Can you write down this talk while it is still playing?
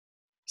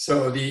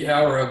So the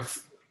hour of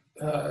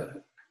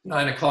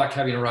 9 o'clock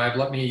having arrived,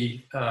 let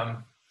me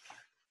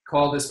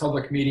call this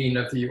public meeting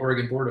of the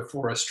Oregon Board of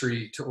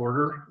Forestry to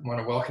order. I want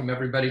to welcome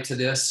everybody to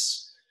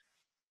this.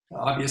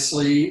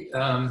 Obviously,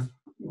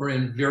 we're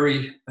in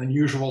very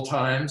unusual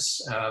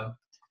times,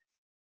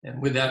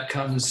 and with that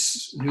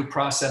comes new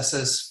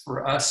processes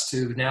for us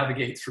to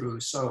navigate through.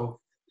 So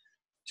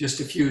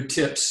just a few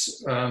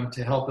tips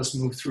to help us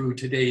move through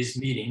today's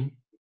meeting.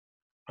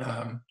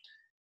 And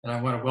I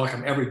want to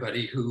welcome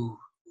everybody who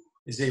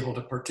is able to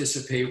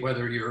participate,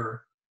 whether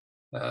you're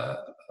a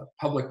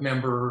public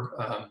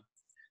member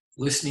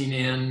listening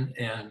in.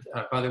 And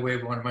by the way,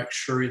 we want to make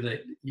sure that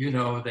you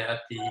know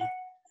that the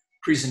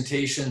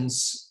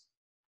presentations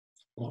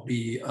will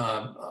be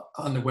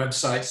on the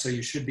website, so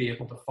you should be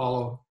able to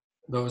follow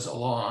those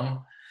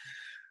along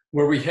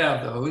where we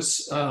have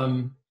those.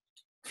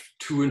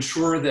 To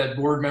ensure that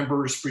board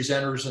members,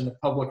 presenters, and the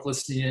public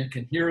listening in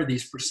can hear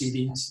these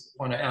proceedings,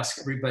 I want to ask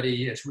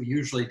everybody, as we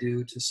usually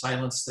do, to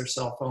silence their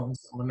cell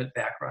phones and limit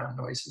background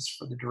noises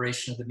for the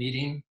duration of the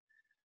meeting.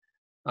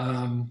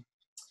 I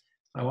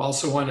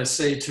also want to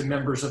say to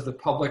members of the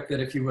public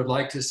that if you would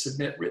like to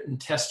submit written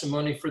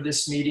testimony for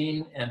this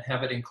meeting and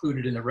have it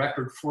included in the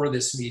record for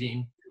this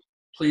meeting,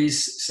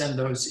 please send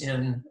those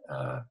in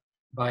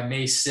by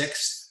May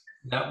 6th.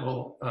 That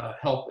will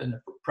help in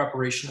the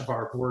preparation of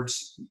our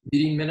board's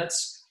meeting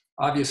minutes.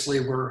 Obviously,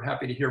 we're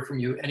happy to hear from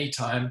you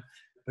anytime,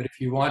 but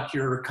if you want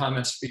your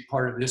comments to be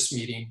part of this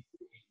meeting,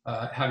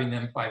 having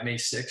them by May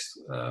 6th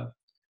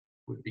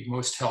would be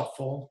most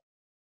helpful.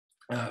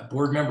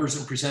 Board members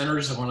and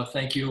presenters, I want to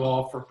thank you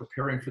all for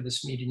preparing for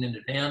this meeting in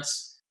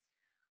advance.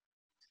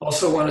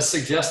 Also want to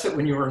suggest that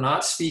when you are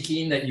not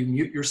speaking, that you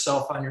mute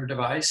yourself on your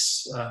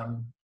device.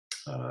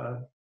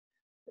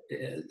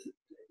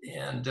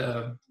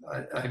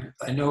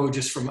 I know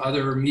just from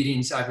other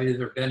meetings I've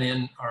either been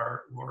in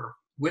or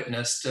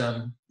witnessed,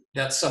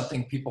 that's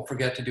something people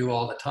forget to do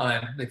all the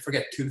time. They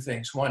forget two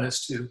things. One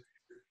is to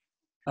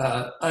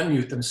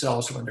unmute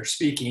themselves when they're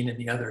speaking, and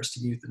the other is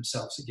to mute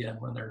themselves again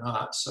when they're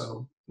not.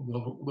 So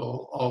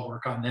we'll all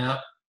work on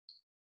that.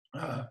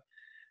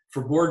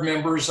 For board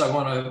members, I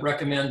want to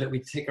recommend that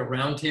we take a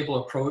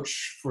roundtable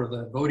approach for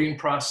the voting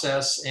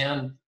process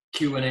and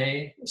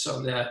Q&A,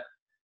 so that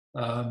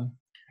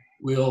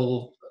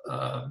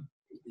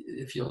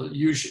if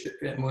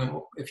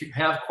you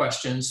have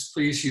questions,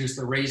 please use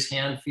the raise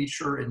hand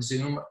feature in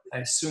Zoom. I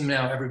assume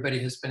now everybody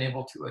has been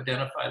able to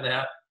identify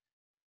that.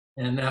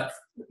 And that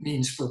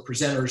means for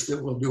presenters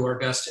that we'll do our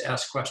best to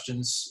ask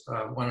questions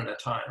one at a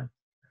time.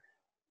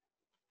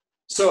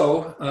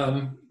 So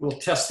we'll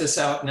test this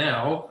out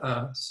now.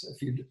 So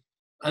if you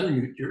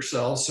unmute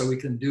yourselves so we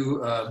can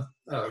do a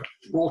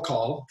roll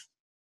call.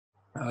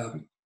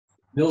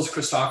 Nils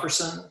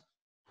Christofferson.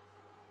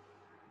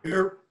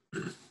 Here.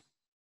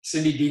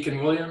 Cindy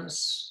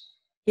Deacon-Williams.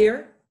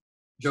 Here.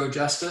 Joe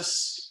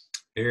Justice.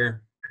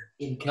 Here.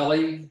 Jim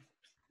Kelly.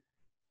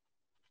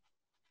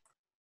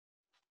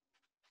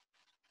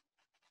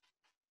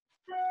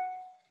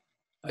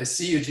 I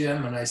see you,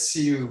 Jim, and I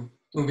see you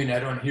moving. I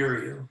don't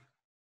hear you.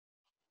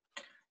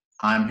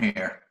 I'm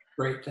here.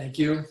 Great, thank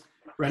you.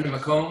 Brenda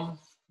McComb.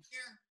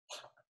 Here.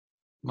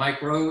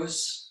 Mike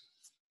Rose.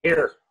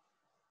 Here.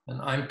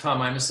 And I'm Tom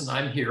Imeson.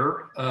 I'm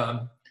here.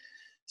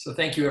 So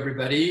thank you,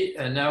 everybody.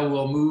 And now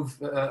we'll move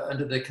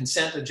under the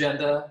consent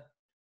agenda.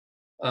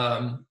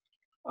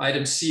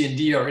 Items C and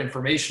D are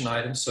information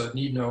items, so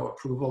need no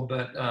approval,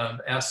 but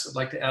I'd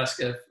like to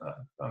ask a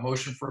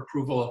motion for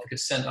approval of the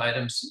consent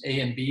items A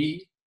and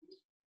B.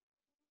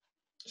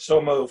 So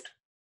moved.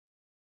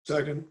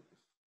 Second.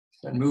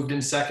 Been moved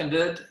and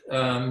seconded.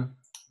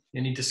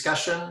 Any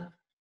discussion?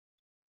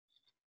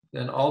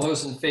 Then all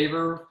those in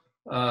favor,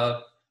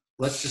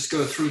 let's just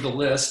go through the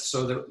list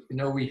so that we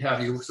know we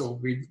have you. So we'll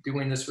be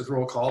doing this with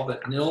roll call,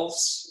 but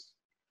Nils?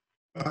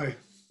 Aye.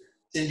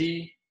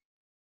 Cindy?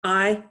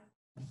 Aye.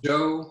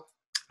 Joe?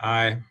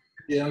 Aye.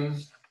 Jim?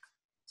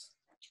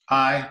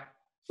 Aye.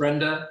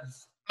 Brenda?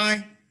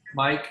 Aye.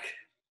 Mike?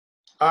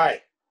 Aye.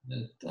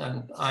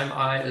 And I'm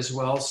aye as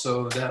well,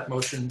 so that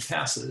motion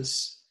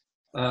passes.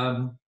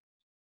 And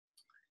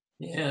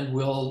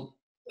we'll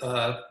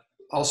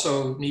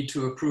also need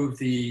to approve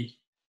the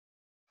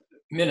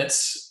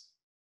minutes.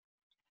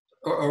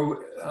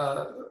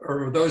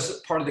 Or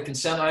those part of the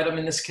consent item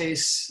in this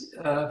case,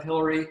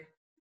 Hillary?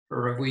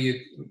 Or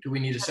do we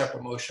need a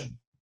separate motion?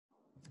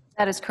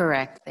 That is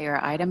correct. They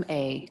are item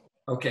A.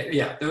 Okay,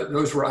 yeah,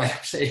 those were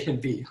items A and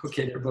B.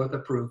 Okay, they're both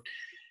approved.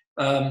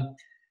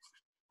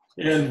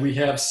 And we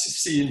have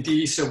C and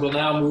D, so we'll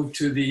now move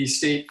to the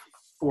state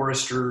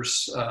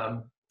foresters'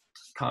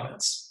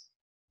 comments.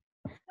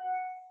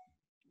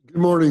 Good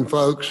morning,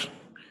 folks.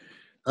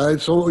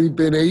 It's only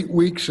been 8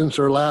 weeks since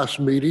our last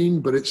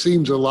meeting, but it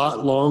seems a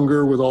lot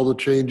longer with all the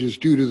changes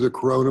due to the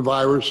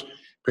coronavirus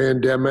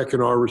pandemic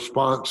and our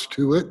response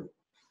to it.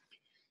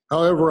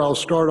 However, I'll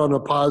start on a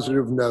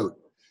positive note.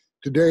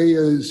 Today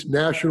is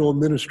National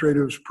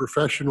Administrative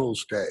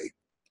Professionals Day.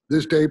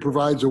 This day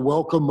provides a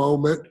welcome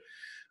moment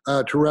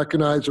to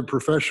recognize the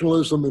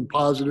professionalism and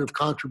positive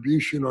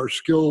contribution our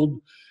skilled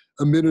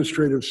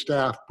administrative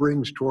staff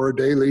brings to our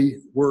daily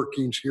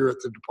workings here at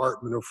the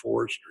Department of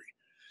Forestry.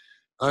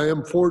 I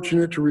am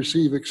fortunate to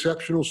receive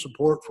exceptional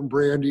support from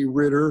Brandy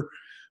Ritter,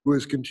 who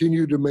has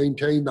continued to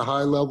maintain the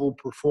high level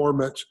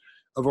performance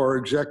of our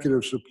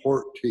executive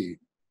support team.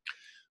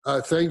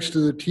 Thanks to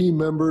the team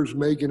members,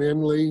 Megan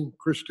Enley,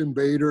 Crystal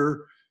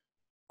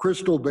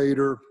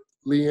Bader,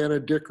 Leanna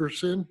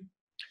Dickerson.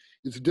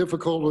 It's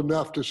difficult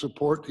enough to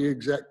support the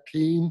exec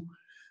team,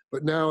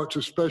 but now it's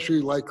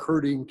especially like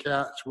herding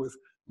cats with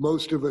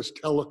most of us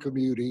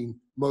telecommuting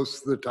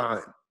most of the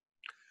time.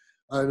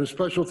 And a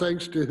special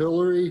thanks to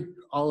Hillary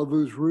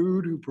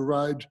Olivuz-Rude, who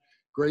provides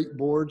great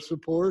board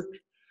support.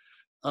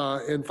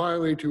 And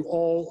finally, to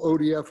all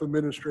ODF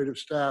administrative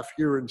staff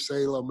here in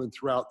Salem and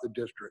throughout the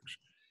districts.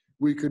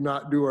 We could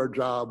not do our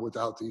job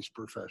without these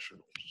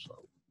professionals.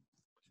 So.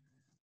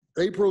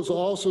 April is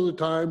also the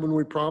time when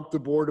we prompt the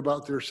board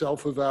about their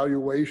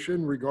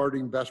self-evaluation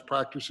regarding best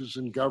practices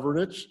in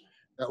governance.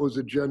 That was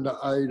agenda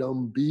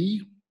item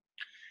B.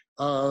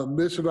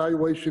 This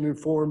evaluation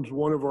informs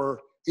one of our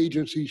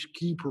agency's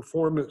key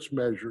performance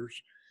measures,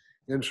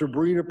 and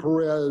Sabrina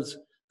Perez,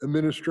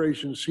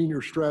 Administration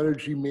Senior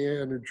Strategy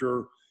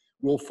Manager,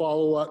 will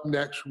follow up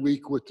next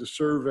week with the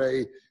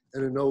survey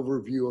and an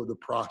overview of the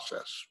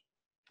process.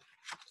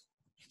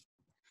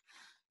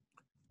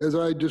 As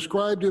I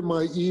described in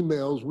my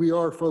emails, we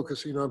are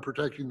focusing on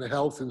protecting the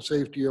health and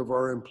safety of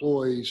our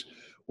employees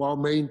while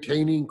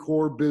maintaining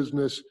core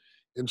business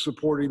and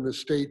supporting the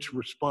state's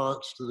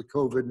response to the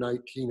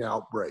COVID-19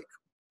 outbreak.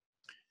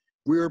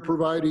 We are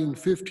providing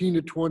 15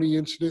 to 20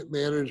 incident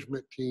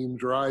management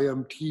teams, or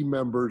IMT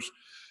members,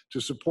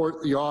 to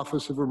support the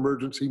Office of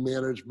Emergency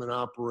Management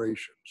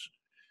Operations.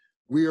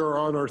 We are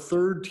on our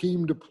third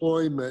team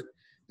deployment,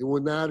 and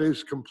when that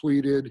is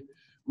completed,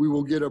 we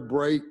will get a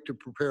break to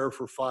prepare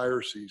for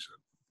fire season.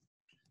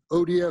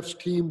 ODF's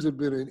teams have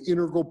been an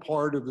integral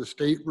part of the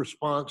state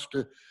response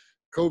to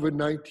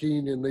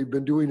COVID-19, and they've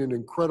been doing an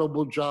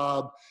incredible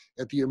job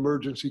at the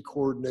Emergency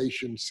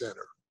Coordination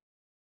Center.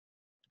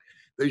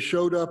 They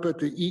showed up at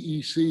the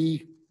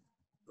ECC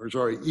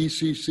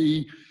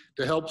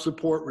to help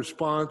support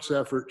response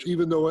efforts,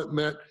 even though it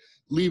meant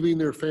leaving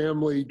their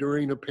family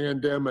during a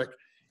pandemic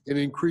and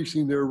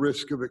increasing their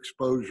risk of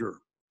exposure.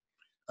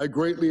 I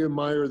greatly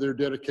admire their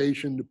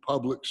dedication to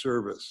public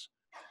service.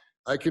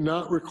 I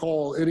cannot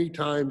recall any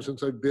time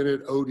since I've been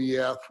at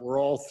ODF where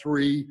all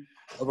three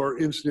of our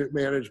incident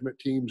management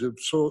teams have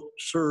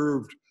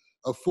served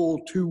a full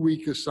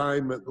 2-week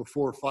assignment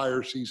before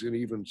fire season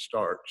even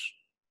starts.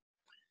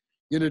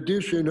 In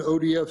addition,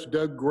 ODF's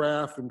Doug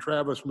Graff and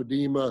Travis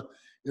Medema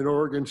and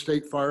Oregon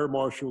State Fire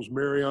Marshals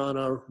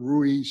Mariana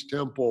Ruiz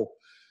Temple,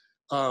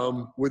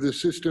 with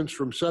assistance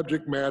from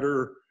subject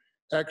matter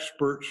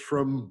experts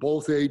from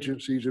both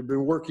agencies, have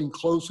been working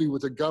closely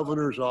with the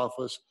governor's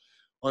office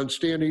on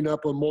standing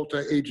up a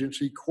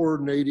multi-agency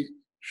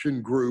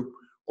coordination group,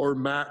 or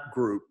MAC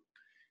group.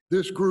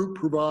 This group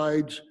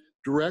provides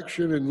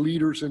direction and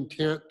leaders'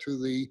 intent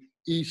to the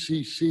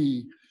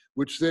ECC,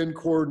 which then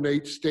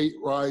coordinates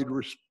statewide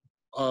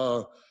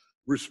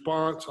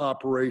response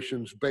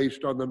operations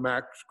based on the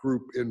MAC's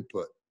group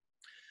input.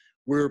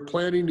 We're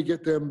planning to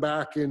get them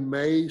back in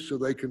May so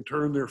they can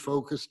turn their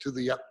focus to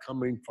the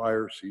upcoming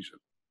fire season.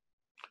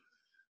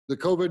 The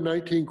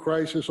COVID-19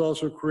 crisis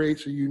also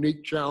creates a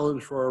unique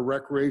challenge for our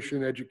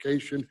recreation,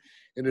 education,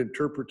 and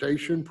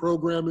interpretation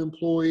program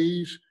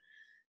employees.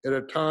 At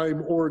a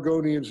time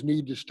Oregonians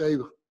need to stay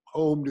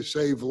home to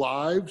save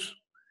lives,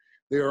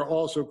 they are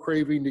also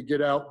craving to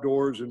get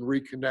outdoors and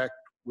reconnect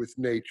with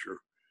nature.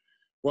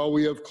 While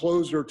we have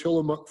closed our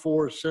Tillamook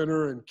Forest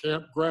Center and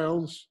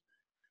campgrounds,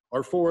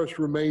 our forests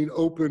remain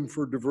open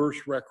for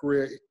dispersed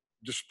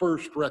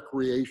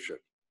recreation.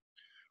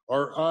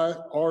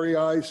 Our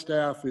REI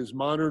staff is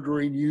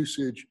monitoring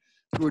usage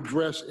to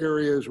address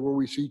areas where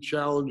we see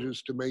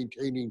challenges to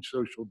maintaining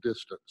social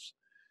distance.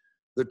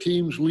 The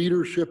team's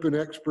leadership and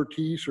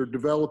expertise are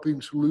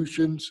developing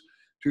solutions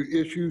to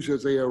issues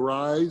as they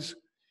arise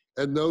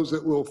and those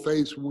that we'll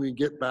face when we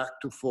get back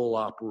to full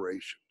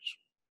operations.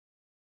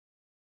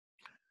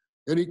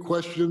 Any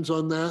questions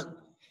on that?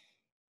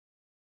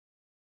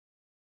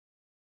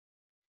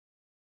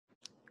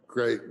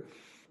 Great.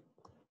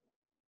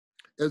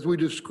 As we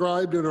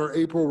described in our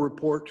April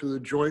report to the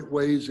Joint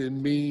Ways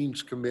and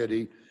Means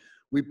Committee,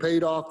 we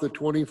paid off the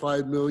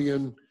 $25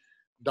 million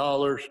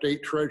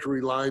state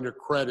treasury line of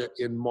credit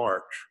in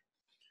March.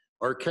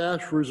 Our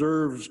cash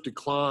reserves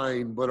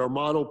declined, but our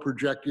model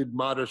projected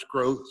modest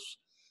growth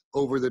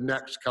over the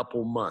next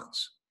couple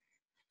months.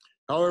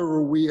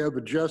 However, we have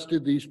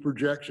adjusted these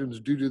projections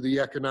due to the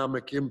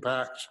economic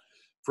impacts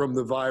from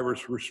the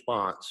virus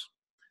response.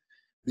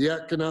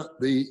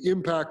 The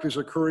impact is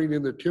occurring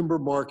in the timber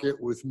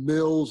market, with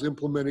mills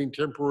implementing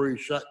temporary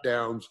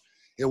shutdowns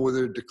and with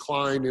a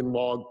decline in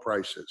log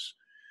prices.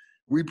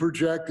 We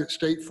project that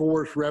state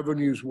forest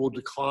revenues will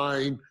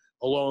decline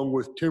along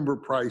with timber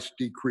price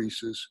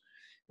decreases.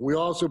 We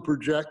also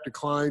project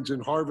declines in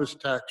harvest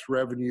tax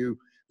revenue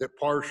that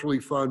partially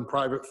fund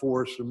private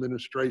forest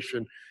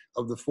administration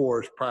of the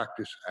Forest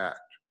Practice Act.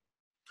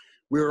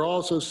 We are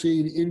also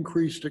seeing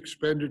increased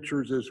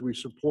expenditures as we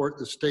support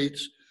the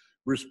state's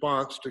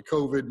response to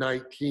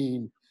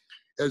COVID-19,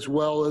 as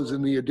well as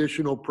in the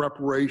additional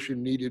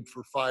preparation needed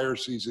for fire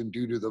season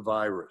due to the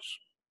virus.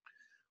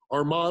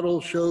 Our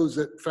model shows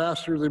that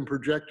faster than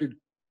projected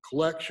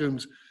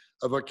collections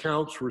of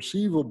accounts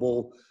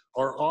receivable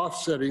are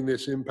offsetting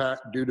this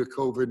impact due to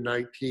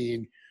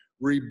COVID-19,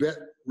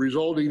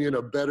 resulting in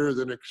a better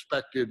than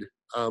expected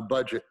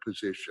budget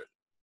position.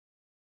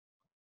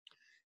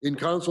 In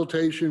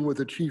consultation with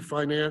the Chief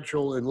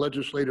Financial and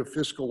Legislative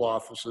Fiscal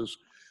Offices,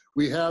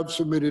 we have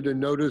submitted a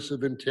notice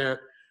of intent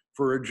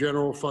for a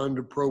general fund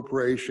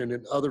appropriation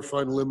and other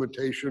fund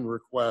limitation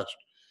request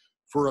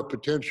for a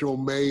potential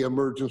May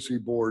emergency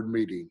board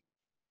meeting.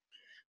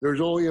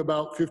 There's only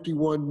about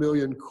 51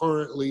 million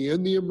currently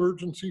in the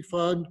emergency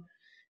fund,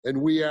 and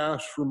we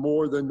asked for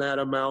more than that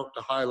amount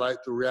to highlight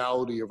the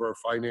reality of our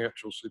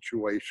financial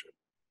situation.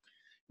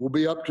 It will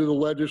be up to the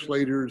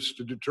legislators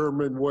to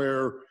determine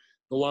where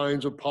the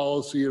lines of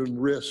policy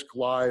and risk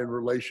lie in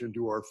relation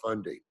to our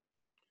funding.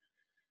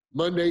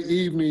 Monday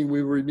evening,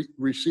 we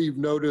received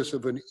notice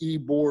of an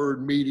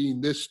e-board meeting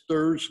this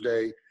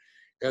Thursday,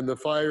 and the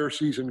fire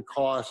season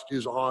cost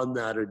is on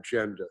that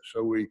agenda.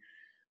 So we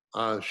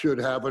should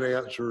have an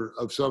answer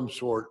of some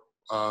sort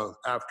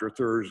after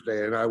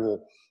Thursday, and I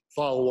will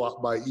follow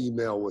up by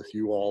email with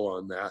you all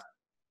on that.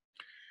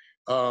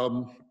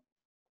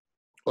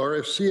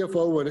 Our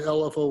CFO and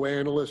LFO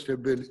analysts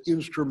have been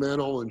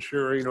instrumental in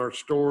sharing our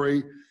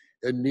story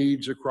and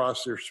needs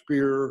across their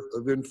sphere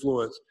of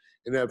influence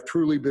and have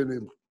truly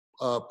been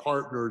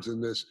partners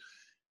in this,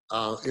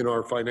 in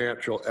our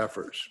financial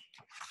efforts.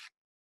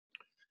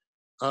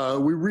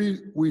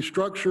 We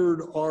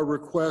structured our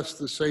request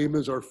the same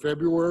as our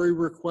February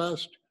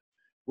request.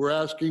 We're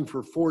asking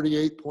for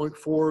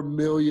 $48.4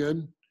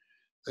 million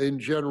in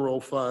general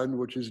fund,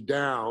 which is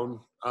down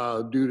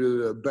due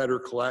to the better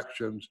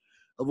collections,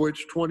 of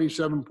which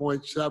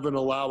 27.7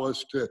 allow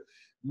us to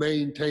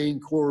maintain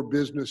core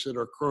business at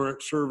our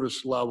current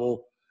service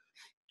level,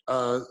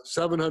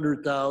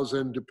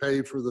 700,000 to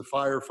pay for the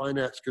fire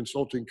finance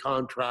consulting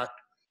contract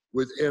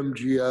with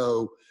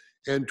MGO,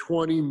 and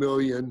 20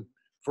 million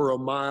for a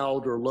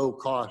mild or low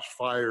cost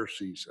fire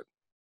season.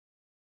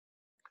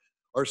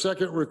 Our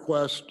second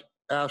request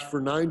asked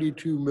for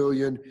 92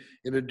 million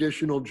in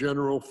additional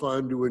general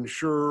fund to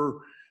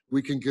ensure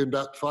we can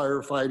conduct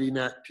firefighting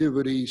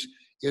activities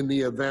in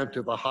the event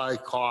of a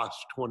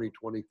high-cost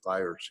 2020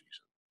 fire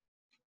season.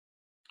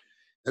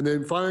 And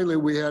then finally,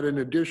 we had an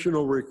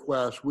additional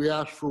request. We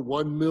asked for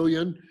 1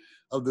 million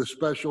of the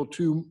special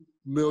 2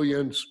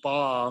 million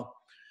SPA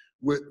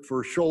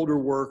for shoulder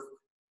work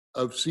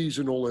of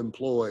seasonal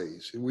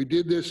employees. And we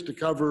did this to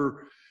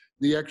cover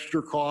the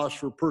extra costs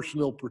for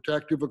personal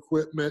protective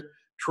equipment,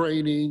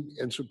 training,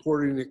 and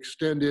supporting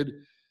extended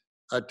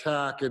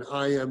attack and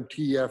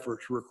IMT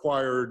efforts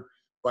required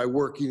by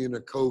working in a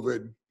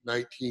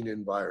COVID-19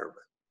 environment.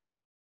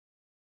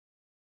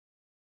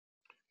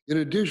 In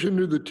addition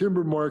to the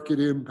timber market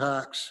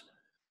impacts,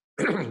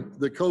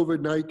 the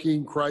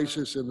COVID-19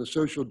 crisis and the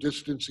social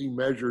distancing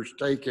measures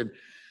taken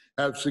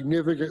have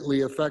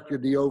significantly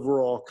affected the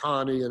overall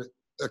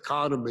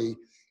economy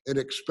and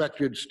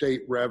expected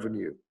state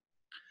revenue.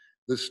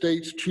 The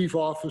state's chief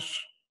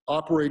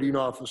operating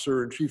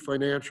officer and chief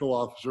financial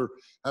officer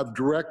have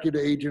directed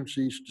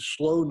agencies to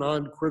slow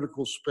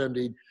non-critical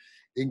spending,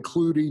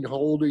 including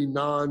holding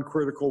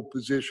non-critical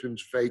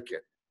positions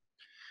vacant.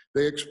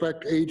 They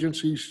expect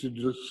agencies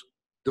to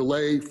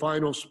delay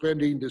final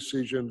spending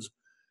decisions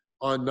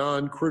on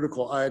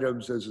non-critical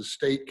items as the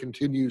state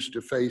continues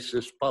to face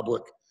this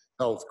public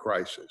health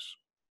crisis.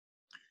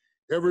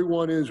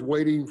 Everyone is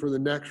waiting for the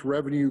next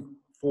revenue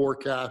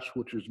forecast,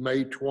 which is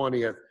May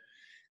 20th,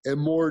 and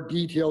more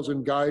details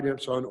and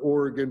guidance on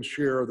Oregon's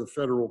share of the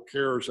Federal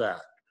CARES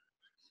Act.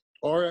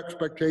 Our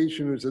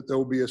expectation is that there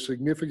will be a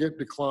significant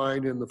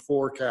decline in the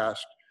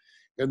forecast,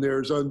 and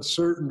there's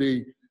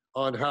uncertainty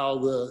on how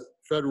the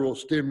federal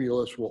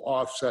stimulus will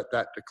offset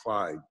that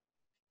decline.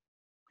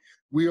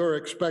 We are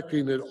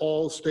expecting that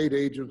all state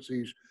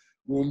agencies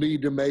will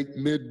need to make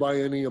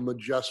mid-biennium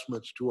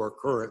adjustments to our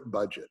current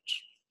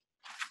budgets.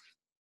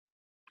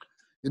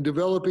 In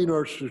developing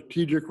our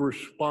strategic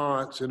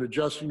response and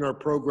adjusting our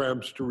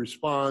programs to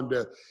respond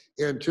to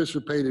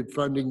anticipated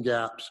funding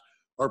gaps,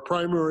 our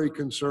primary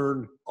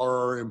concern are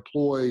our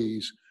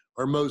employees,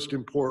 our most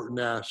important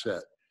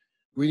asset.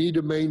 We need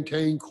to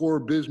maintain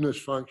core business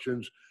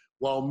functions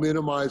while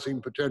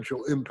minimizing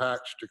potential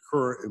impacts to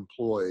current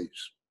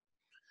employees.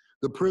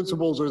 The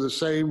principles are the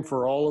same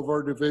for all of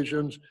our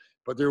divisions,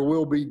 but there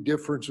will be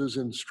differences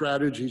in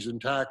strategies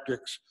and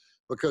tactics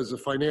because the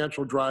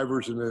financial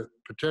drivers and the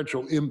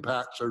potential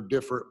impacts are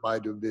different by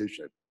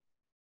division.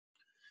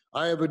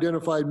 I have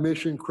identified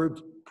mission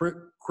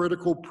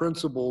critical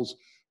principles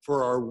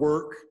for our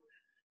work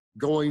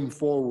going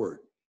forward.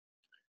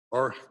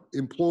 Our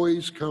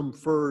employees come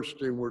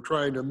first, and we're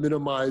trying to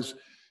minimize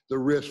the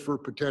risk for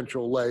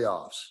potential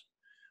layoffs.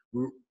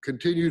 We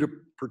continue to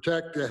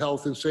protect the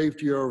health and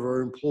safety of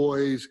our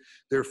employees,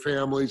 their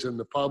families, and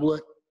the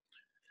public.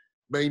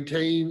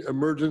 Maintain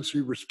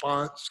emergency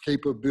response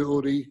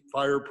capability,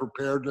 fire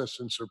preparedness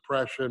and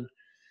suppression,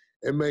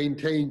 and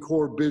maintain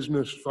core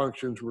business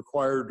functions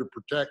required to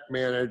protect,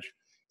 manage,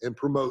 and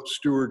promote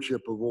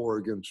stewardship of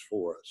Oregon's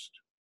forest.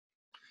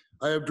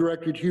 I have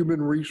directed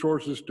human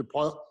resources to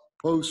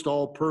post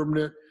all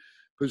permanent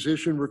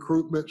position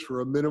recruitments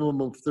for a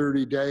minimum of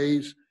 30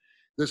 days.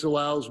 This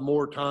allows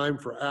more time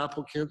for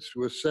applicants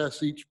to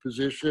assess each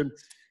position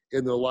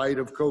in the light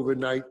of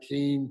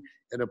COVID-19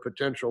 and a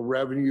potential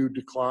revenue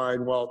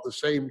decline, while at the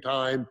same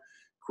time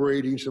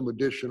creating some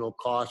additional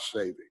cost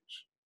savings.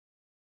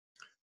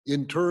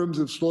 In terms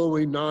of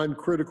slowing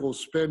non-critical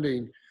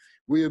spending,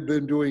 we have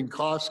been doing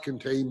cost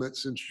containment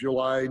since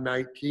July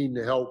 19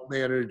 to help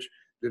manage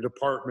the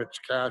department's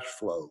cash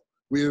flow.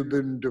 We have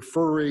been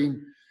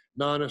deferring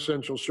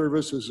non-essential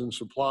services and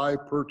supply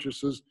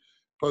purchases,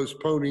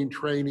 postponing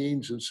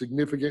trainings, and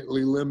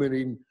significantly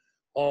limiting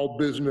all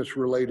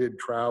business-related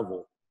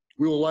travel.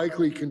 We will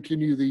likely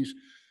continue these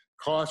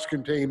cost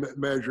containment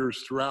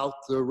measures throughout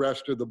the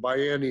rest of the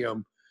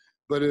biennium,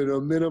 but at a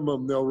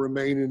minimum, they'll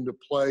remain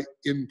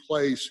in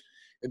place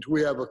until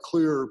we have a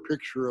clearer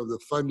picture of the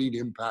funding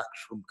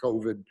impacts from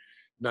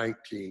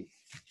COVID-19.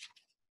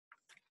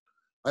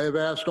 I have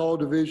asked all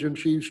division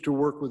chiefs to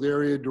work with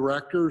area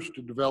directors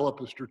to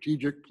develop a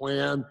strategic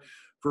plan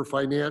for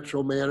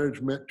financial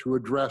management to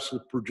address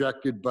the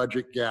projected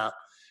budget gap,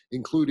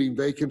 including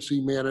vacancy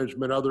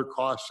management, other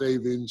cost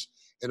savings,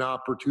 and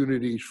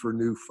opportunities for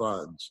new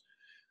funds.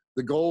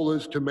 The goal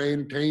is to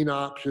maintain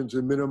options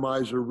and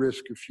minimize the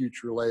risk of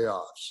future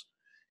layoffs.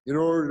 In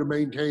order to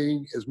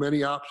maintain as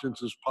many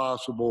options as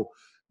possible,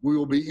 we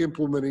will be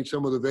implementing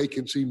some of the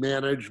vacancy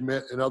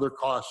management and other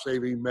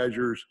cost-saving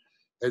measures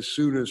as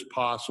soon as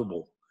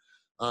possible.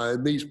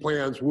 And these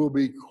plans will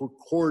be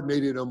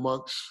coordinated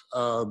amongst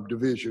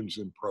divisions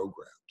and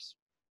programs.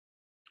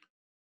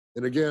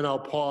 And again, I'll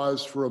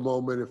pause for a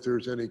moment if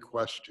there's any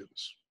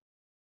questions.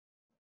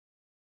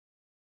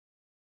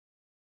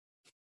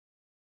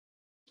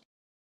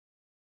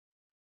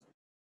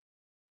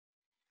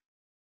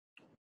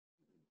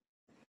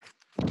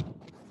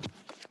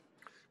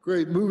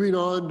 Great, moving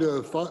on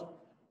to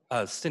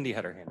Cindy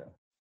had her hand up.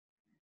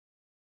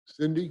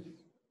 Cindy.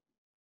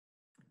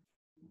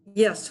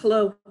 Yes,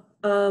 hello.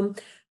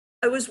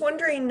 I was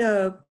wondering,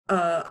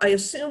 I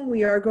assume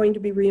we are going to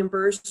be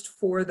reimbursed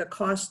for the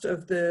cost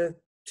of the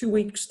 2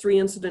 weeks, 3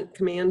 incident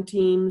command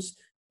teams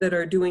that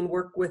are doing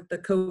work with the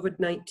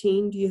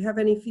COVID-19. Do you have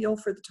any feel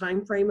for the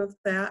time frame of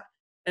that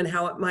and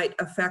how it might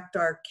affect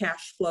our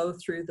cash flow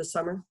through the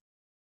summer?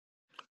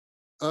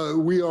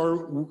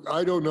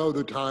 I don't know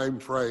the time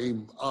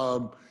frame.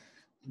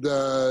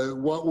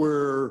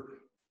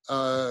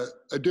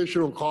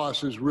 Additional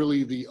cost is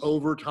really the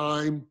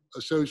overtime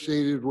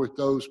associated with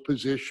those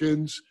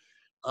positions.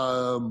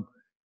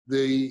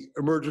 The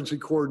Emergency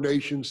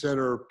Coordination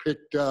Center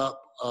picked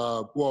up,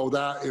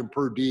 that in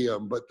per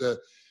diem, but the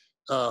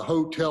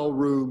hotel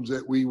rooms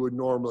that we would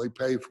normally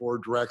pay for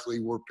directly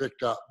were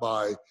picked up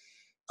by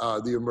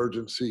the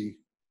Emergency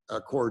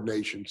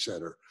Coordination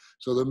Center.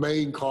 So the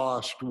main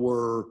costs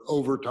were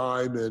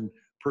overtime and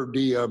per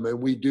diem,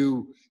 and we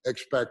do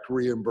expect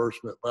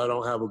reimbursement, but I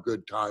don't have a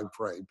good time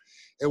frame.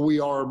 And we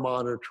are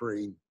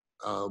monitoring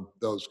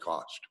those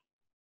costs.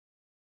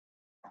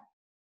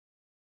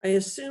 I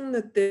assume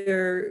that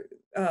they're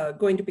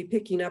going to be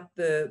picking up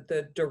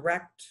the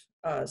direct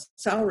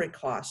salary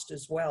cost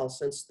as well,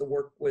 since the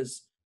work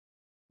was,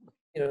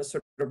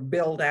 sort of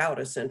billed out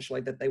essentially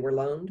that they were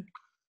loaned.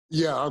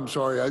 Yeah, I'm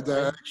sorry. I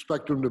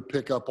expect them to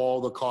pick up all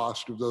the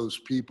cost of those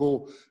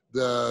people.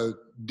 The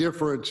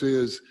difference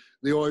is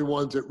the only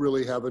ones that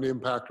really have an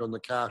impact on the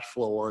cash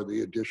flow are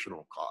the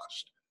additional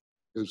cost,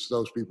 because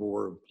those people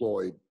were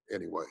employed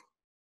anyway.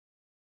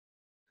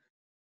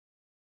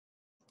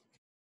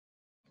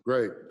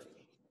 Great.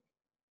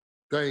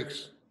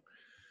 Thanks.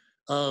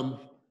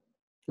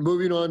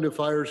 Moving on to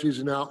fire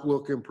season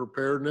outlook and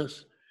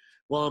preparedness.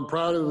 While I'm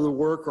proud of the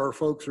work our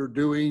folks are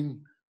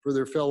doing for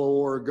their fellow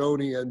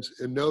Oregonians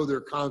and know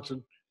their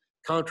constant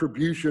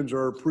contributions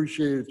are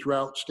appreciated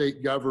throughout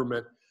state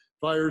government,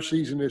 fire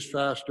season is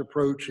fast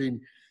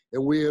approaching,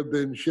 and we have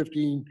been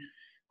shifting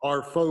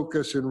our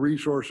focus and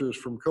resources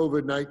from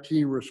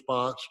COVID-19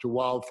 response to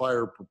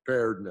wildfire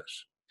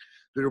preparedness.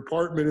 The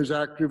department is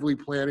actively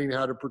planning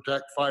how to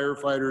protect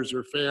firefighters,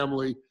 their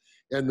family,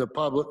 and the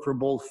public from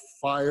both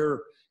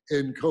fire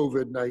and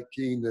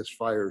COVID-19 this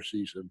fire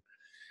season.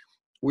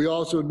 We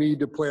also need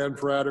to plan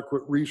for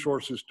adequate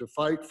resources to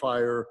fight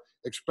fire,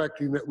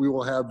 expecting that we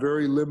will have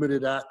very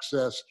limited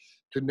access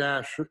to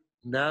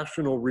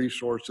national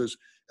resources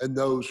and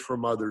those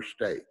from other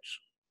states.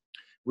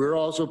 We're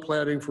also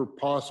planning for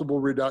possible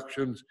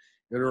reductions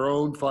in our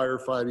own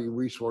firefighting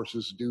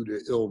resources due to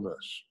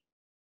illness.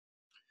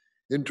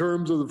 In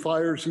terms of the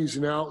fire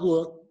season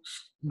outlook,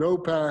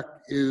 snowpack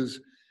is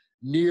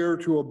near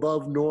to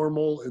above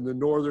normal in the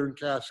northern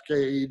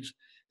Cascades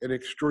and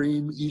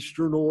extreme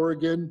eastern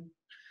Oregon.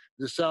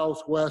 The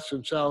southwest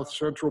and south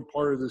central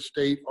part of the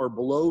state are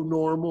below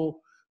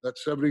normal.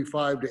 That's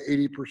 75 to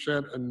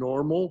 80% of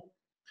normal.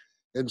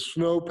 And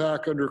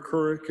snowpack under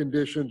current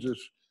conditions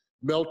is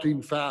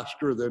melting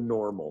faster than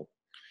normal.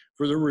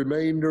 For the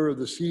remainder of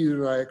the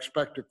season, I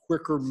expect a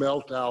quicker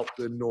melt out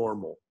than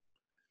normal.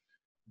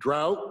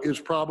 Drought is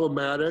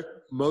problematic.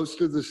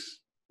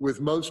 With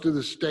most of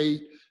the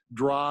state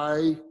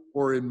dry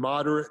or in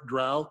moderate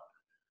drought.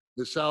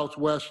 The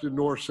southwest and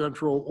north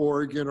central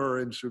Oregon are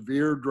in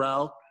severe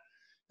drought,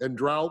 and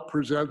drought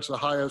presents the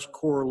highest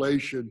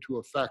correlation to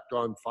effect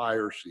on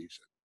fire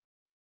season.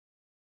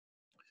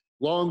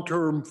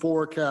 Long-term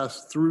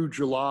forecast through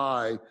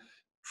July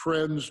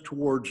trends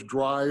towards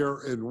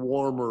drier and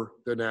warmer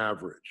than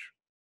average.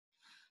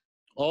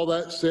 All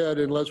that said,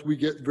 unless we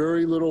get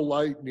very little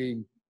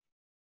lightning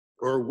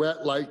or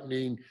wet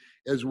lightning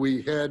as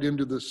we head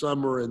into the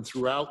summer and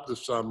throughout the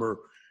summer,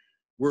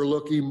 we're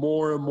looking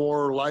more and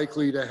more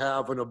likely to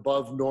have an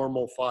above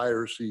normal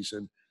fire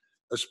season,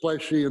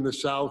 especially in the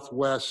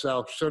southwest,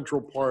 south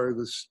central part of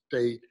the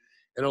state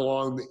and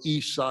along the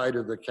east side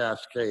of the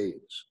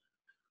Cascades.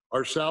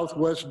 Our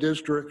southwest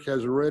district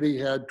has already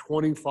had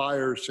 20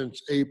 fires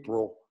since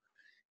April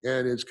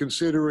and is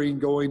considering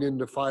going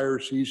into fire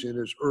season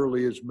as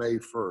early as May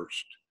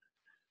 1st.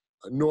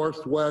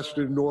 Northwest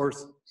and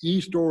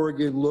northeast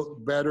Oregon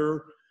look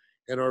better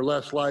and are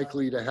less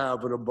likely to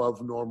have an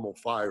above normal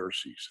fire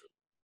season.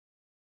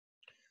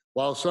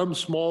 While some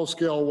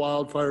small-scale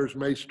wildfires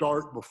may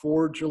start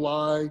before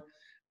July,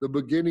 the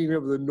beginning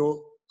of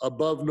the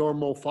above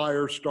normal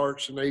fire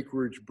starts and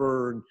acreage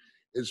burn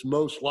is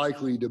most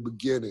likely to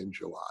begin in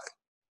July.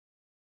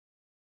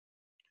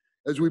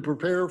 As we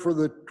prepare for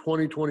the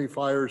 2020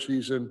 fire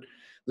season,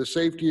 the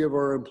safety of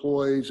our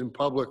employees and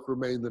public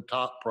remain the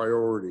top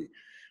priority.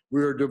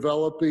 We are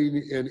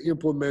developing and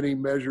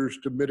implementing measures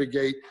to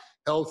mitigate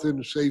health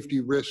and safety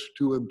risks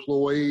to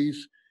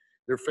employees,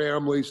 their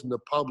families, and the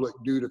public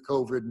due to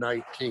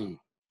COVID-19.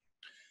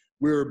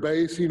 We are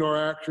basing our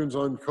actions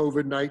on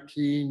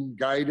COVID-19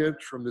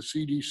 guidance from the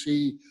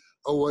CDC,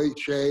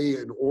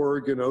 OHA, and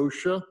Oregon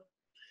OSHA,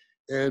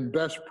 and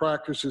best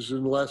practices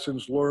and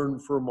lessons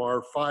learned from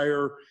our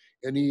fire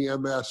and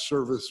EMS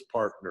service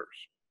partners.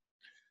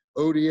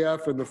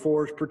 ODF and the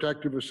Forest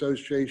Protective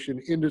Association,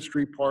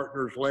 industry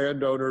partners,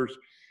 landowners,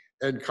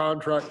 and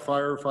contract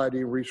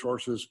firefighting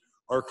resources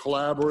are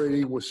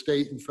collaborating with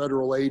state and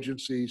federal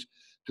agencies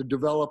to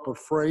develop a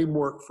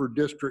framework for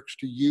districts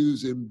to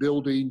use in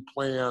building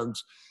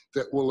plans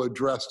that will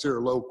address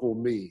their local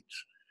needs.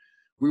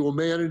 We will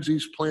manage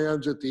these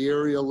plans at the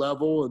area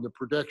level, and the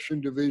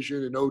Protection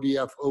Division and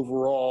ODF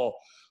overall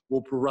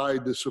will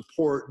provide the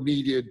support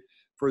needed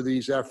for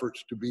these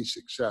efforts to be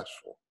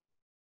successful.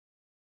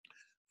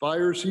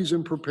 Fire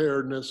season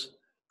preparedness,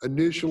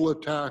 initial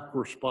attack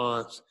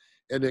response,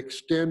 and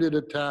extended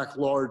attack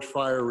large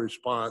fire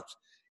response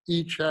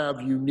each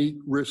have unique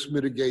risk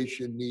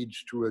mitigation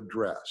needs to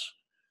address.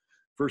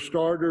 For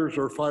starters,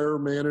 our fire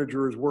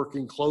manager is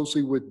working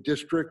closely with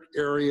district,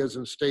 areas,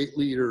 and state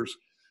leaders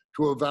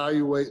to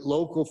evaluate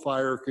local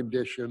fire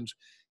conditions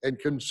and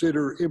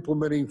consider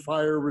implementing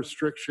fire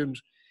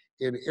restrictions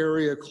and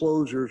area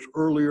closures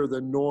earlier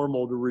than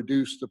normal to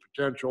reduce the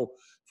potential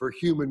for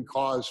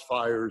human-caused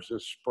fires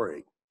this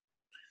spring.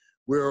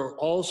 We're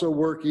also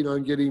working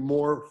on getting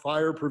more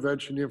fire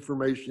prevention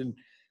information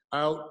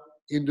out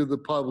into the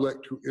public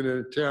in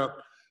an attempt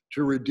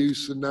to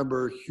reduce the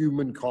number of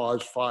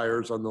human-caused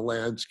fires on the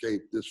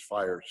landscape this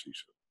fire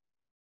season.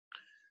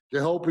 To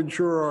help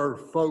ensure our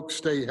folks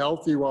stay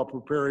healthy while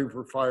preparing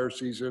for fire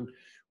season,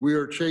 we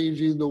are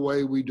changing the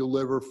way we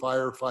deliver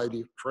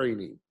firefighting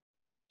training.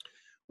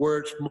 Where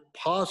it's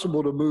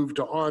possible to move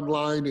to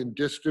online and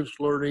distance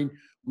learning,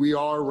 we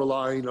are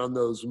relying on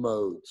those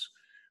modes.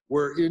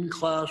 Where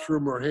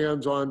in-classroom or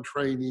hands-on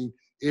training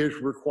is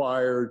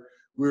required,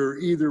 we're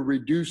either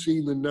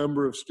reducing the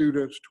number of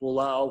students to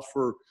allow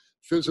for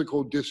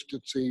physical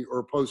distancing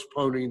or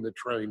postponing the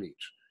trainings.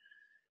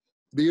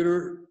 The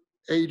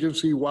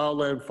Interagency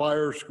Wildland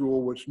Fire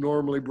School, which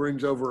normally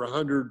brings over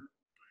 100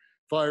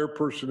 fire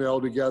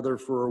personnel together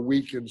for a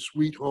week in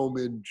Sweet Home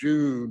in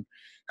June,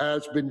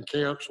 has been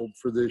canceled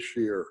for this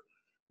year.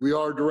 We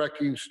are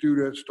directing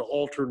students to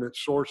alternate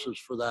sources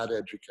for that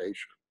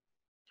education.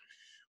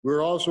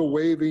 We're also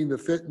waiving the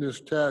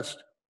fitness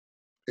test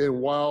and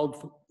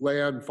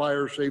wildland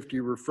fire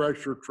safety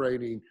refresher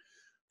training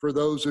for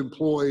those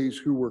employees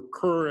who were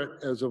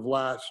current as of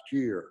last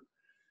year.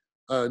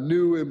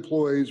 New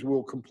employees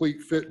will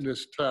complete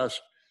fitness tests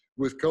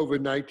with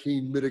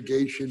COVID-19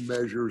 mitigation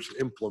measures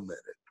implemented.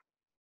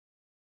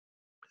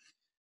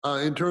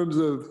 In terms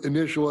of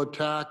initial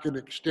attack and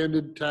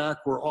extended attack,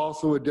 we're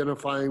also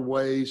identifying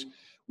ways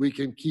we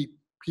can keep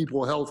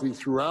people healthy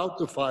throughout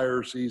the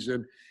fire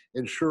season,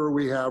 ensure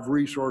we have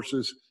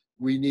resources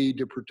we need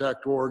to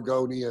protect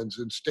Oregonians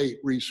and state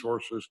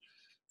resources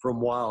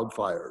from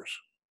wildfires.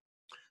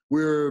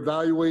 We're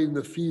evaluating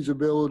the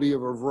feasibility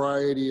of a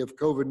variety of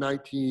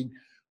COVID-19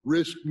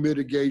 risk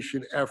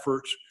mitigation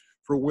efforts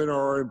for when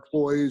our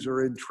employees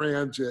are in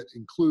transit,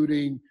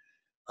 including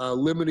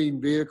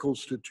limiting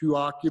vehicles to 2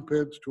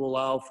 occupants to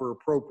allow for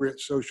appropriate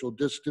social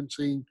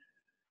distancing,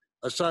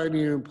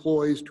 assigning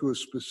employees to a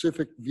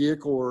specific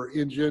vehicle or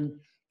engine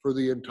for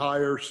the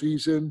entire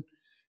season,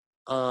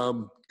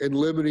 and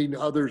limiting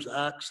others'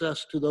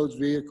 access to those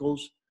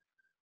vehicles,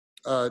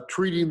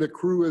 treating the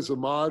crew as a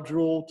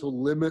module to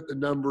limit the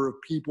number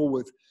of people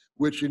with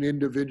which an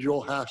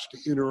individual has to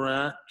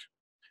interact,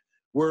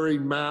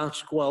 wearing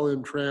masks while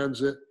in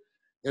transit,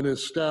 and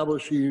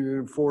establishing and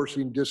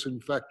enforcing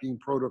disinfecting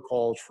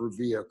protocols for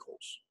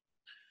vehicles.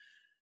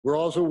 We're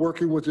also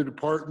working with the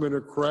Department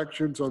of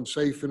Corrections on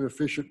safe and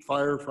efficient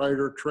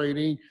firefighter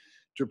training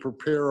to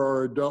prepare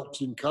our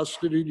adults in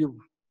custody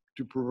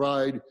to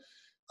provide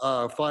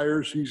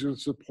fire season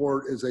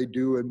support as they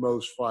do in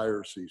most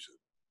fire seasons.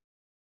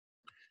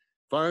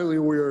 Finally,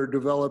 we are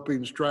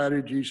developing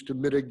strategies to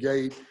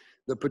mitigate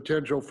the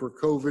potential for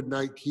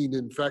COVID-19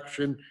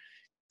 infection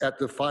at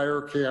the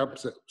fire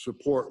camps that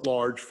support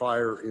large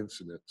fire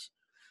incidents.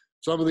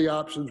 Some of the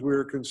options we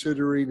are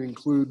considering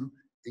include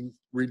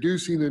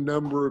reducing the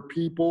number of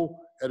people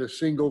at a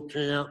single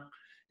camp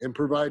and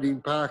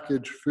providing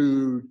packaged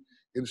food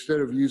instead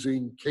of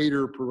using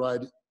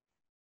cater-provided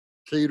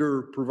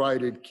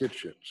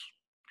kitchens.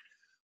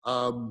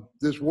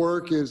 This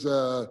work is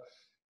a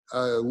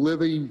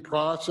living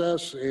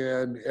process,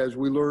 and as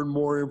we learn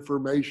more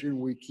information,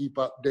 we keep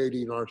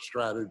updating our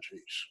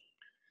strategies.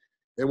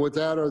 And with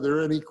that, are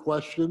there any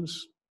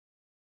questions?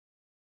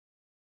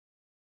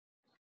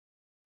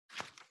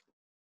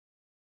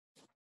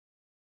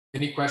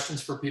 Any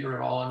questions for Peter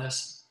at all on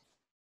this?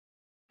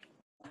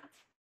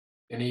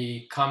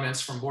 Any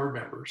comments from board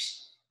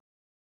members?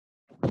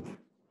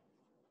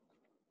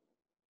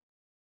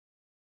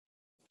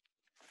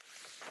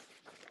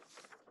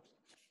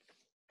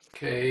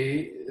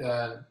 Okay,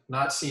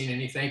 not seeing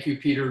any. Thank you,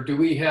 Peter. Do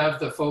we have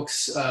the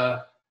folks who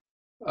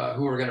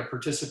are going to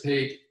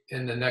participate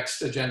in the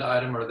next agenda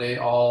item? Are they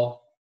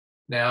all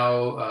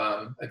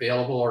now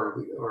available,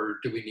 or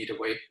do we need to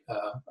wait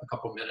a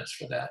couple minutes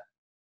for that?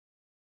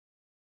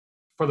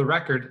 For the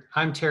record,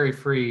 I'm Terry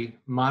Free,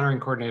 Monitoring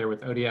Coordinator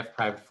with ODF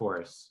Private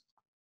Forests.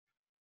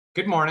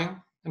 Good morning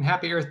and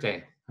happy Earth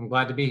Day. I'm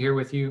glad to be here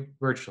with you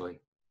virtually.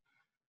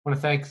 I want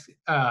to thank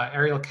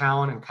Ariel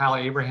Cowan and Kyle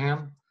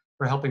Abraham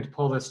for helping to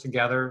pull this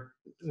together,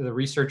 the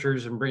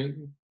researchers, and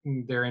bring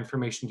their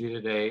information to you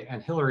today,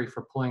 and Hillary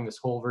for pulling this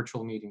whole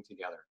virtual meeting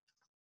together.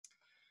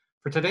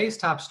 For today's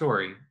top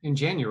story, in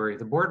January,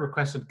 the board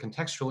requested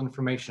contextual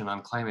information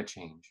on climate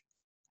change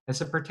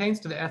as it pertains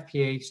to the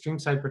FPA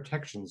Streamside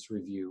Protections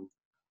Review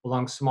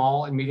along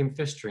small and medium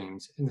fish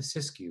streams in the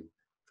Siskiyou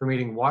for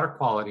meeting water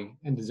quality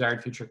and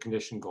desired future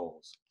condition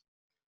goals.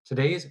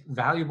 Today's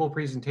valuable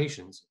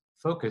presentations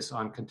focus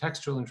on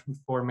contextual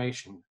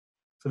information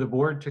for the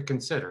board to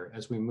consider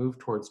as we move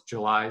towards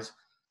July's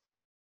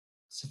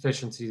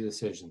sufficiency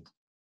decisions.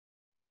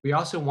 We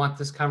also want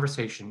this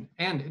conversation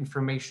and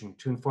information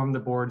to inform the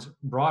board's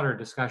broader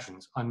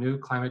discussions on new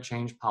climate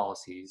change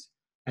policies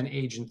and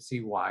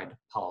agency-wide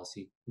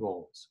policy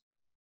goals.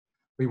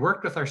 We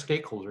worked with our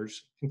stakeholders,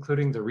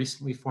 including the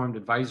recently formed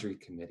advisory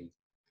committee,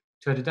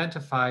 to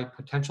identify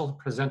potential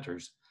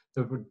presenters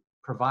that would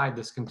provide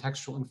this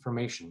contextual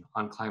information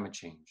on climate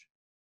change.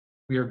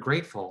 We are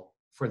grateful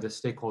for this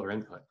stakeholder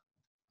input.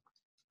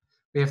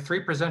 We have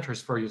 3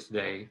 presenters for you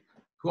today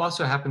who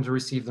also happen to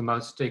receive the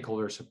most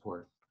stakeholder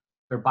support.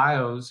 Their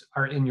bios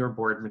are in your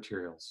board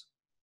materials.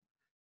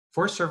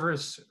 Forest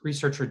Service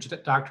researcher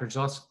Dr.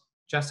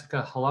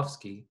 Jessica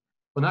Holofsky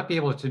will not be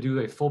able to do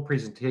a full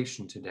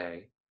presentation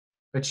today,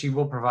 but she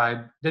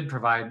did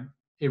provide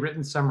a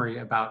written summary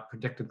about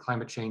predicted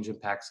climate change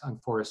impacts on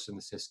forests in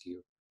the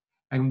Siskiyou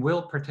and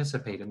will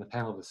participate in the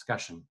panel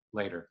discussion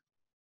later.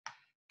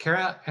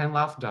 Kara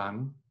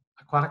Anlauf-Dunn,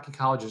 aquatic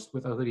ecologist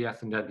with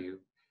ODF&W,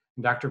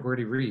 and Dr.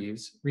 Gordy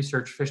Reeves,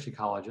 research fish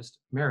ecologist,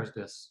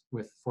 emeritus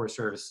with Forest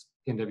Service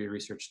PNW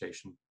Research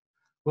Station,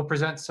 will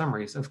present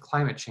summaries of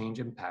climate change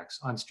impacts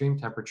on stream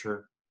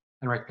temperature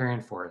and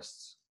riparian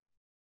forests.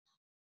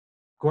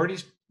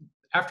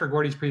 After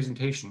Gordy's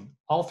presentation,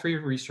 all 3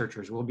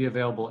 researchers will be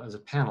available as a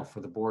panel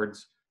for the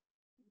board's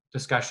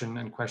discussion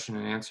and question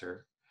and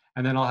answer,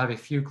 and then I'll have a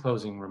few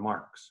closing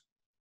remarks.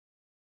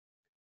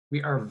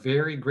 We are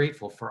very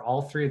grateful for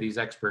all 3 of these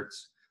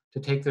experts to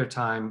take their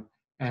time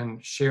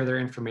and share their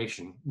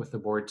information with the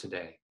board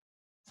today.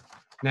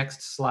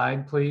 Next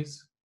slide,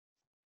 please.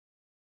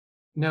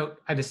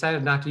 Note, I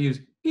decided not to use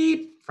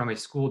beep from my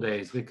school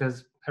days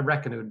because I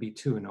reckon it would be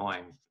too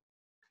annoying.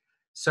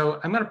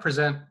 So I'm going to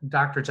present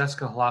Dr.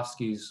 Jessica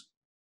Holofsky's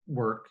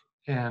work,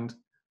 and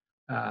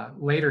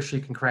later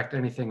she can correct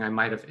anything I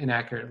might have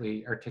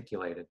inaccurately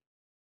articulated.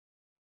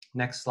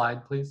 Next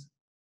slide, please.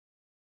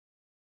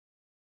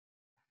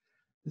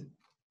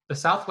 The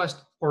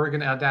Southwest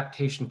Oregon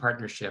Adaptation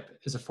Partnership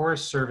is a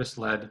Forest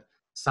Service-led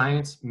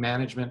science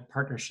management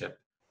partnership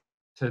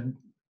to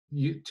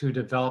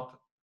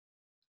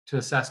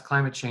assess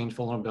climate change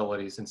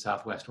vulnerabilities in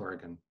Southwest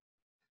Oregon.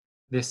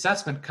 The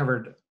assessment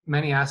covered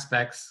many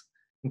aspects,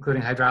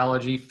 including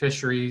hydrology,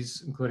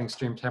 fisheries, including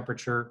stream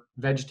temperature,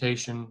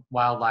 vegetation,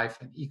 wildlife,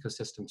 and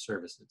ecosystem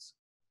services.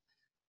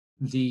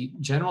 The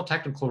general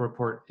technical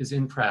report is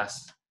in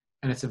press,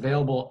 and it's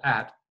available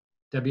at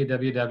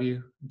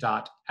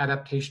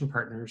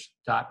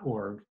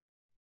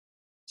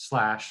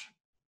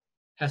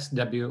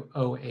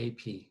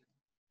www.adaptationpartners.org/SWOAP.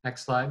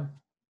 Next slide.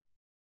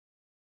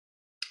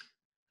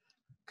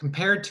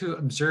 Compared to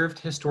observed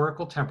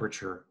historical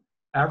temperature,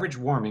 average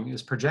warming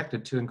is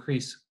projected to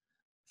increase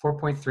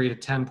 4.3 to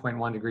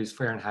 10.1 degrees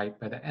Fahrenheit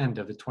by the end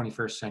of the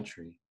 21st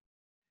century.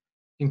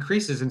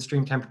 Increases in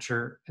stream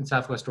temperature in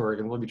Southwest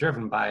Oregon will be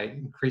driven by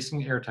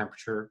increasing air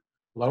temperature,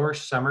 lower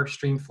summer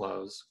stream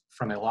flows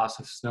from a loss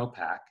of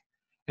snowpack,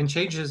 and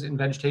changes in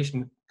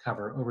vegetation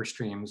cover over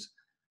streams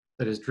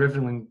that is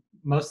driven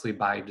mostly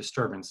by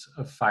disturbance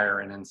of fire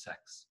and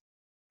insects.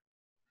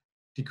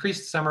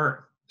 Decreased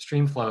summer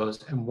stream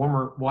flows and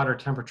warmer water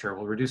temperature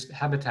will reduce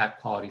habitat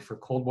quality for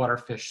cold water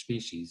fish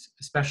species,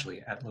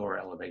 especially at lower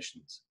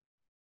elevations.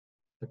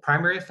 The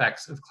primary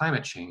effects of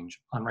climate change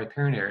on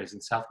riparian areas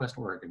in Southwest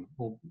Oregon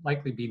will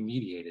likely be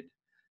mediated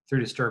through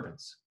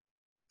disturbance.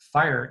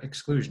 Fire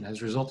exclusion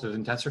has resulted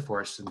in denser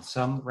forests in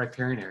some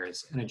riparian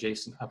areas and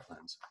adjacent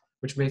uplands,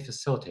 which may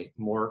facilitate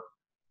more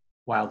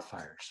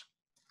wildfires.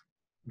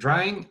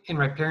 Drying in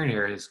riparian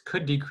areas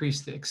could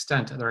decrease the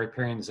extent of the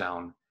riparian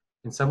zone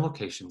in some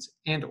locations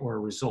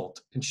and/or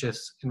result in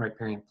shifts in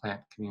riparian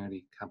plant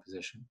community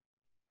composition.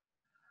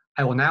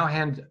 I will now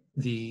hand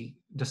the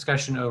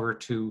discussion over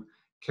to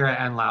Kara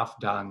Ann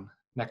Lauf-Dunn.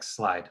 Next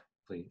slide,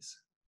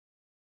 please.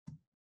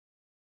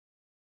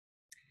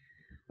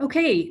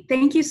 Okay,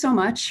 thank you so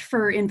much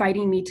for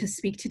inviting me to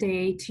speak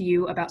today to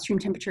you about stream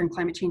temperature and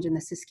climate change in the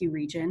Siskiyou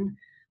region.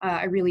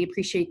 I really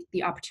appreciate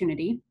the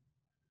opportunity.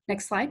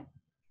 Next slide.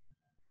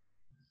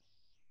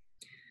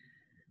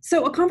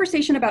 So a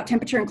conversation about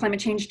temperature and climate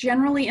change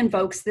generally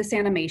invokes this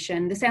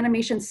animation. This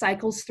animation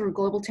cycles through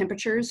global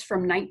temperatures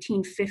from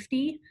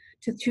 1950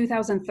 to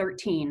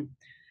 2013.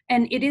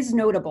 And it is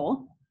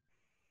notable.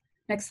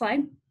 Next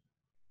slide.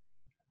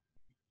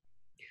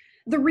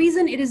 The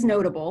reason it is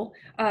notable,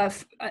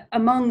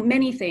 among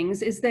many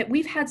things, is that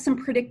we've had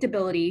some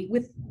predictability,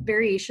 with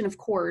variation, of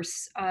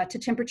course, to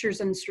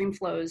temperatures and stream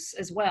flows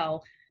as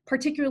well,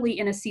 particularly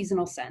in a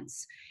seasonal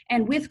sense.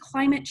 And with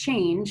climate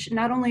change,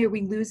 not only are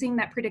we losing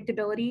that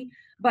predictability,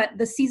 but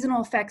the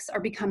seasonal effects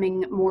are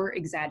becoming more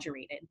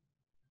exaggerated.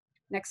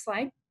 Next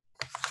slide.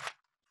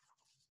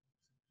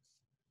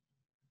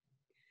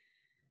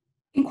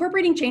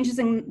 Incorporating changes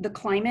in the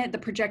climate, the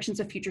projections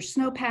of future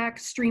snowpack,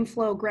 stream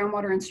flow,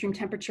 groundwater, and stream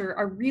temperature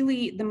are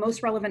really the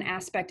most relevant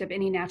aspect of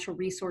any natural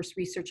resource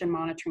research and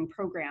monitoring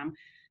program,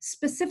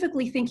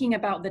 specifically thinking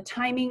about the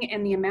timing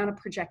and the amount of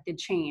projected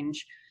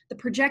change. The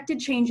projected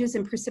changes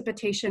in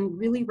precipitation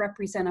really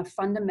represent a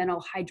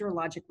fundamental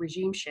hydrologic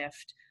regime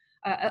shift.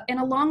 And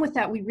along with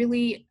that, we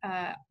really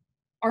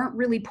aren't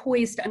really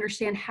poised to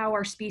understand how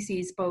our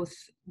species, both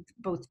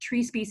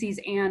tree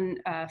species and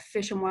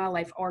fish and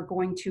wildlife, are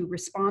going to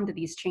respond to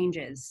these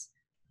changes.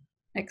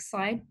 Next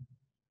slide.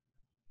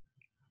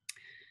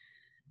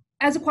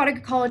 As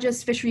aquatic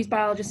ecologists, fisheries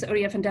biologists,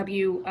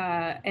 ODF&W,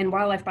 and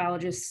wildlife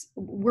biologists,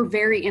 we're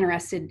very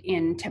interested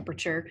in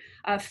temperature.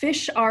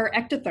 Fish are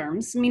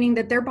ectotherms, meaning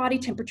that their body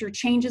temperature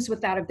changes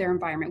with that of their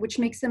environment, which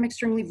makes them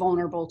extremely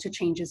vulnerable to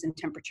changes in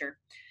temperature.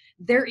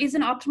 There is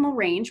an optimal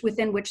range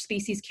within which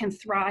species can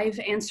thrive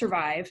and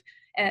survive,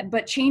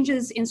 but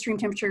changes in stream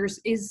temperatures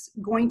is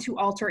going to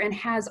alter and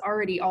has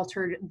already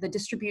altered the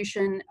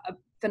distribution,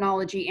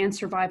 phenology, and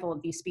survival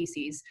of these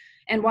species.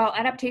 And while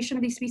adaptation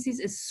of these species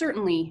is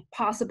certainly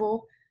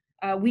possible,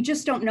 we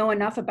just don't know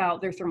enough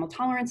about their thermal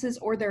tolerances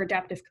or their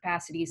adaptive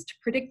capacities to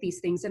predict these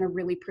things in a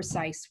really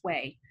precise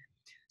way.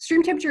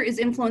 Stream temperature is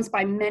influenced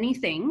by many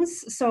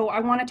things, so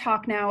I want to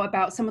talk now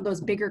about some of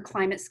those bigger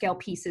climate scale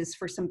pieces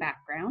for some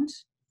background.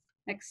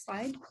 Next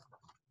slide.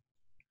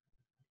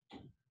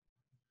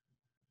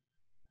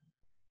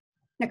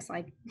 Next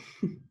slide.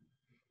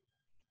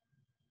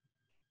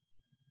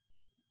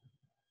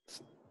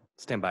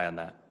 Stand by on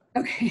that.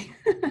 Okay.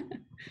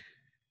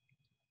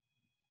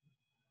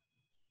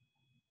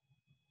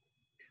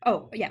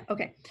 Oh, yeah,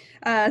 okay.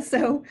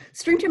 So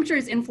stream temperature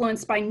is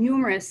influenced by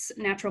numerous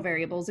natural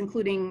variables,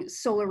 including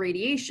solar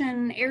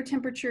radiation, air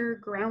temperature,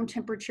 ground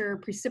temperature,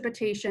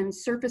 precipitation,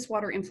 surface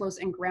water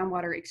inflows, and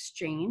groundwater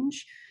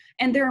exchange.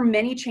 And there are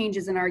many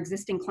changes in our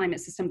existing climate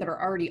system that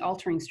are already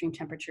altering stream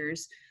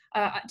temperatures.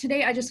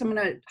 Today, I'm going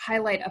to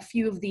highlight a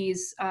few of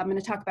these. I'm going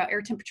to talk about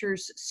air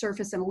temperatures,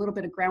 surface, and a little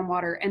bit of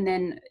groundwater. And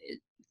then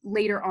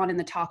later on in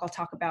the talk, I'll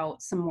talk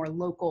about some more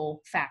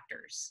local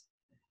factors.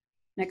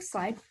 Next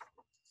slide.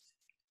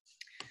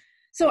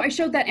 So I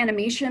showed that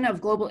animation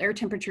of global air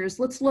temperatures.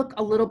 Let's look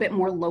a little bit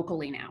more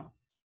locally now.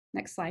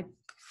 Next slide.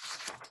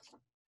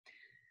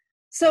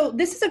 So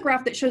this is a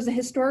graph that shows a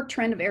historic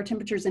trend of air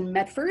temperatures in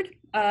Medford.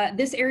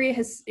 This area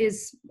has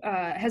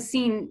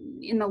seen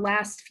in the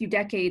last few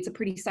decades a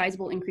pretty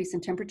sizable increase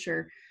in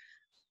temperature.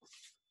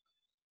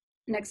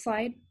 Next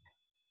slide.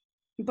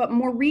 But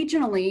more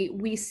regionally,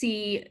 we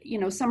see,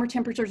 summer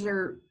temperatures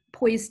are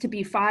poised to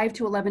be 5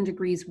 to 11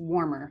 degrees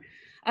warmer.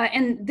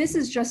 And this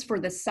is just for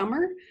the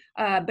summer,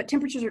 but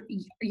temperatures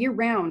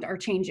year-round are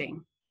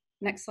changing.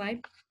 Next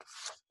slide.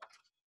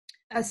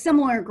 A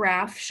similar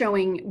graph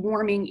showing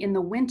warming in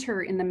the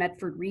winter in the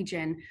Medford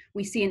region.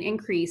 We see an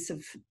increase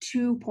of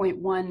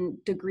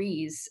 2.1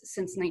 degrees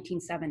since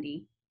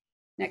 1970.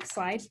 Next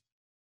slide.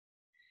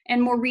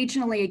 And more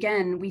regionally,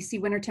 again, we see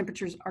winter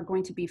temperatures are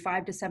going to be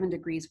 5 to 7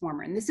 degrees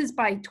warmer. And this is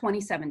by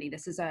 2070.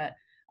 This is a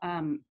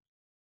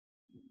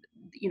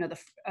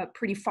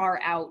pretty far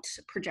out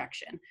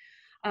projection.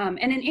 And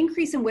an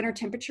increase in winter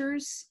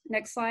temperatures,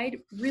 next slide,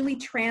 really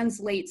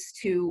translates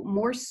to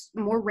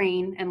more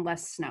rain and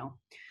less snow.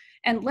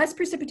 And less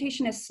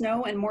precipitation as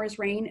snow and more as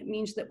rain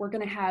means that we're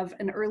going to have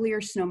an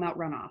earlier snowmelt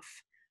runoff.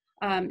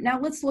 Now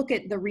let's look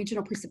at the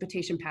regional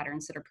precipitation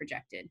patterns that are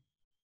projected.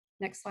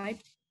 Next slide.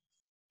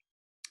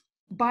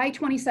 By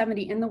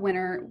 2070 in the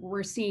winter,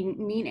 we're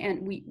seeing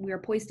we are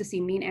poised to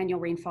see mean annual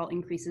rainfall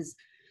increases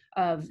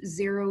of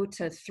 0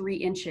 to 3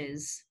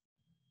 inches.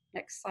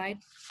 Next slide.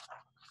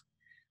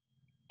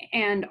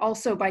 And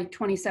also by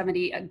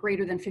 2070, a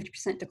greater than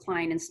 50%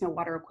 decline in snow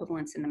water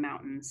equivalents in the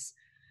mountains,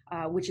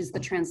 which is the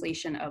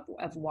translation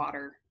of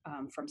water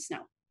from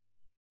snow.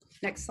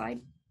 Next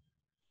slide.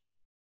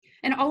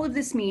 And all of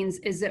this means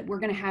is that we're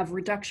going to have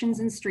reductions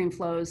in stream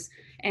flows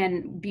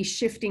and be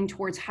shifting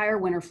towards higher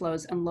winter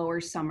flows and lower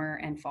summer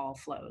and fall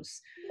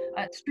flows.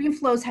 Stream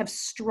flows have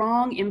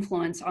strong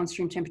influence on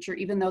stream temperature,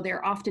 even though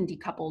they're often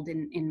decoupled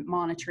in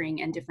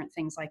monitoring and different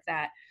things like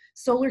that.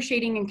 Solar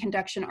shading and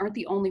conduction aren't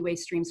the only way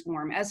streams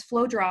warm. As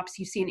flow drops,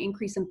 you see an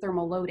increase in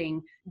thermal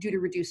loading due to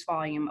reduced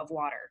volume of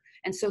water.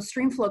 And so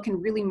stream flow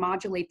can really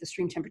modulate the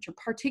stream temperature,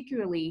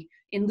 particularly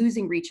in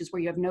losing reaches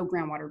where you have no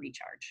groundwater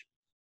recharge.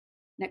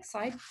 Next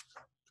slide.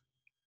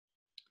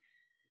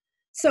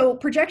 So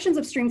projections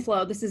of stream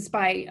flow, this is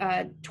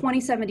by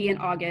 2070 in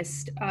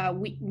August,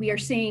 we are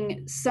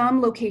seeing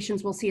some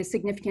locations will see a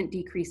significant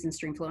decrease in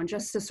stream flow. And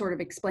just to sort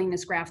of explain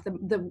this graph,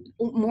 the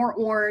more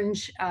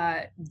orange,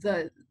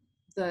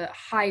 the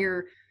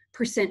higher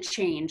percent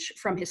change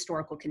from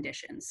historical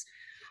conditions.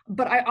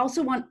 But I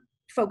also want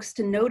folks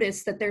to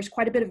notice that there's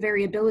quite a bit of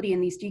variability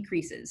in these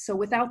decreases. So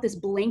without this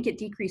blanket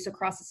decrease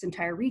across this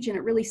entire region,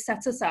 it really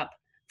sets us up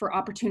for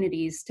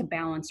opportunities to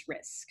balance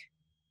risk.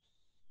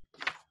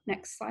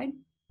 Next slide.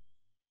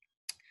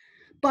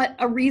 But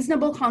a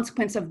reasonable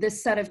consequence of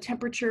this set of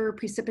temperature,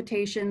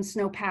 precipitation,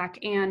 snowpack,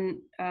 and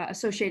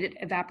associated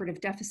evaporative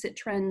deficit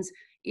trends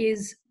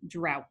is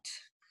drought.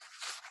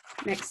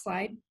 Next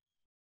slide.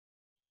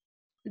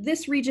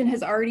 This region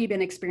has already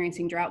been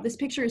experiencing drought. This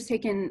picture is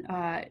taken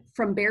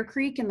from Bear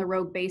Creek in the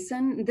Rogue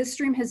Basin. This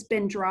stream has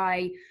been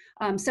dry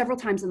several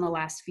times in the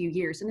last few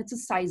years, and it's a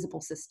sizable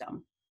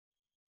system.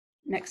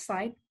 Next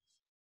slide.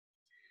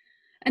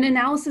 An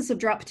analysis of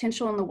drought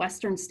potential in the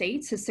western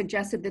states has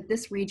suggested that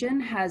this region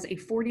has a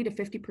 40 to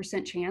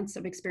 50% chance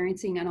of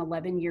experiencing an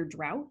 11-year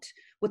drought,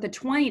 with a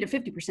 20 to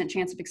 50%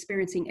 chance of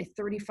experiencing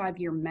a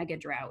 35-year mega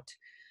drought.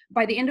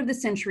 By the end of the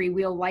century,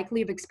 we'll likely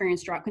have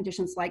experienced drought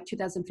conditions like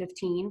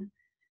 2015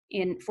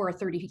 for a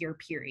 30-year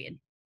period.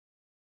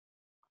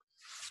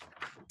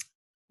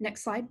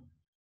 Next slide.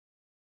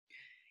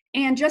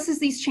 And just as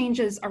these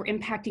changes are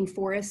impacting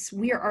forests,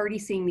 we are already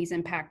seeing these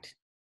impact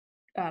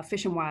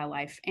fish and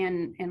wildlife,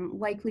 and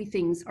likely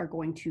things are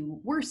going to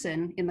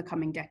worsen in the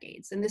coming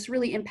decades. And this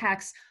really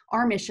impacts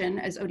our mission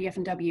as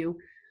ODF&W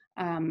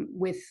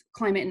with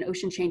climate and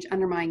ocean change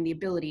undermining the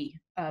ability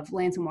of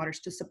lands and waters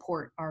to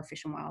support our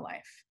fish and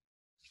wildlife.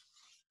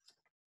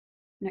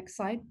 Next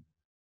slide.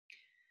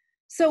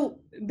 So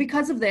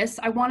because of this,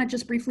 I want to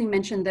just briefly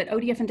mention that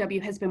ODF&W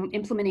has been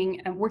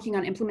working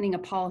on implementing a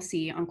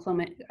policy on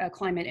climate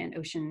and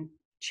ocean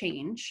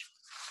change.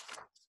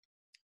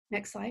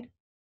 Next slide.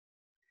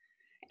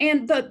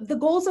 And the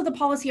goals of the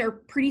policy are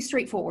pretty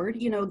straightforward.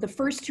 You know, the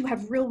first two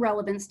have real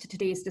relevance to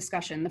today's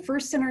discussion. The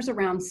first centers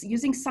around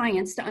using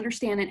science to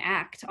understand and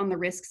act on the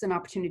risks and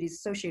opportunities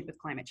associated with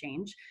climate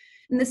change.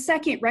 And the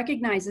second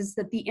recognizes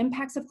that the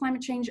impacts of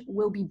climate change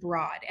will be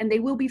broad and they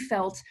will be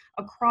felt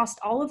across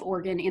all of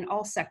Oregon in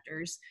all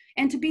sectors.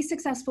 And to be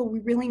successful, we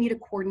really need to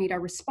coordinate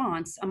our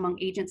response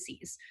among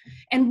agencies.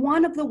 And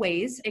one of the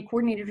ways a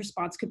coordinated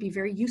response could be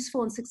very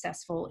useful and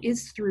successful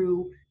is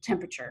through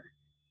temperature.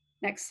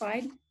 Next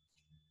slide.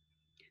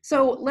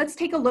 So let's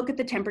take a look at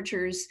the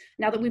temperatures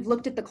now that we've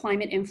looked at the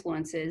climate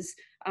influences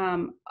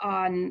on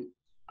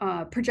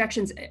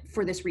projections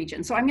for this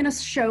region. So I'm going to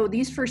show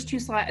these first two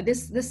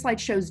slides. This slide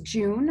shows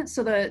June.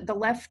 So the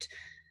left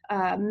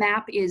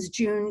map is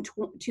June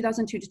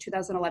 2002 to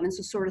 2011.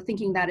 So sort of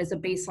thinking that as a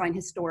baseline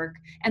historic,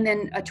 and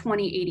then a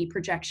 2080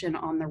 projection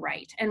on the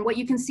right. And what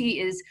you can see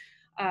is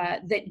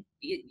that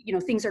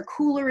things are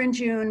cooler in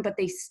June, but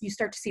you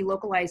start to see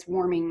localized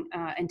warming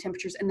and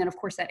temperatures, and then of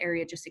course that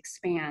area just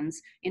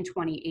expands in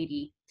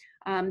 2080.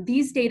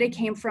 These data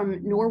came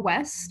from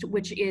Norwest,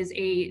 which is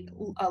a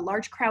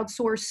large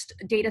crowdsourced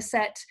data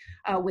set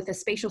with a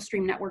spatial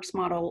stream networks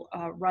model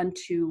run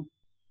to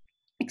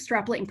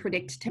extrapolate and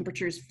predict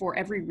temperatures for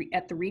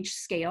at the reach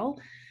scale.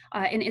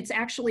 And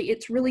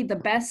it's really the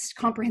best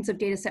comprehensive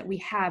data set we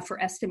have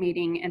for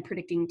estimating and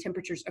predicting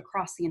temperatures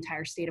across the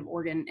entire state of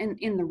Oregon and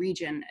in the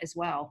region as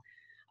well.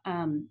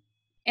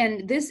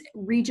 And this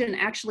region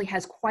actually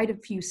has quite a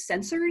few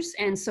sensors,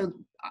 and so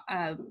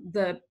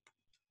the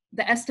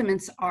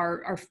estimates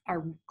are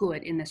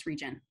good in this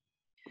region.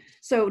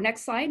 So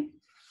next slide.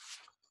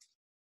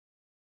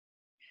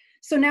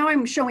 So now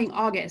I'm showing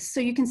August.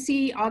 So you can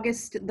see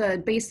August,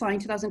 the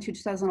baseline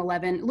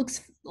 2002-2011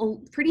 looks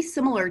pretty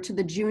similar to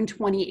the June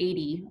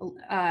 2080.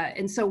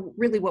 And so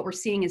really what we're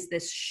seeing is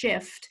this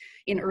shift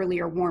in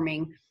earlier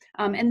warming.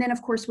 And then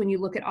of course, when you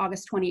look at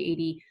August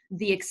 2080,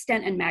 the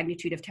extent and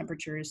magnitude of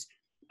temperatures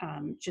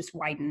just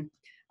widen.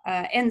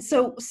 And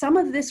so some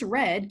of this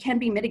red can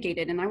be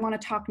mitigated. And I want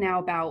to talk now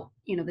about,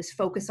 this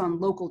focus on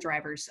local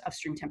drivers of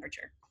stream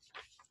temperature.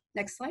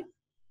 Next slide.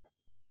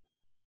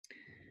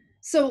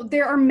 So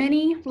there are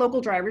many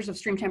local drivers of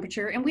stream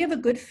temperature, and we have a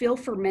good feel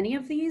for many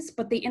of these,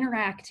 but they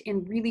interact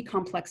in really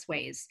complex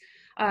ways.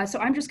 So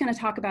I'm just going to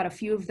talk about a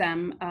few of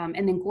them, and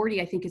then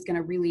Gordy, I think, is going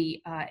to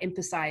really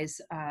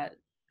emphasize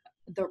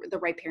the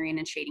riparian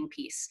and shading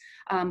piece.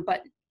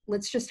 But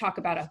let's just talk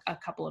about a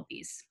couple of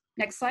these.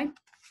 Next slide.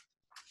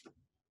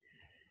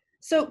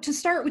 So to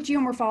start with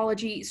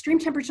geomorphology, stream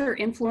temperature are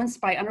influenced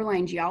by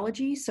underlying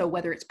geology, so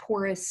whether it's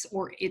porous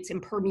or its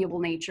impermeable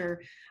nature,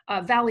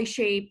 valley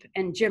shape,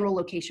 and general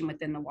location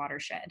within the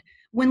watershed.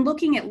 When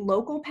looking at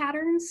local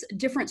patterns,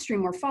 different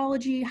stream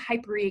morphology,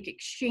 hypereic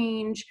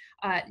exchange,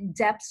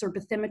 depths or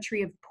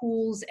bathymetry of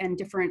pools, and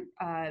different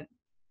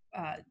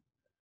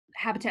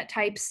habitat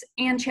types,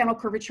 and channel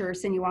curvature or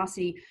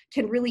sinuosity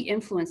can really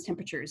influence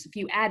temperatures. If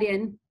you add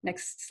in,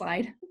 next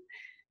slide,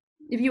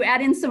 if you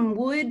add in some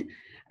wood,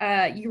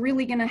 you're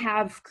really going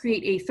to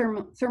create a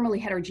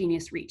thermally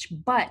heterogeneous reach,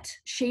 but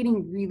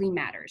shading really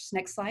matters.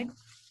 Next slide.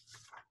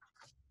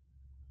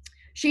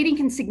 Shading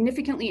can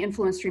significantly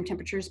influence stream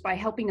temperatures by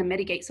helping to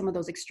mitigate some of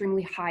those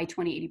extremely high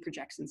 2080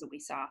 projections that we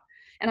saw.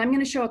 And I'm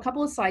going to show a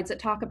couple of slides that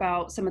talk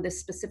about some of this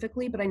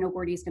specifically, but I know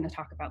Gordy is going to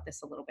talk about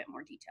this a little bit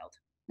more detailed.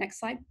 Next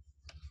slide.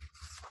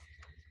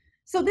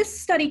 So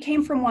this study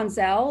came from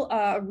Wanzel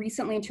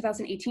recently in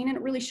 2018, and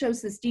it really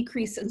shows this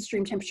decrease in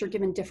stream temperature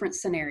given different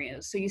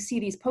scenarios. So you see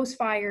these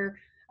post-fire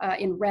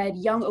in red,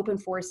 young open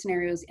forest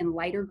scenarios in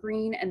lighter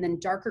green, and then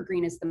darker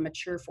green is the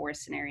mature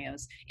forest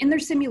scenarios. In their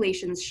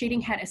simulations, shading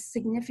had a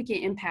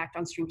significant impact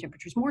on stream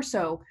temperatures, more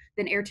so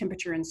than air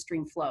temperature and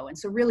stream flow. And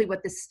so really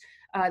what this,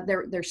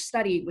 their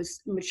study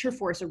was mature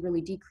forests are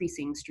really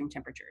decreasing stream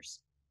temperatures.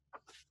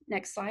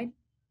 Next slide.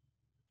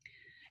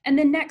 And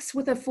then next,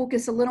 with a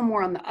focus a little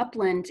more on the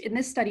upland, in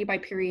this study by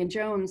Peary and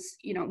Jones,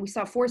 we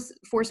saw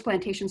forest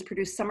plantations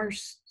produce summer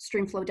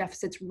stream flow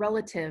deficits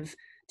relative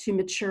to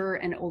mature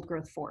and old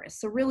growth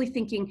forests. So really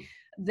thinking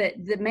that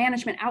the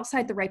management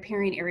outside the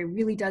riparian area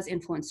really does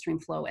influence stream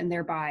flow and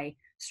thereby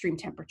stream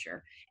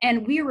temperature.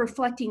 And we are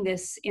reflecting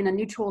this in a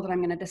new tool that I'm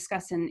going to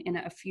discuss in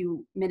a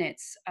few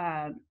minutes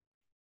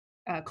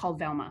called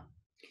Velma.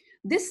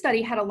 This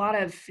study had a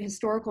lot of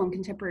historical and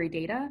contemporary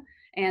data,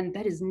 and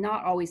that is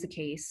not always the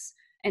case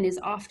and is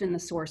often the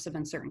source of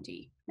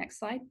uncertainty. Next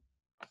slide.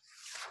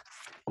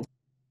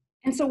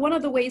 And so one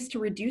of the ways to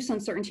reduce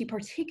uncertainty,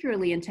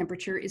 particularly in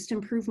temperature, is to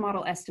improve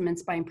model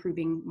estimates by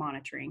improving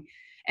monitoring.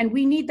 And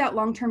we need that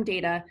long-term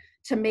data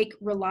to make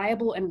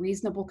reliable and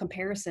reasonable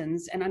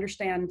comparisons and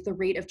understand the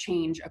rate of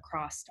change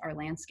across our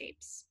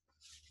landscapes.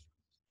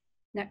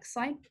 Next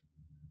slide.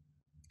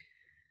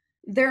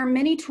 There are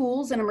many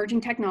tools and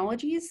emerging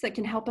technologies that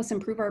can help us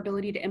improve our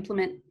ability to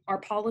implement our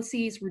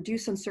policies,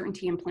 reduce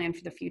uncertainty, and plan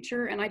for the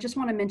future. And I just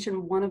want to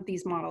mention one of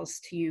these models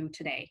to you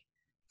today.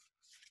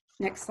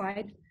 Next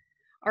slide.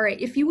 All right,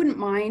 if you wouldn't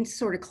mind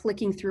sort of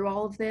clicking through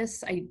all of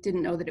this, I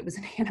didn't know that it was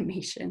an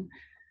animation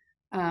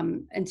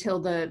until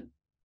the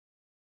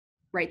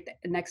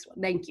next one.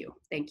 Thank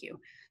you.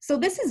 So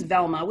this is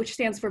Velma, which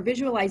stands for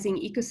Visualizing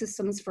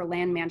Ecosystems for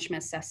Land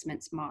Management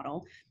Assessments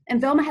Model.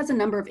 And Velma has a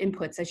number of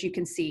inputs, as you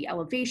can see: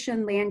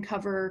 elevation, land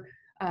cover,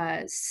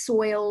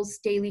 soils,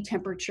 daily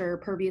temperature,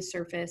 pervious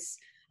surface.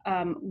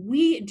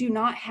 We do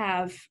not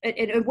have,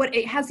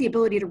 it has the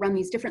ability to run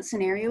these different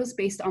scenarios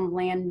based on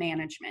land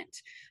management.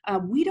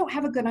 We don't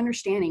have a good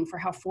understanding for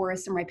how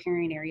forests and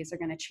riparian areas are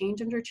going to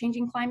change under a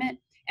changing climate.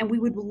 And we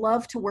would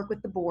love to work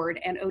with the board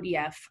and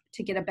ODF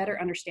to get a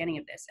better understanding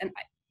of this. And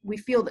we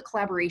feel that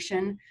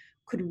collaboration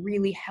could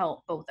really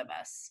help both of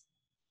us.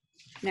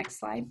 Next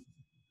slide.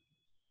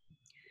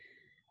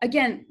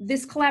 Again,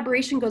 this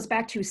collaboration goes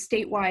back to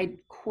statewide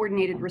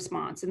coordinated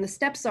response. And the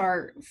steps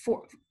are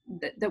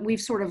that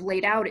we've sort of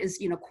laid out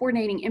is,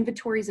 coordinating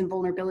inventories and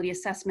vulnerability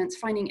assessments,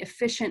 finding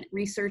efficient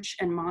research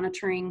and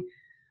monitoring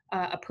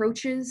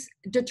approaches,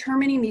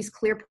 determining these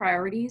clear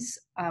priorities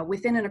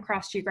within and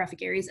across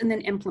geographic areas, and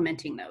then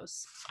implementing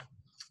those.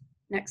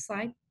 Next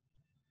slide.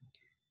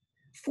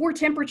 For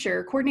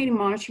temperature, coordinating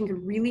monitoring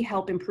can really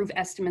help improve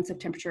estimates of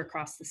temperature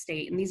across the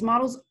state. And these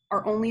models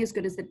are only as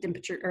good as the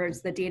temperature or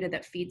as the data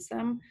that feeds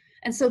them.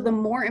 And so the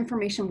more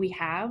information we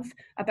have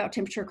about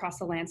temperature across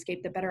the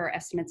landscape, the better our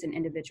estimates and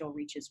individual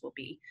reaches will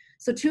be.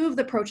 So two of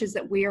the approaches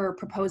that we are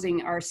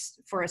proposing are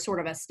for a sort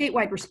of a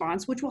statewide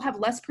response, which will have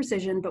less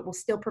precision, but will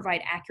still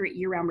provide accurate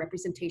year-round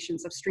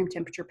representations of stream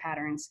temperature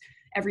patterns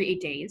every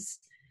 8 days.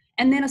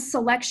 And then a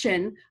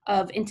selection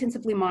of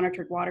intensively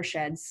monitored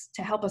watersheds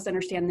to help us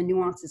understand the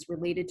nuances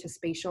related to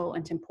spatial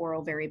and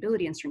temporal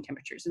variability in stream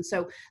temperatures. And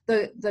so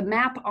the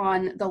map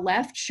on the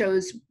left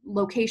shows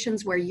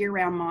locations where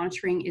year-round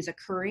monitoring is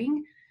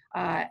occurring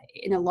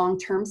in a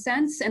long-term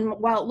sense. And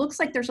while it looks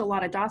like there's a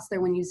lot of dots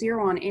there, when you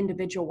zero on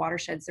individual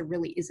watersheds, there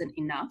really isn't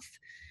enough.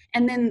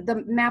 And then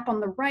the map on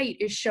the right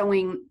is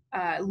showing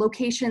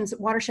locations,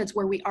 watersheds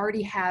where we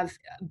already have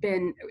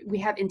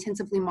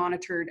intensively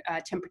monitored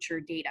temperature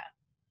data.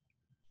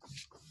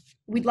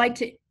 We'd like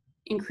to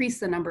increase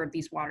the number of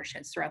these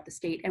watersheds throughout the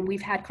state, and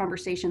we've had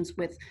conversations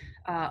with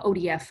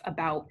ODF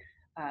about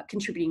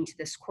contributing to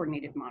this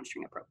coordinated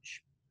monitoring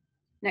approach.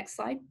 Next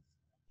slide.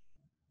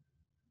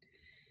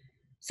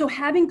 So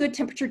having good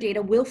temperature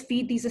data will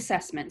feed these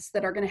assessments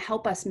that are going to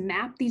help us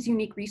map these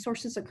unique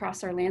resources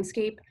across our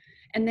landscape,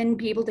 and then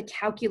be able to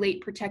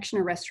calculate protection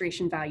or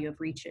restoration value of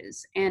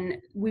reaches. And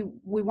we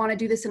want to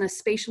do this in a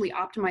spatially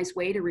optimized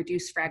way to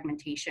reduce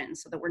fragmentation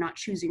so that we're not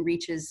choosing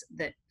reaches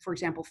that, for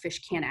example,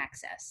 fish can't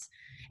access.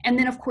 And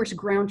then, of course,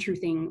 ground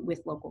truthing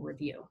with local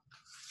review.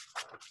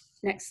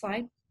 Next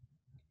slide.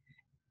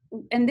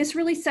 And this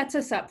really sets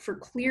us up for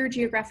clear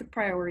geographic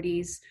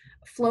priorities,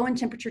 flow and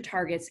temperature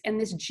targets, and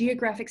this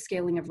geographic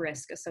scaling of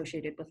risk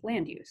associated with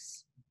land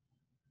use.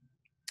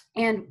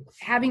 And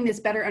having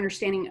this better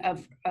understanding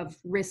of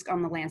risk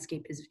on the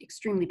landscape is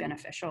extremely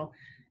beneficial.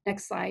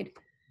 Next slide.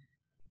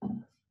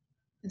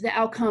 The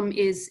outcome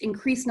is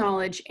increased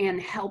knowledge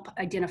and help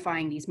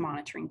identifying these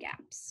monitoring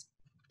gaps.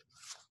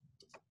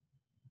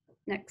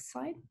 Next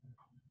slide.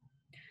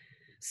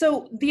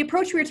 So the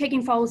approach we are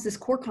taking follows this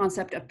core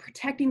concept of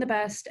protecting the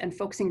best and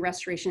focusing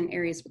restoration in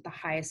areas with the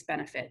highest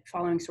benefit,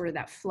 following sort of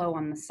that flow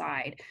on the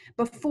side.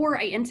 Before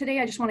I end today,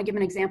 I just want to give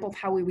an example of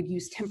how we would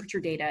use temperature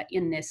data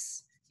in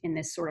this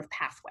sort of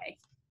pathway.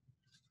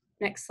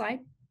 Next slide.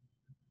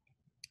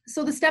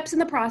 So the steps in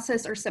the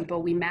process are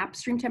simple. We map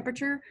stream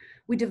temperature,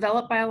 we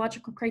develop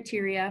biological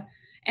criteria,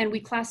 and we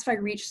classify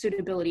reach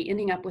suitability,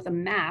 ending up with a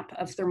map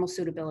of thermal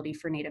suitability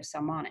for native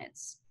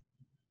salmonids.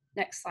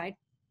 Next slide.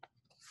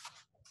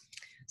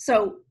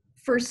 So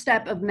first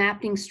step of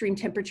mapping stream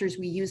temperatures,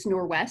 we use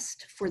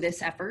Norwest for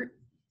this effort.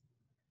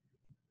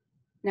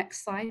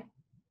 Next slide.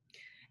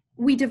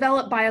 We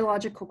develop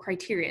biological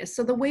criteria.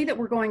 So the way that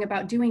we're going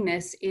about doing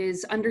this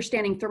is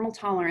understanding thermal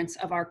tolerance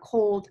of our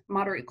cold,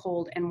 moderate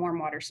cold, and warm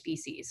water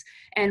species.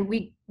 And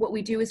what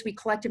we do is we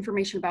collect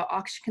information about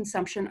oxygen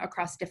consumption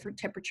across different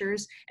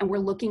temperatures, and we're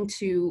looking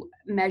to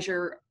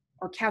measure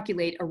or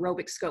calculate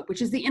aerobic scope,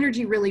 which is the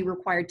energy really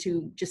required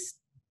to just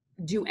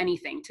do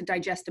anything, to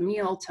digest a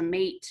meal, to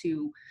mate,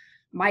 to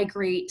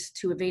migrate,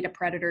 to evade a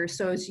predator.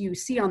 So as you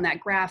see on that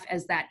graph,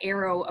 as that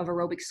arrow of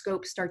aerobic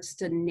scope starts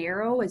to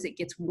narrow, as it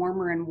gets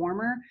warmer and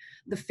warmer,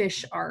 the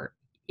fish are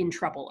in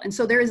trouble. And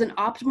so there is an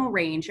optimal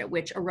range at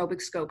which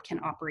aerobic scope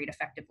can operate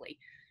effectively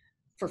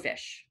for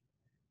fish.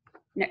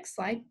 Next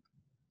slide.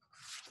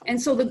 And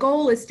so the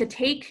goal is to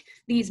take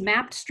these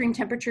mapped stream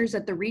temperatures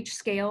at the reach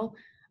scale,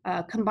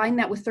 combine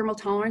that with thermal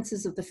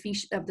tolerances of the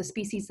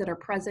species that are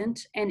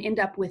present, and end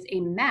up with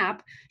a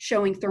map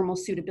showing thermal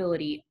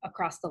suitability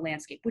across the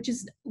landscape, which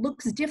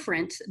looks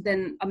different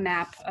than a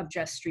map of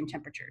just stream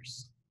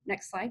temperatures.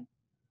 Next slide.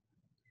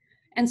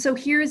 And so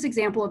here is an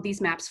example of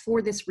these maps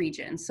for this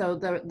region. So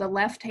the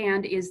left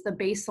hand is the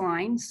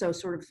baseline, so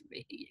sort of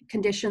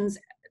conditions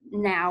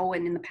now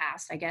and in the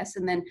past, I guess,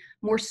 and then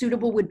more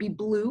suitable would be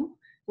blue,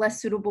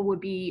 less suitable would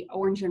be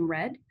orange and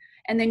red.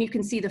 And then you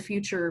can see the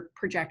future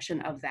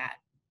projection of that.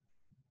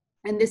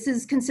 And this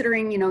is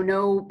considering,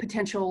 no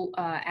potential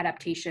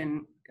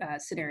adaptation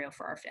scenario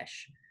for our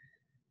fish.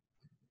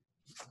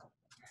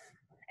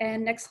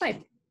 And next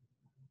slide.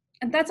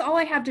 And that's all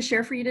I have to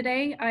share for you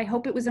today. I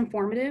hope it was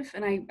informative,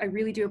 and I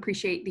really do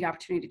appreciate the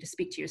opportunity to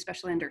speak to you,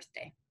 especially on Earth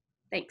Day.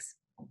 Thanks.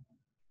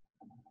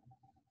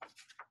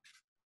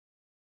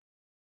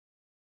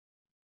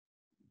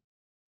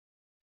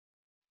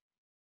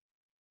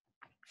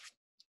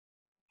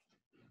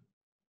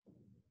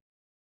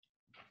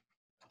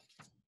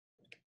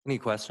 Any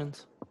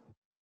questions?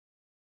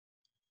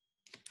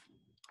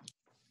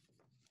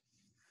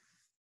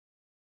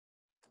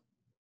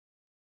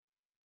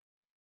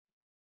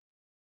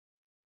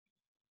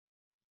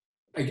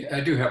 I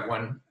do have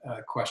one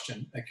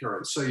question,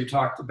 Akira. So you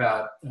talked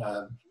about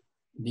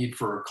need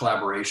for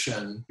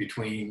collaboration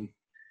between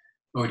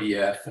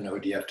ODF and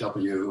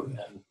ODFW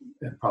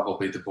and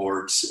probably the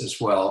boards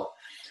as well.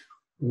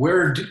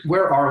 Where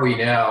are we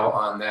now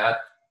on that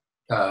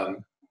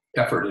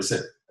effort? Is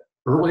it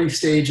early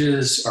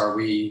stages? Are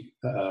we,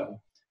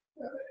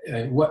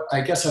 and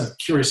I guess I'm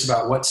curious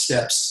about what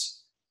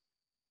steps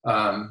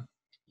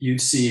you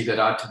see that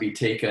ought to be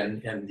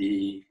taken in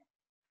the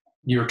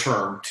near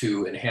term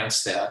to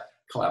enhance that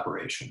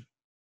collaboration.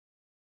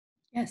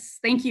 Yes,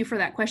 thank you for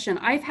that question.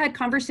 I've had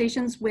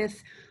conversations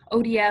with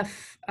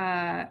ODF,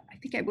 I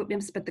think I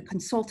missed, but the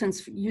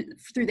consultants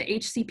through the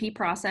HCP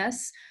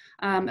process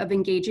of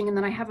engaging. And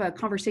then I have a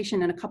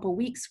conversation in a couple of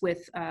weeks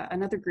with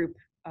another group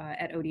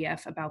at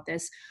ODF about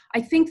this. I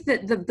think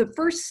that the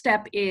first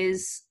step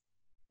is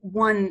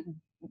one,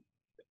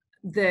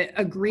 the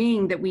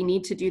agreeing that we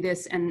need to do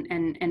this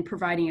and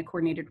providing a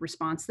coordinated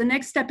response. The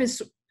next step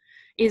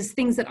is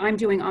things that I'm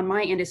doing on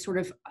my end, is sort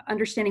of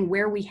understanding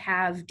where we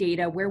have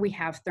data, where we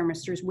have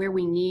thermistors, where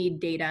we need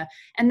data,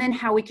 and then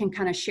how we can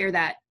kind of share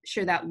that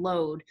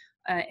load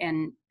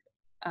and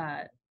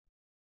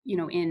you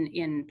know,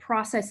 in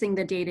processing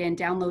the data and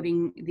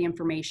downloading the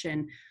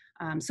information.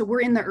 So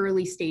we're in the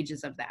early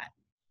stages of that.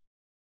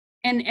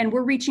 And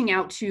we're reaching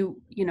out to,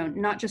 you know,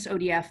 not just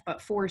ODF,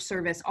 but Forest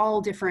Service,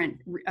 all different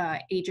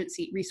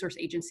resource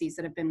agencies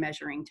that have been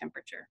measuring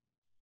temperature.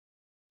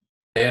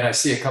 And I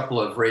see a couple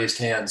of raised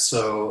hands.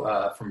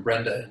 So from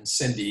Brenda and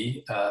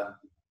Cindy, I'm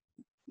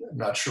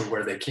not sure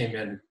where they came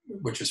in,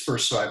 which is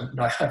first, so I'm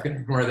going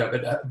to ignore that.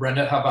 But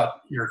Brenda, how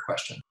about your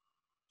question?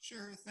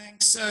 Sure,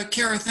 thanks.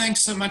 Kara, thanks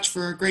so much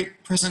for a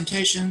great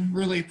presentation.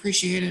 Really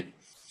appreciate it.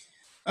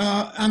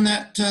 On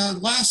that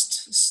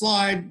last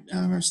slide,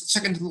 or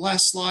second to the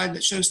last slide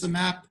that shows the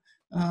map,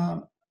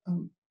 wonder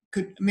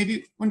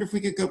if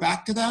we could go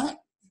back to that?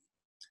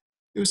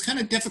 It was kind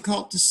of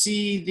difficult to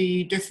see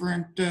the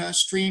different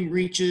stream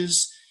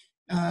reaches.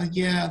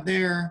 Yeah,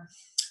 there.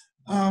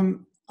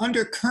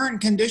 Under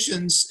current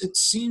conditions, it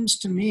seems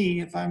to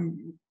me, if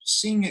I'm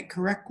seeing it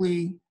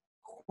correctly,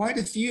 quite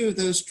a few of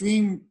those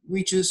stream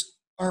reaches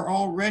are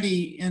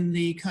already in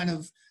the kind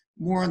of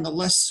more on the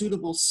less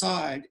suitable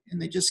side, and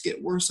they just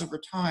get worse over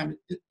time.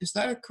 Is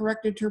that a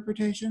correct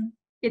interpretation?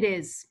 It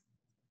is.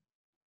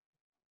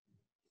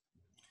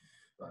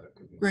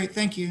 Great,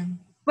 thank you.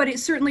 But it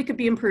certainly could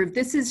be improved.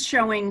 This is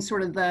showing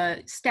sort of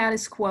the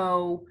status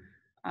quo,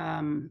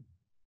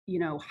 you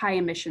know, high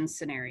emissions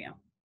scenario.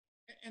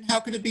 And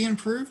how could it be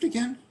improved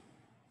again?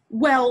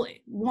 Well,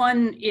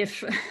 one,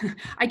 if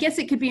I guess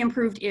it could be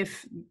improved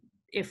if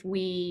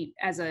we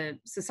as a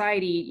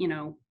society, you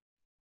know,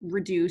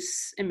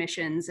 reduce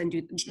emissions and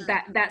do Sure.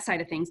 that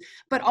side of things.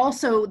 But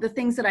also the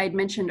things that I had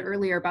mentioned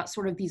earlier about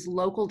sort of these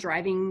local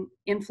driving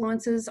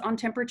influences on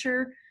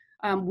temperature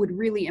would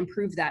really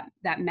improve that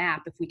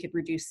map if we could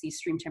reduce these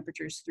stream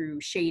temperatures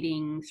through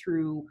shading,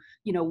 through,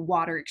 you know,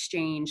 water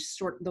exchange,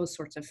 those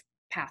sorts of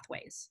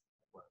pathways,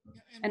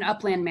 and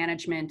upland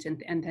management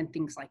and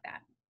things like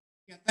that.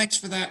 Yeah, thanks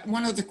for that.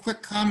 One other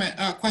quick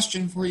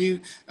question for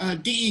you.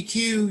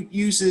 DEQ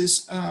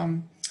uses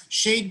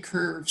shade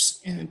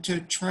curves to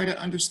try to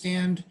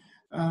understand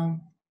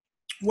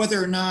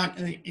whether or not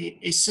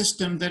a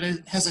system that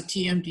has a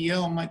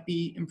TMDL might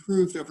be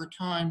improved over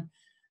time.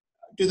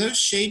 Do those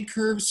shade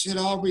curves at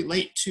all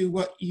relate to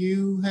what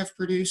you have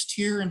produced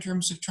here in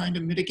terms of trying to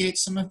mitigate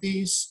some of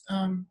these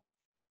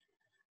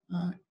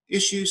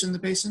issues in the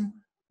basin?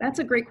 That's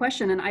a great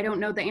question, and I don't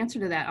know the answer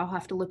to that. I'll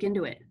have to look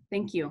into it.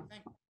 Thank you.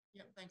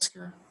 Yeah, thanks,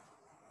 Kara.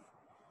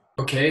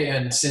 Okay,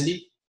 and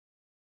Cindy?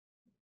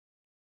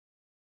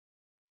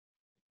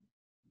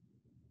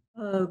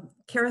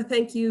 Kara,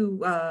 thank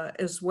you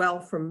as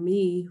well from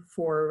me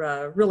for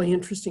a really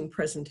interesting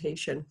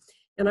presentation.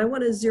 And I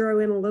want to zero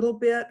in a little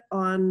bit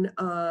on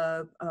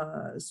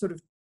sort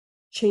of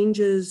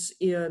changes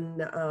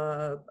in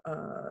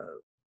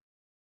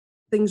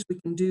things we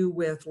can do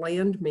with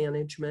land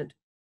management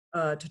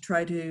to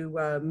try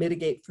to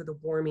mitigate for the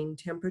warming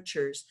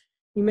temperatures.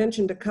 You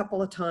mentioned a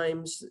couple of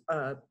times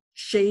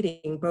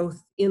shading,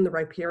 both in the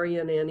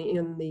riparian and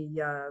in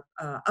the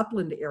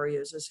upland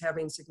areas, as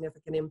having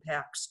significant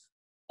impacts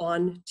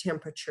on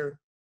temperature.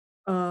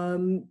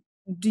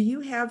 Do you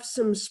have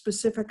some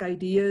specific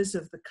ideas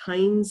of the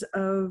kinds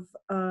of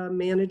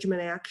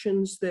management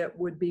actions that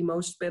would be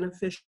most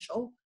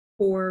beneficial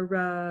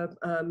for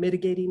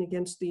mitigating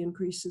against the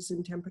increases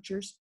in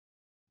temperatures?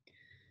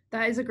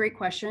 That is a great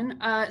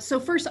question. So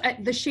first,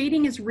 the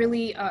shading is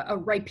really a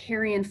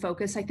riparian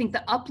focus. I think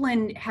the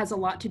upland has a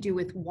lot to do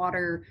with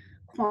water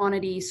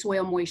quantity,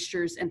 soil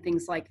moistures, and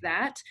things like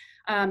that.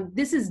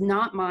 This is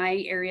not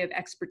my area of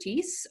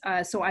expertise,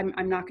 so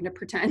I'm not going to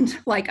pretend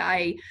like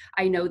I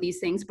know these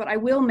things, but I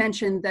will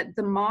mention that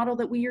the model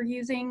that we are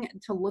using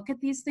to look at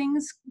these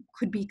things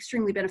could be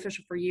extremely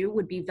beneficial for you,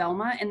 would be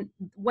Velma. And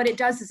what it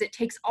does is it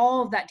takes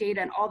all of that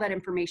data and all that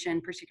information,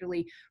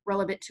 particularly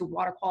relevant to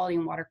water quality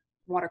and water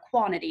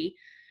quantity,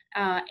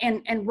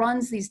 and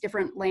runs these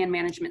different land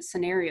management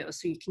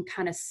scenarios, so you can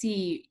kind of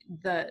see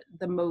the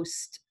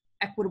most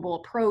equitable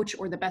approach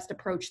or the best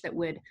approach that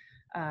would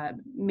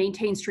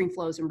maintain stream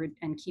flows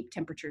and keep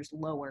temperatures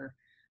lower.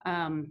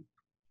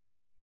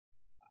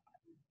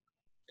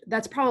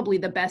 That's probably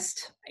the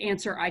best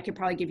answer I could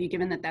probably give you,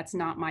 given that that's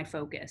not my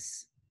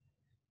focus.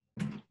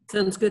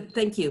 Sounds good.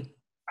 Thank you.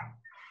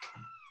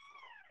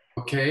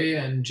 Okay,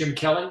 and Jim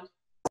Kelly?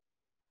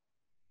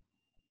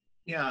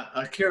 Yeah,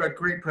 Kara,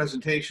 great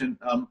presentation.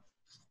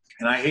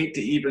 And I hate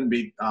to even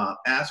be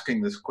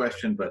asking this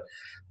question, but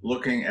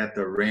looking at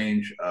the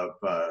range of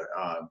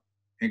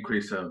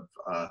increase of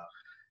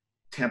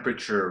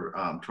temperature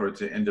towards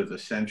the end of the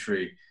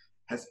century.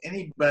 Has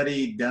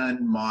anybody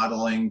done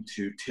modeling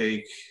to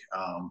take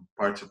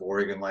parts of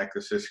Oregon like the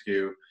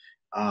Siskiyou,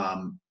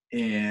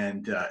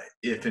 and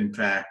if in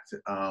fact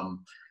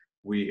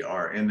we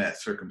are in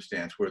that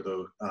circumstance where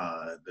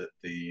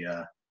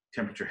the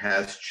temperature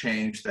has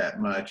changed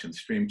that much and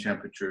stream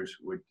temperatures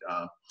would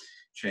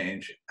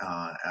change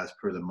as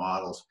per the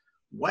models,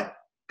 what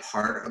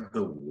part of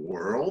the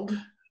world,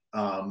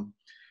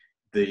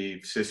 the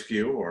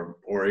Siskiyou or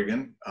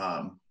Oregon,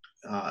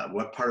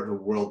 what part of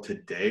the world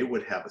today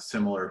would have a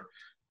similar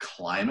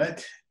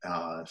climate,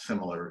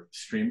 similar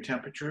stream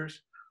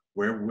temperatures?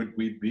 Where would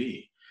we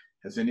be?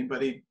 Has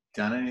anybody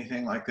done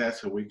anything like that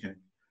so we can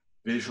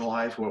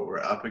visualize what we're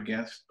up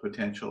against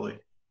potentially?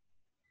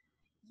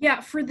 Yeah,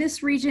 for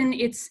this region,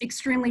 it's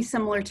extremely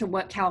similar to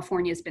what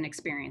California has been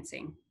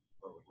experiencing.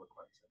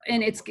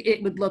 And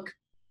it would look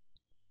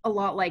a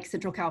lot like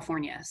Central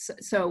California.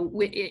 So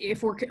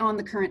if we're on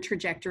the current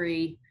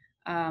trajectory,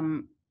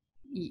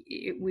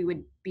 we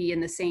would be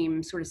in the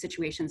same sort of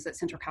situations that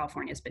Central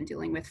California has been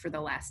dealing with for the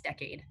last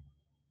decade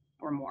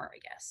or more, I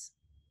guess.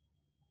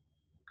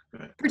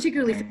 Good.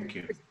 Particularly Thank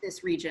you. for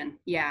this region,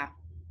 yeah.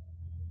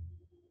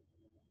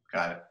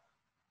 Got it.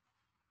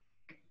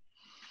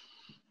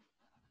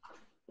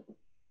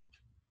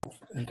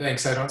 And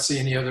thanks. I don't see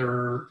any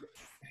other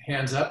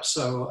hands up,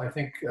 so I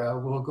think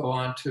we'll go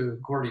on to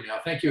Gordy now.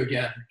 Thank you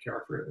again, Kara,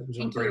 for it was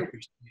a great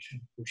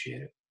presentation.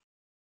 Appreciate it.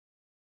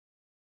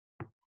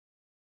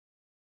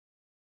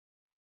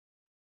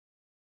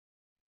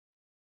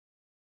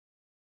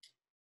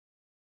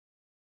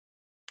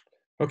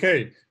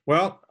 Okay,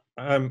 well,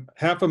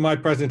 half of my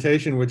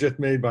presentation was just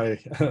made by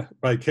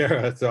by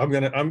Kara, so I'm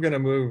gonna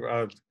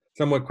move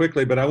somewhat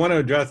quickly, but I want to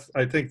address.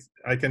 I think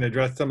I can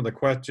address some of the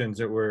questions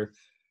that were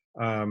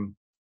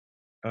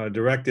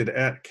directed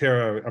at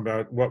Kara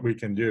about what we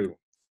can do.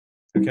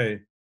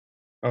 Okay.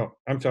 Oh,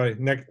 I'm sorry.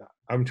 Next,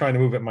 I'm trying to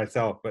move it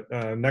myself, but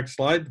next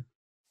slide.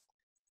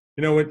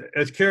 You know,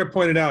 as Kara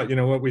pointed out, you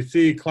know, what we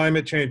see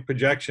climate change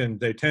projections,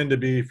 they tend to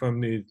be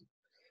from these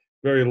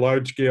very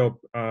large scale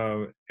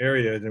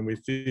areas, and we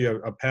see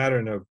a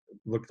pattern of,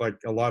 looks like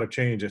a lot of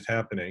change is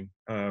happening.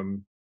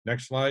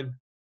 Next slide.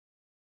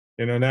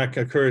 You know, and that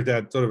occurs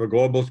at sort of a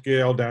global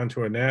scale down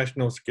to a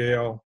national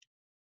scale.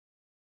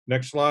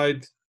 Next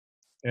slide.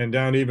 And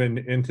down even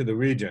into the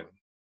region.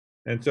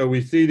 And so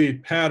we see these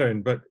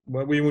patterns, but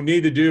what we will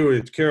need to do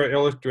is, Kara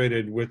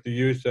illustrated with the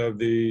use of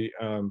the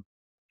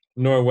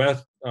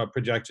Northwest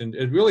projection,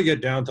 is really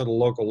get down to the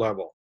local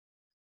level.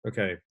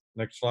 Okay,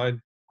 next slide.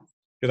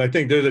 Because I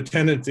think there's a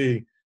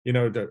tendency, you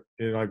know, to,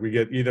 you know, like we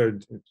get either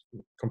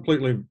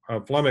completely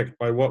flummoxed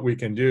by what we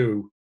can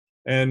do.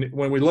 And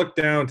when we look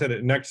down to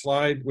the next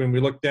slide, when we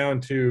look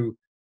down to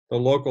the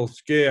local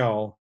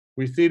scale,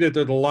 we see that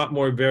there's a lot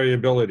more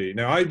variability.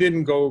 Now, I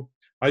didn't go,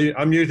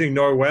 I'm using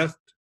Northwest,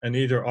 and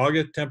these are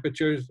August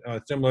temperatures,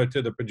 similar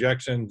to the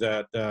projections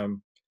that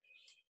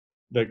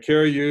that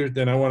Kara used.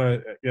 And I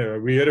want to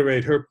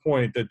reiterate her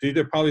point that these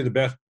are probably the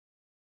best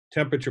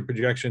temperature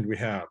projections we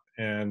have.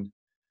 And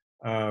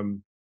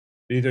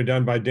these are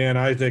done by Dan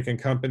Isaac and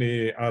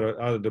company out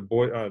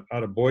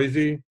of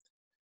Boise.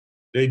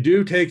 They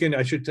do take in,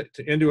 I should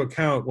into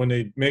account when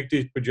they make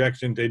these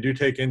projections, they do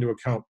take into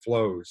account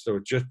flows. So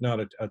it's just not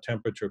a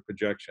temperature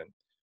projection.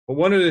 But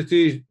one of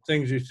the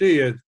things you see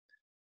is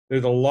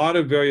there's a lot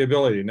of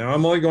variability. Now,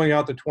 I'm only going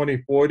out to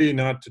 2040,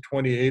 not to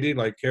 2080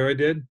 like Kara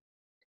did.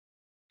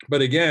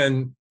 But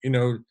again, you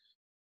know,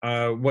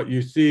 what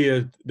you see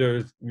is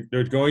there's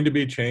going to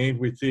be change.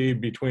 We see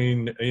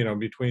between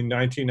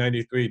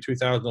 1993,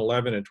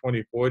 2011, and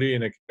 2040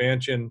 an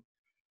expansion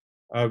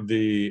of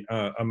the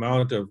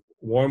amount of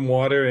warm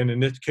water. And in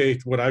this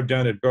case, what I've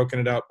done is broken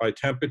it out by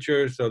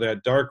temperature. So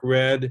that dark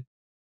red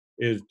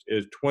is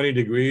 20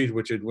 degrees,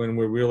 which is when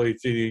we really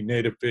see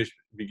native fish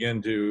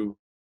begin to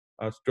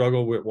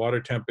struggle with water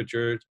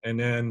temperatures. And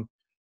then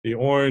the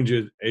orange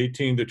is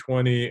 18 to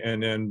 20,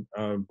 and then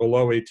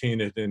below 18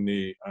 is in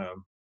the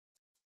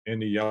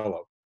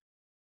yellow.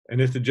 And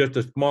this is just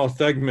a small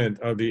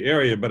segment of the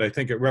area, but I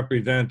think it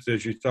represents,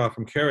 as you saw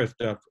from Kara's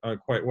stuff,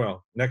 quite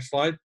well. Next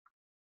slide.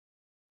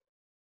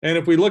 And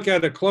if we look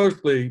at it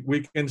closely,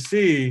 we can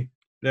see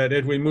that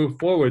as we move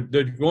forward,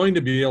 there's going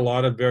to be a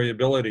lot of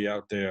variability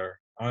out there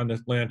on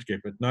this landscape.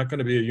 It's not going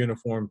to be a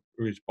uniform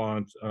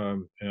response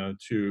to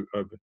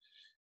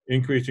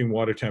increasing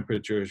water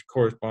temperatures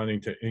corresponding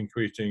to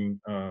increasing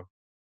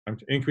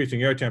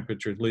air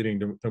temperatures leading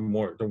to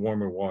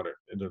warmer water.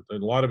 There's a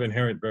lot of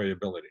inherent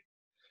variability.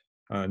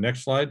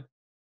 Next slide.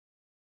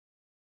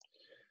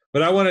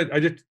 But I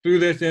just threw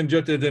this in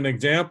just as an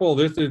example.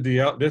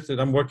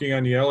 I'm working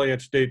on the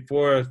Elliott State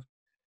Forest,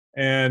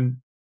 and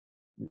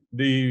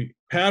the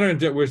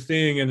patterns that we're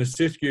seeing in the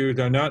Siskiyous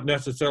are not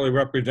necessarily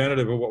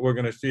representative of what we're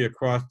going to see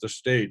across the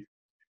state.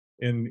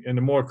 In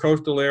the more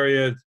coastal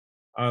areas,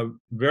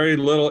 very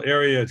little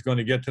area is going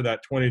to get to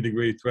that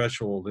 20-degree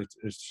threshold.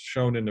 It's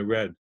shown in the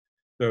red.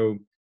 So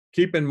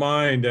keep in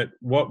mind that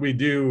what we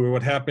do or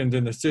what happens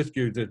in the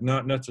Siskiyous is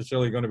not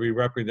necessarily going to be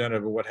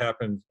representative of what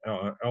happens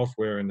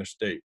elsewhere in the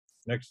state.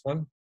 Next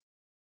one.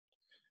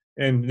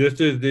 And this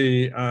is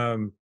the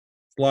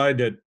slide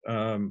that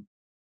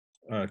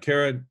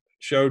Kara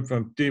showed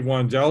from Steve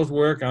Wanzell's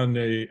work on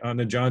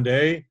the John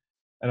Day.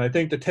 And I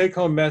think the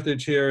take-home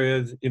message here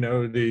is, you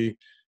know, the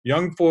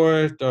young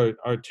forests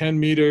are 10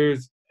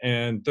 meters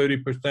and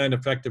 30%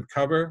 effective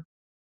cover,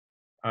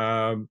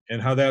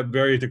 and how that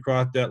varies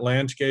across that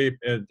landscape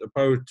as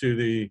opposed to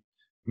the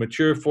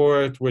mature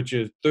forest, which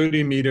is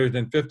 30 meters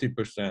and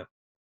 50%.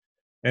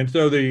 And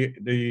so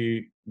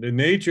the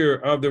nature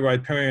of the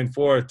riparian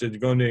forest is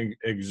going to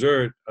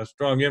exert a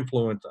strong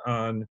influence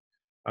on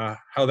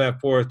how that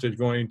forest is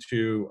going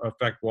to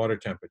affect water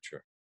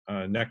temperature.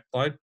 Next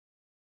slide.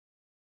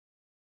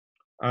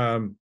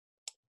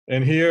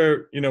 And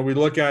here, you know, we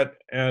look at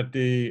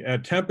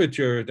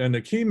temperatures, and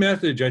the key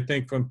message, I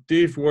think, from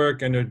Steve's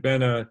work, and there's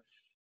been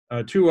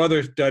two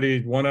other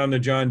studies, one on the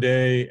John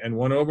Day and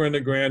one over in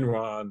the Grand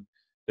Ronde,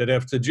 that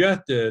have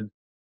suggested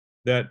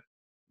that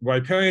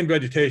riparian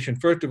vegetation,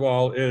 first of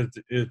all, is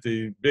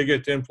the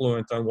biggest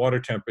influence on water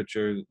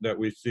temperature that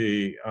we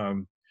see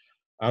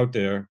out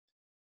there.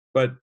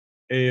 But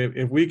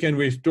if we can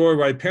restore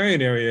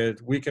riparian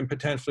areas, we can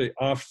potentially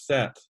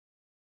offset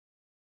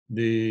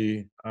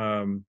the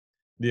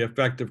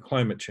effect of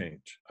climate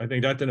change. I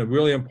think that's a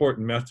really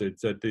important message,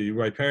 that the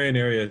riparian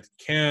areas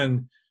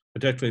can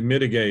potentially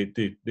mitigate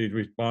these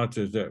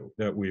responses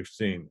that we've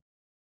seen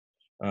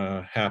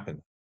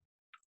happen.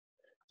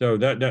 So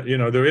that you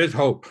know, there is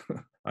hope.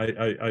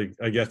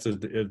 I guess is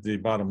the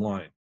bottom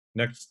line.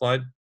 Next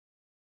slide.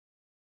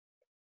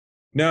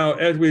 Now,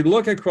 as we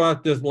look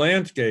across this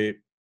landscape,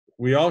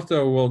 we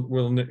also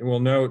will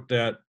note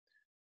that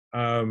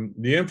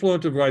the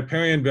influence of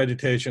riparian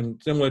vegetation,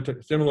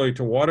 similarly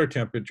to water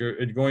temperature,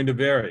 is going to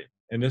vary.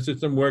 And this is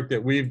some work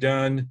that we've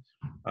done,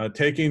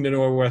 taking the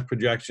Northwest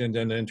projections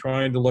and then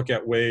trying to look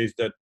at ways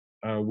that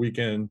we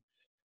can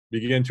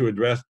begin to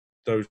address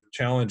those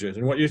challenges.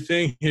 And what you're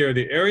seeing here,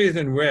 the areas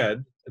in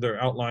red,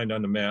 they're outlined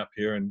on the map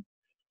here, and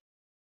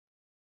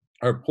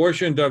are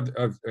portions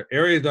of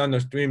areas on the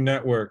stream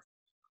network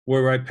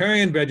where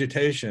riparian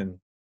vegetation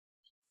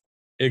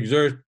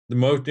exerts the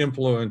most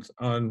influence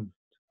on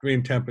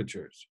stream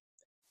temperatures.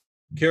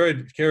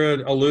 Kara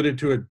alluded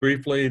to it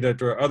briefly, that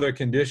there are other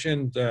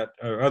conditions that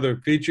are other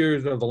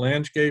features of the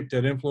landscape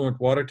that influence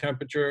water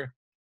temperature.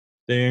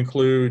 They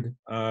include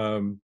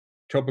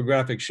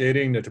topographic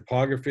shading, the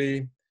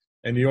topography,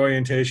 and the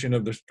orientation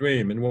of the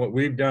stream. And what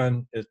we've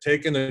done is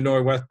taken the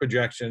Northwest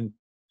projection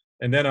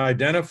and then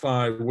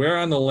identify where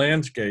on the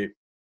landscape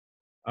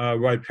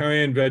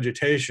riparian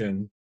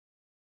vegetation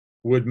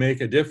would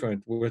make a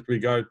difference with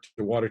regard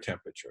to water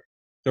temperature.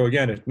 So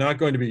again, it's not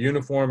going to be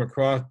uniform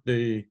across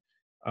the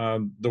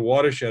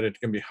watershed. It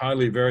can be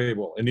highly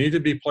variable. It needs to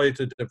be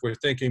places, if we're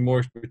thinking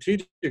more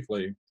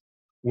strategically,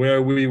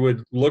 where we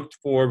would look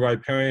for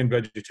riparian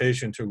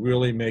vegetation to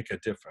really make a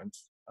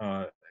difference,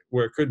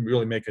 where it could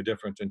really make a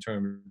difference in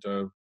terms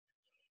of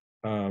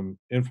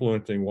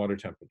influencing water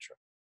temperature.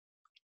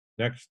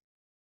 Next.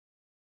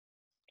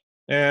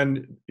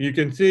 And you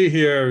can see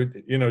here,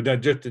 you know,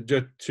 that just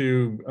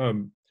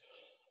to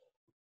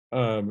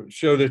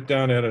show this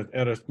down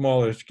at a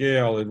smaller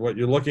scale, and what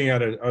you're looking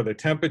at are the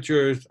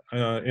temperatures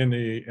in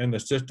the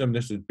system.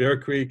 This is Bear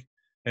Creek,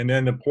 and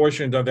then the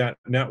portions of that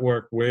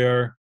network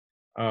where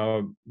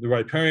the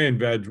riparian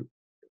veg,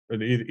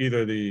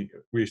 either the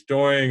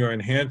restoring or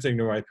enhancing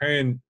the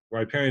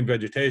riparian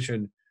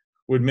vegetation,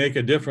 would make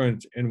a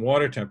difference in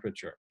water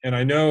temperature. And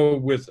I know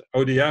with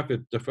ODF,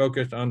 it's the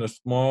focus on the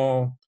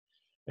small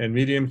and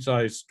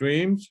medium-sized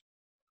streams.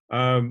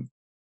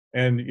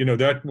 And you know,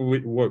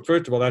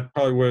 first of all, that's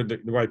probably where the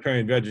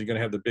riparian veg is going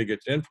to have the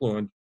biggest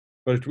influence.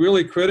 But it's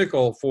really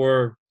critical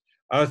for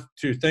us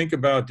to think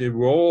about the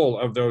role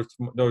of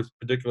those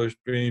particular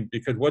streams,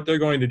 because what they're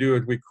going to do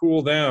is, we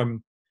cool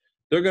them,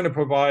 they're going to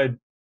provide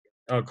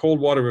cold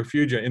water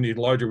refugia in these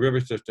larger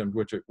river systems,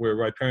 where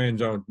riparian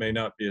zones may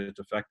not be as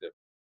effective.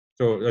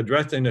 So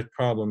addressing this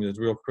problem is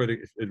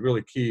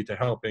really key to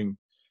helping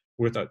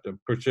with the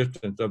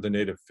persistence of the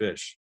native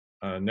fish.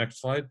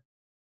 Next slide.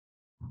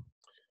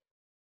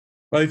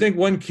 But I think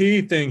one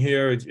key thing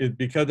here is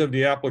because of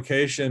the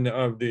application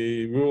of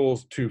the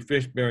rules to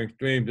fish-bearing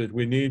streams, is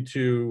we need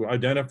to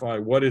identify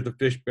what is a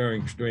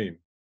fish-bearing stream.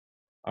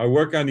 Our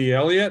work on the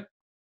Elliott,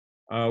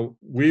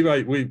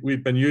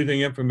 we've been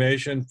using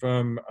information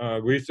from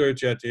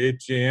research at the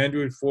H.J.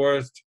 Andrews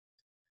Forest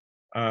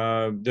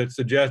that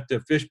suggests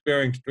that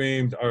fish-bearing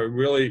streams are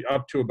really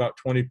up to about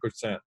 20%.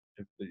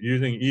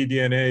 Using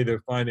eDNA,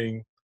 they're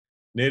finding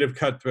native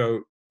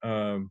cutthroat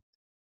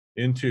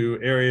into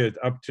areas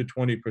up to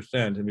 20%.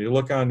 If you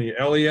look on the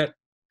Elliott,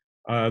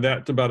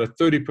 that's about a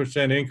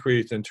 30%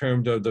 increase in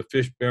terms of the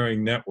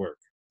fish-bearing network.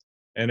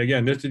 And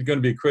again, this is going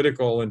to be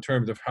critical in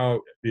terms of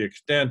how the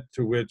extent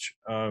to which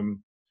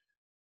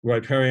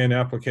riparian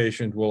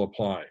applications will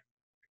apply.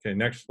 Okay,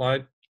 next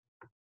slide.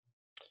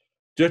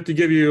 Just to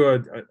give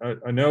you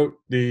a note,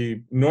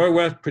 the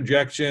Northwest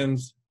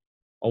projections,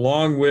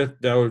 along with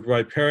those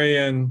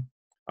riparian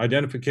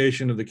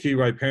identification of the key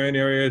riparian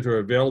areas, are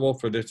available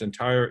for this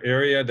entire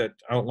area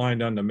that's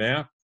outlined on the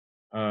map.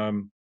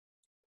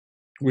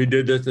 We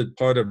did this as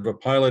part of a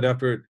pilot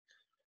effort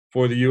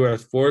for the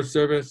U.S. Forest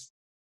Service.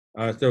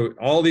 So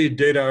all these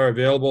data are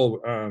available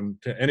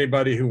to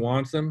anybody who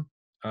wants them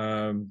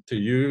to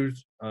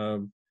use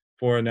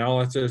for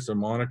analysis or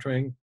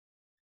monitoring.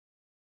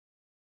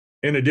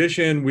 In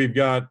addition, we've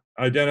got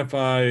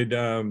identified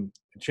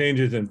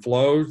changes in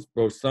flows,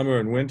 both summer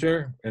and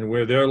winter, and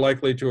where they're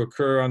likely to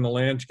occur on the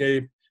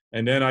landscape,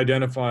 and then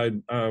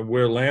identified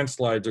where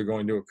landslides are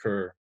going to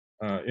occur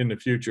in the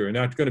future. And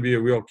that's going to be a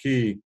real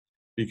key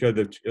because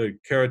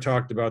Kara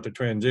talked about the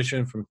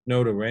transition from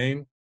snow to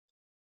rain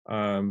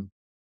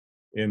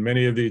in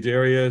many of these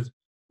areas,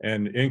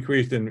 and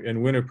increase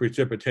in winter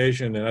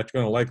precipitation, and that's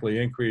going to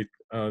likely increase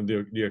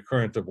the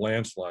occurrence of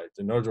landslides.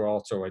 And those are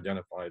also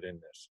identified in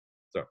this.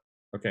 So,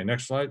 okay,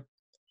 next slide.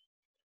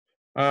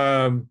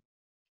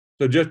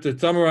 So just to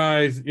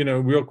summarize,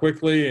 real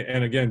quickly,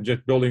 and again,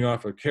 just building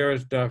off of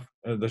Kara's stuff,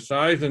 the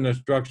size and the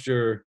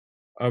structure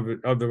of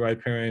the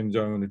riparian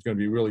zone is going to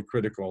be really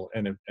critical,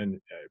 and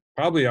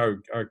probably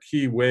our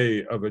key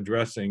way of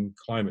addressing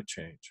climate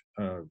change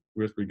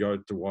with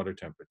regard to water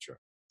temperature.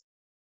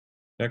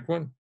 Next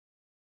one.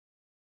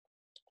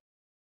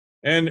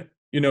 And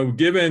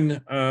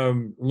given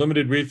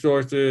limited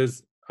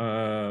resources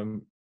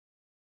and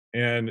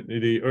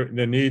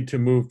the need to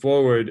move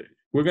forward,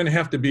 we're going to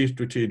have to be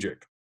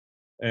strategic.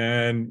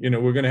 And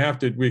we're going to have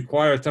to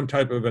require some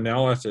type of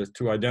analysis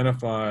to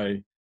identify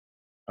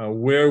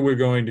where we're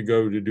going to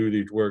go to do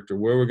these work, or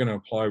where we're going to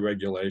apply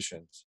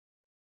regulations.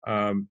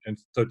 And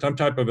so some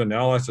type of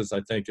analysis,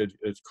 I think,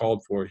 is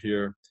called for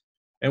here.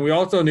 And we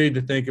also need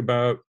to think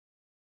about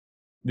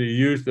the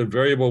use of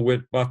variable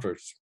width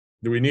buffers.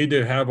 Do we need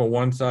to have a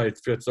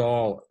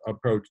one-size-fits-all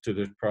approach to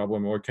this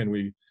problem, or can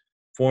we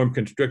form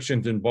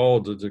constrictions and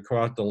bulges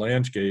across the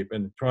landscape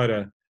and try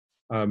to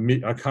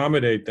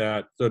accommodate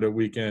that so that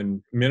we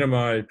can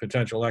minimize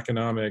potential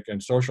economic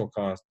and social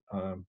costs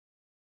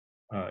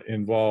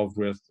involved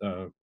with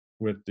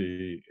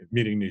the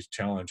meeting these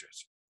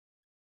challenges?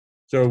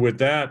 So with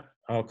that,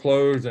 I'll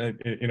close. And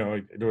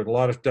there was a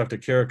lot of stuff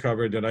that Kara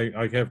covered that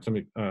I have some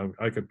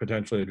I could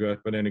potentially address.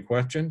 But any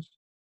questions?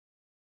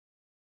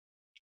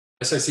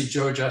 Yes, I see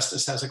Joe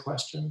Justice has a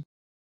question.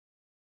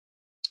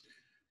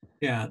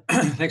 Yeah,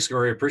 thanks,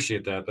 Gory. I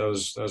appreciate that. That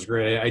was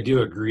great. I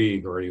do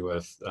agree, Gory,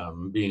 with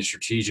being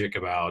strategic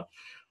about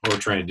what we're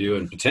trying to do,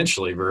 and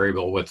potentially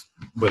variable with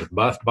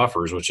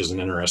buffers, which is an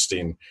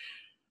interesting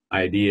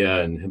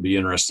idea, and it'd be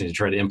interesting to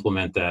try to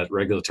implement that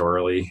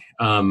regulatorily.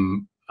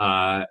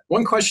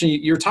 One question,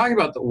 you're talking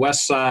about the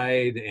west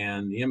side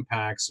and the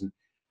impacts and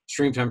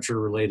stream temperature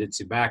related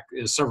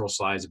to several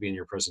slides being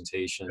your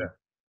presentation. Yeah.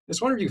 I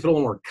just wondered if you could put a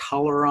little more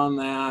color on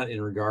that in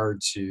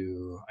regard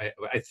to,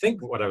 I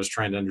think what I was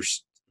trying to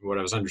understand, what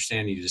I was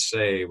understanding you to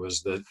say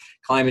was that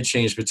climate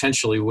change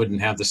potentially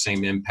wouldn't have the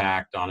same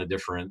impact on a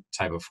different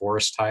type of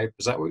forest type.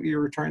 Is that what you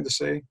were trying to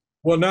say?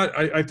 Well,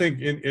 I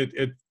think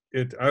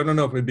I don't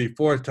know if it'd be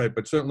forest type,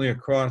 but certainly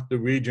across the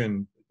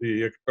region,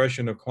 the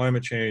expression of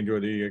climate change or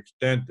the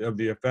extent of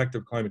the effect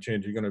of climate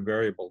change is going to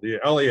variable. The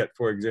Elliott,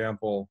 for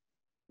example,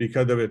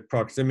 because of its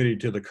proximity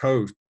to the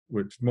coast,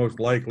 which most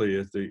likely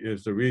is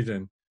the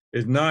reason,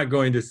 is not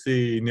going to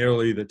see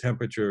nearly the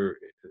temperature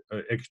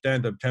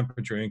extent of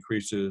temperature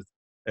increases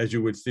as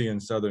you would see in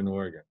southern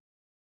Oregon,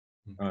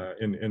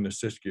 in the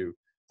Siskiyou.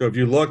 So if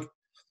you look,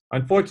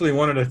 unfortunately,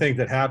 one of the things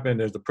that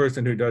happened is the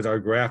person who does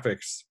our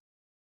graphics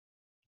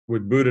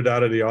was booted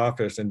out of the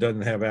office and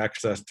doesn't have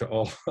access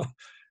to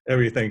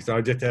everything. So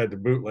I just had to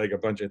bootleg a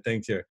bunch of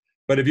things here.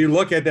 But if you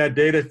look at that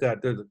data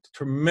set, there's a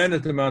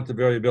tremendous amount of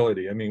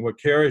variability. I mean, what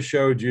Kara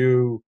showed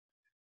you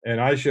and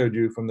I showed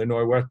you from the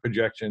Northwest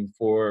projection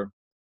for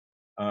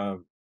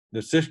the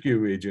Siskiyou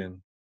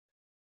region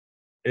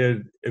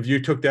is, if you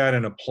took that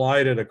and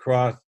applied it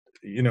across,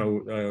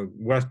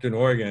 Western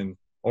Oregon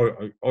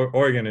or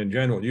Oregon in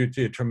general, you'd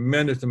see a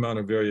tremendous amount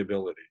of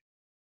variability.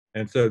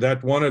 And so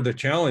that's one of the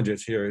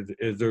challenges here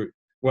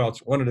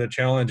it's one of the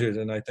challenges,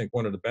 and I think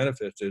one of the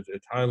benefits is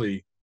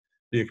the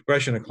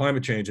expression of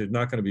climate change is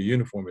not going to be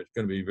uniform, it's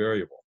going to be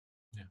variable.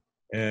 Yeah.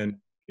 And,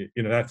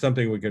 that's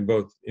something we can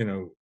both,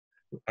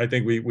 I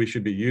think we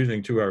should be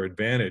using to our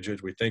advantage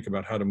as we think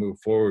about how to move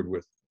forward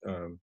with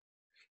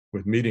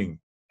meeting,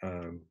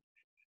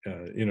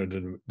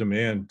 the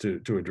demand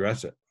to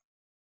address it.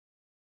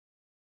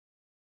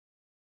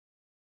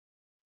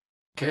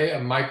 Okay,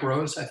 Mike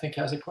Rose, I think,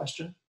 has a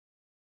question.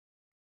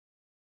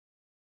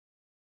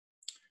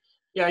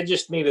 Yeah, I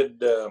just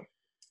needed a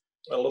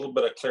little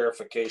bit of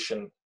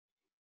clarification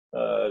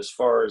as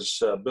far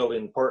as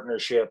building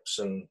partnerships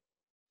and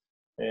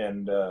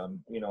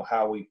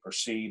how we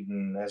proceed,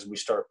 and as we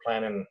start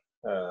planning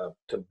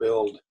to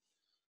build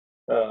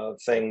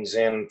things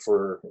in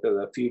for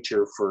the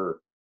future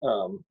for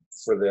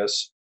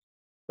this.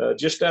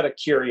 Just out of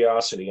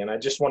curiosity, and I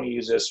just want to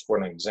use this for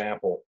an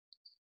example.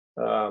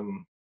 The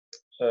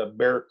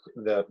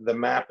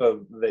map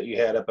that you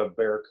had up of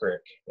Bear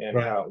Creek and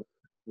right. How it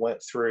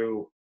went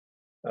through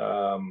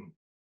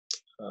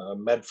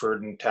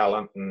Medford and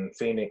Talent and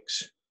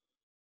Phoenix.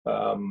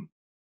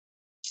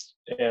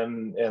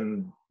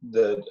 and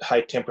the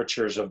high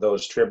temperatures of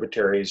those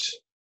tributaries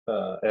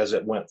as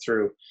it went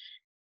through.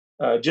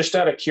 Just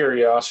out of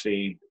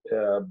curiosity,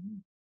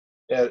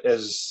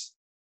 as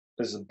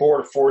the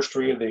Board of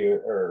Forestry,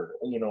 or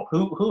you know,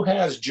 who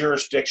has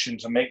jurisdiction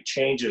to make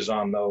changes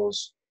on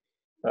those?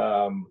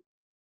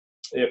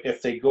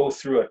 If they go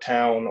through a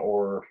town,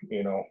 or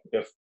you know,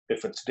 if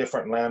it's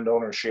different land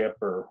ownership,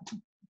 or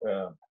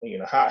you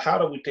know, how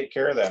do we take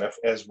care of that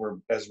as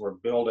we're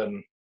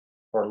building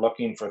or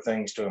looking for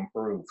things to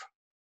improve?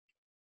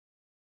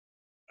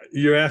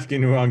 You're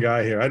asking the wrong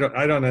guy here. I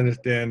don't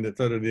understand the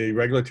sort of the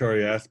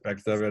regulatory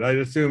aspects of it. I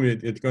assume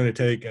it's going to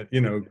take,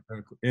 you know,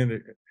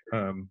 in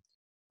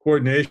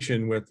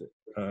coordination with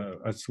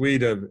a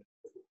suite of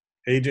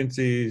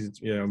agencies,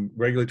 you know,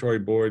 regulatory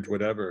boards,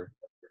 whatever.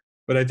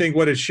 But I think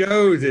what it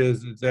shows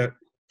is that,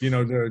 you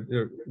know,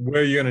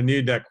 where you're going to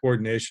need that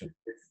coordination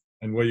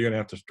and where you're going to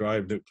have to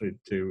strive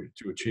to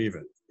achieve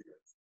it.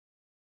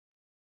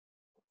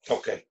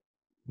 Okay.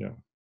 Yeah.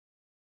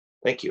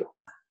 Thank you.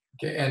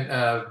 Okay, and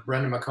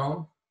Brenda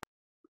McComb.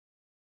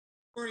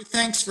 Corey,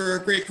 thanks for a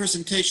great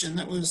presentation.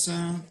 That was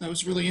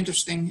really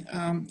interesting.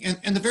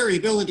 And the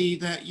variability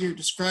that you're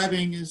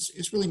describing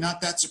is really not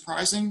that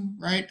surprising,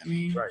 right? I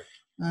mean, right.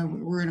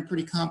 We're in a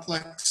pretty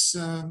complex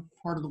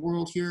part of the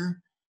world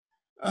here.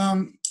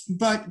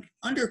 But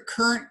under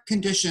current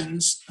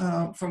conditions,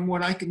 from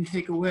what I can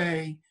take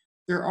away,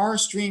 there are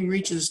stream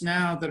reaches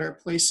now that are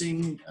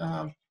placing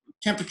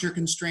temperature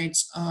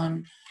constraints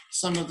on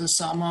some of the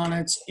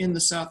salmonids in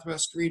the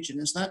Southwest region.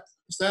 Is that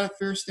a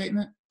fair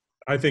statement?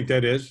 I think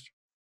that is.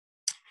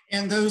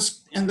 And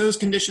those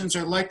conditions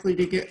are likely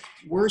to get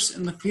worse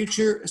in the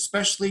future,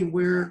 especially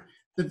where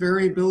the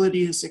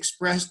variability is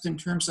expressed in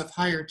terms of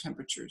higher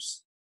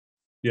temperatures.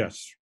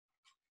 Yes.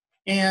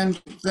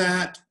 And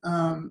that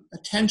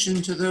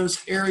attention to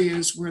those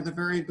areas where the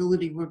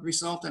variability would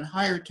result in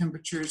higher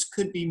temperatures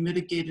could be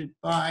mitigated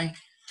by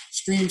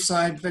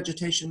streamside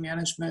vegetation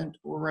management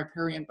or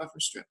riparian buffer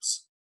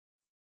strips.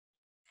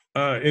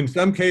 In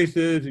some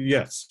cases,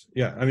 yes.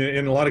 Yeah, I mean,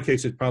 in a lot of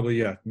cases, probably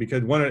yes.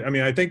 Because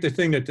I think the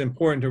thing that's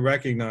important to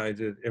recognize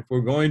is if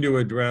we're going to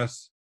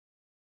address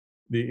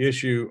the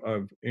issue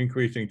of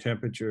increasing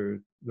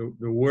temperatures, the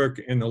work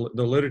in the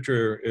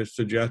literature is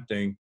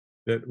suggesting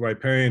that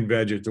riparian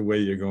veg is the way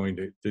you're going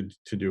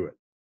to do it.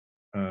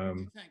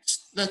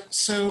 Thanks.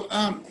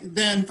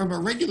 Then from a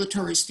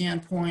regulatory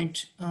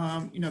standpoint,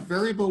 you know,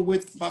 variable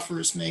width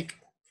buffers make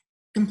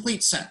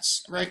complete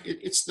sense, right?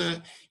 It's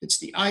the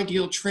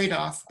ideal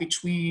trade-off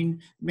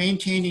between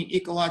maintaining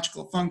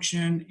ecological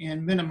function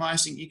and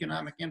minimizing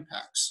economic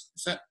impacts.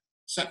 Is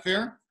that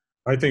fair?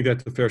 I think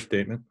that's a fair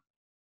statement.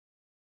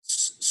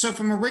 So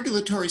from a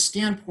regulatory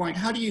standpoint,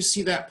 how do you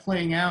see that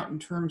playing out in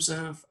terms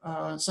of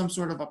some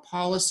sort of a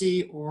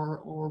policy or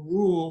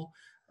rule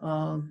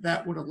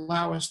that would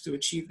allow us to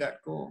achieve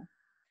that goal?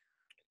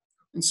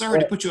 And sorry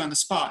to put you on the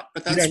spot,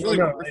 but that's what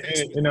we're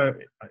facing. You know,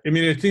 I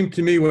mean, it seems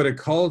to me what it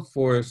calls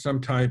for is some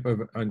type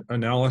of an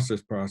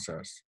analysis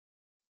process,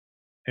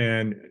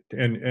 and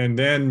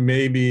then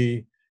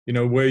maybe, you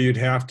know, where you'd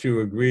have to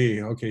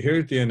agree. Okay,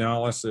 here's the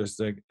analysis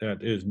that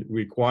is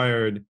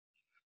required,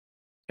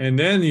 and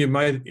then you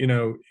might, you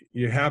know,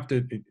 you have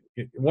to.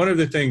 One of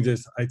the things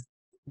is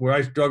where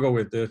I struggle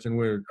with this,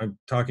 and I'm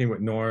talking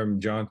with Norm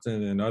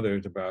Johnson and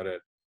others about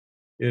it,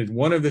 is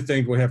one of the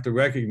things we have to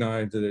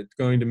recognize that it's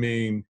going to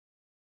mean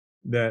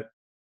that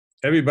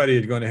everybody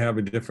is going to have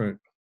a different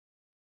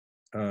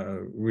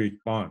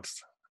response.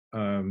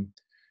 And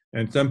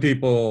some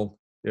people,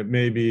 it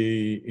may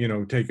be, you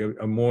know, take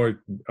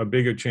a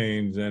bigger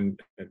change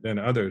than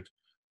others.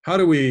 How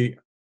do we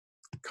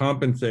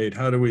compensate?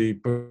 How do we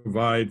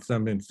provide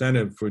some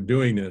incentive for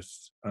doing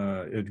this?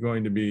 Is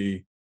going to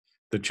be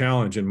the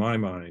challenge in my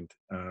mind.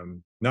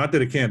 Not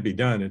that it can't be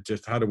done, it's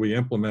just how do we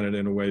implement it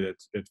in a way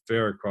that's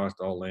fair across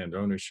all land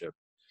ownership?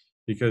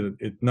 Because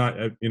it's not,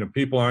 you know,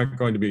 people aren't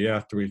going to be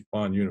asked to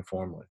respond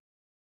uniformly.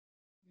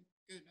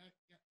 Good.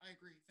 I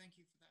agree. Thank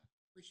you for that.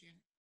 Appreciate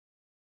it.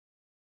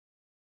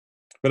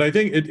 But I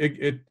think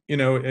you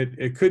know,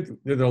 it could,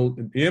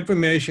 the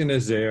information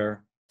is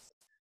there.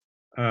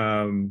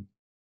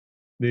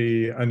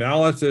 The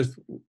analysis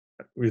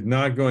is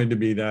not going to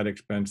be that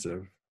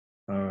expensive.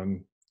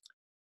 And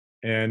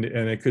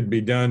it could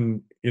be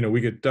done, you know,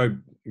 we could start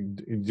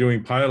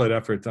doing pilot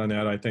efforts on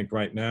that, I think,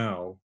 right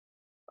now.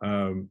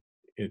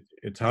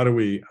 It's how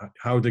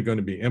is it going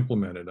to be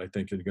implemented, I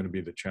think, is going to be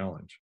the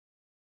challenge.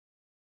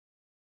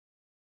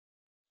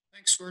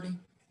 Thanks, Gordy.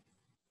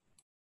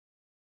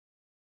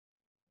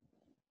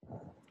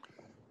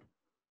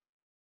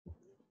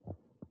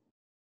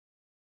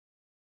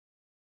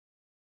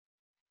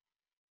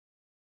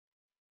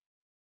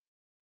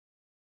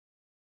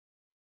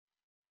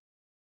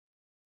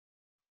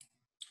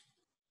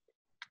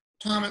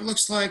 Tom, it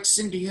looks like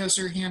Cindy has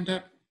her hand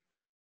up.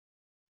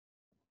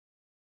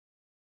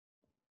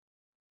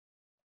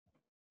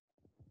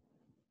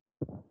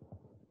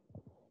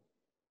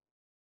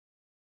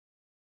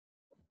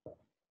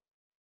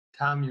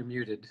 Tom, you're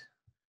muted.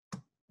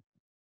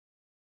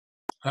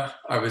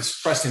 I was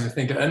pressing the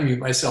thing to unmute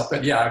myself,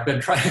 but yeah, I've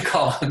been trying to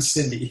call on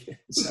Cindy.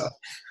 So,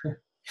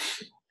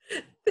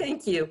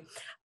 Thank you.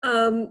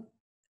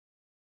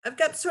 I've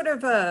got sort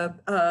of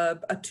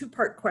a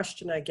two-part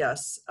question, I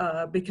guess,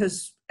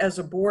 because as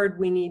a board,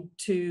 we need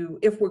to,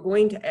 if we're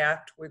going to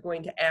act, we're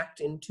going to act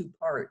in two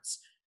parts.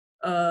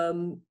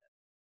 I'll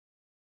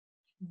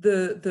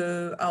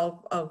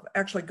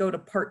actually go to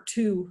part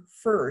two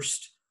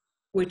first,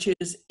 which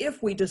is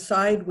if we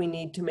decide we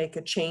need to make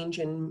a change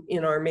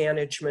in our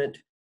management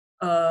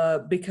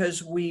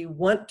because we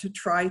want to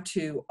try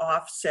to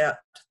offset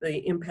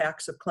the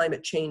impacts of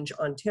climate change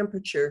on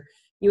temperature.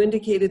 You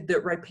indicated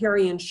that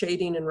riparian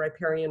shading and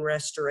riparian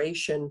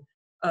restoration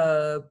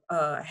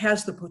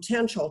has the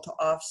potential to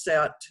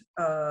offset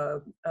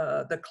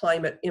the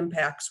climate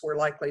impacts we're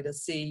likely to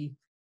see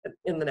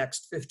in the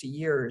next 50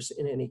 years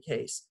in any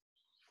case.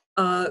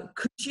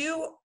 Could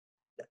you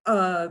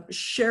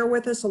share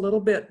with us a little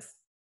bit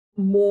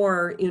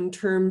more in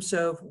terms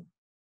of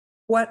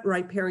what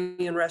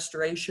riparian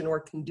restoration or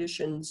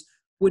conditions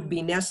would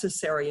be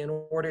necessary in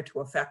order to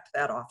affect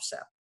that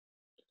offset?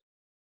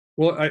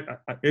 Well,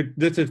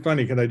 this is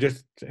funny because I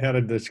just had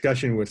a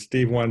discussion with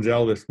Steve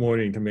Wanzel this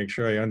morning to make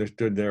sure I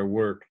understood their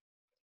work.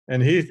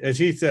 And as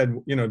he said,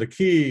 you know, the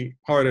key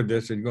part of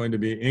this is going to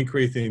be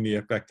increasing the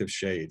effective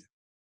shade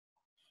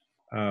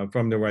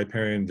from the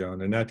riparian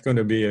zone. And that's going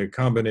to be a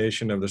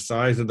combination of the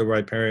size of the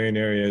riparian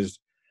areas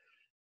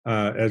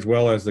as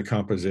well as the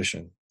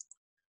composition.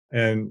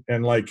 And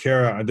like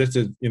Kara, this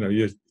is, you know,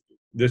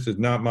 this is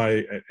not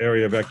my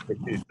area of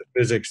expertise, the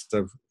physics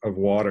of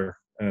water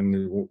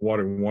and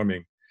water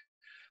warming.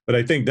 But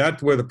I think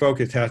that's where the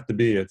focus has to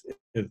be.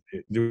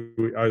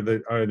 Are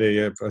they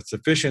of a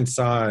sufficient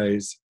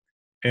size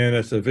and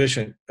a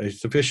sufficient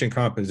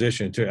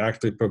composition to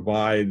actually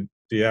provide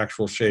the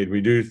actual shade?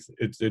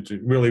 It's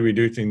really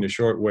reducing the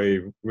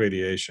shortwave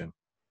radiation.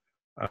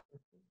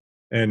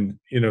 And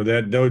you know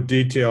those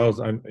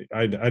details,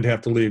 I'd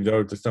have to leave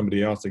those to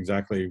somebody else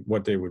exactly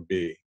what they would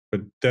be.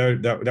 But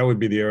that would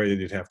be the area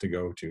you'd have to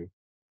go to.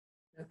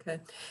 Okay.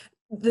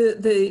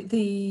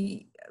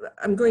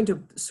 I'm going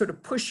to sort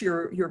of push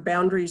your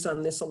boundaries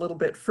on this a little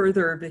bit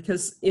further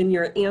because in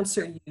your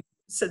answer you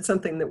said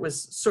something that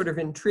was sort of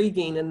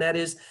intriguing, and that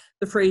is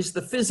the phrase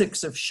 "the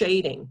physics of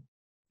shading."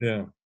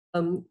 Yeah.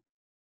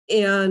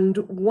 And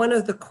one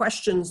of the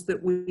questions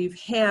that we've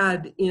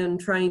had in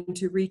trying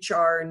to reach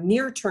our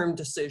near-term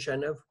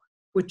decision, of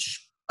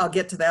which I'll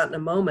get to that in a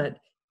moment,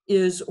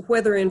 is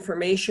whether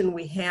information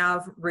we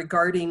have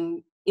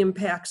regarding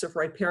impacts of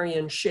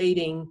riparian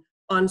shading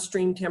on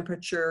stream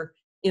temperature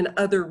in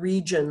other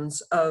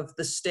regions of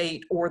the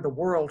state or the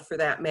world for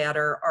that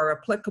matter are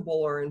applicable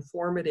or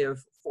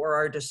informative for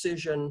our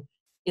decision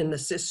in the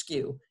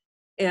Siskiyou.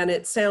 And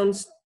it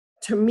sounds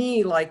to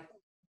me like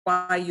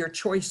by your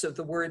choice of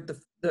the word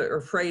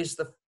or phrase,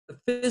 the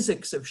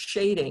physics of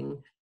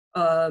shading,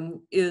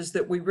 is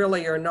that we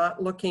really are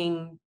not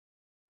looking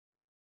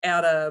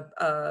at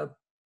a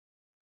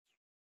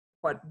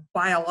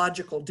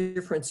biological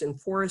difference in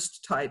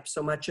forest type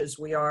so much as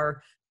we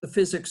are the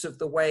physics of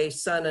the way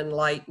sun and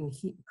light and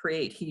heat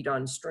create heat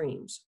on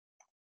streams.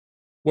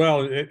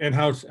 Well, and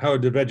how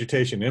the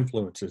vegetation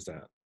influences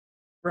that.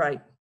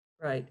 Right,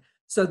 right.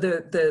 So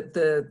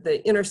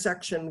the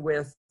intersection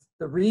with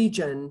the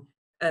region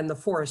and the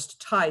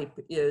forest type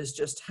is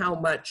just how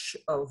much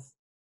of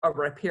a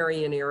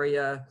riparian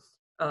area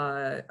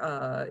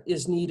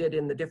is needed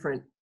in the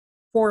different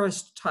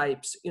forest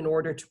types in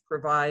order to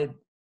provide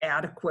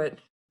adequate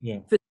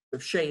physics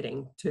of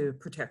shading to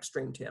protect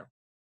stream tail.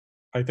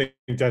 I think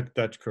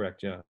that's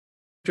correct. Yeah.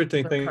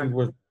 Interesting thing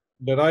was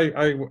that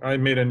I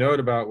made a note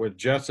about with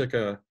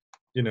Jessica,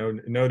 you know,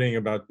 noting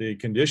about the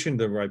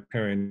conditions of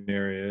riparian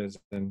areas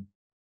and,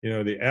 you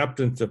know, the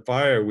absence of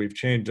fire, we've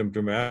changed them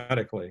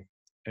dramatically.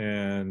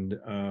 And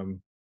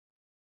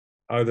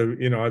are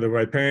the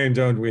riparian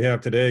zones we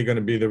have today going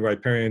to be the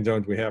riparian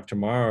zones we have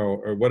tomorrow,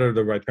 or what are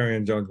the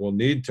riparian zones we'll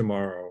need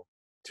tomorrow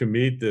to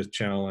meet this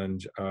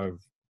challenge of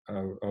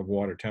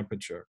water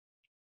temperature?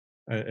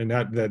 And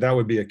that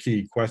would be a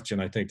key question,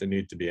 I think, that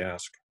needs to be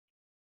asked.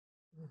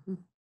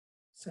 Mm-hmm.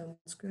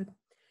 Sounds good.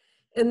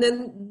 And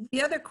then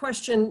the other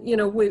question, you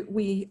know,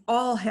 we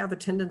all have a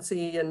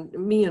tendency, and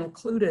me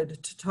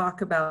included, to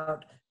talk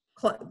about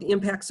the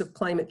impacts of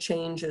climate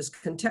change as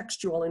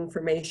contextual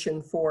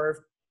information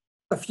for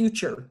the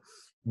future.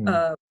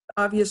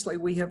 Obviously,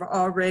 we have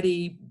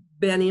already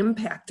been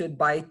impacted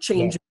by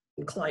changes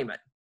in climate.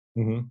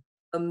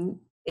 Mm-hmm.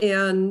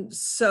 And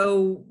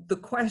so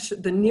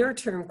the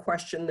near-term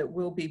question that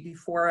will be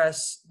before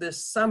us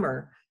this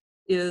summer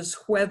is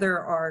whether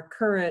our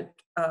current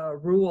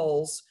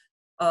rules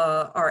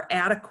are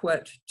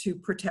adequate to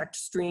protect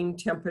stream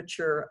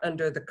temperature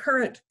under the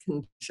current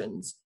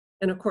conditions.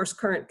 And of course,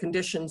 current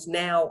conditions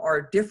now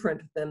are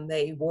different than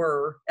they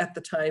were at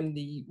the time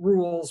the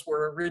rules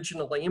were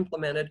originally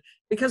implemented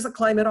because the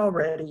climate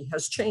already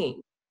has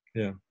changed.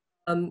 Yeah.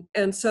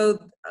 And so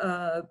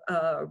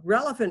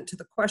relevant to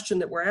the question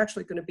that we're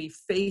actually going to be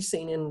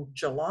facing in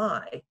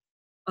July,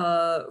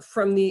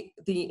 from the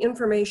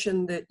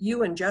information that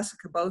you and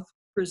Jessica both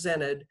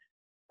presented,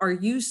 are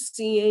you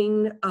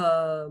seeing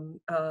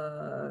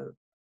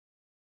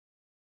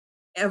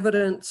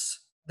evidence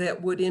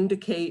that would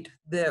indicate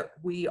that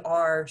we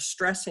are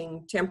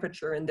stressing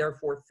temperature and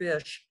therefore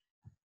fish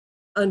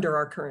under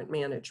our current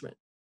management?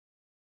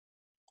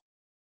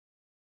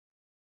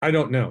 I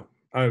don't know.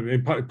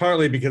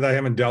 Partly because I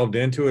haven't delved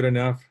into it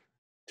enough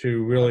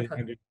to really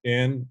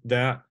understand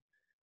that.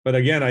 But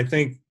again, I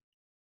think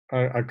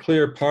a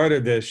clear part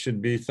of this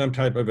should be some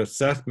type of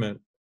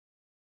assessment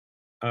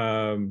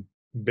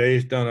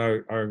based on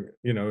our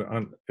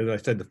on, as I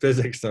said, the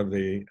physics of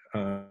the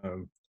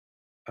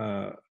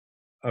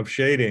of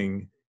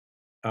shading,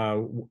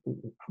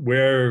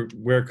 where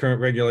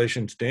current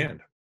regulations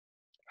stand.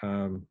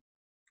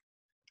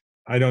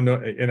 I don't know,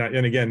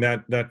 and again,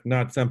 that's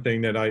not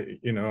something that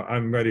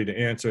I'm ready to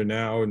answer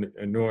now, and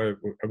nor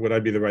would I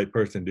be the right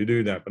person to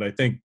do that. But I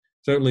think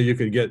certainly you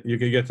could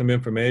get some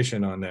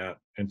information on that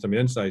and some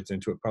insights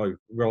into it probably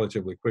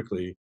relatively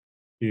quickly.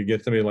 You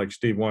get somebody like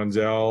Steve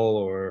Wanzel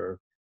or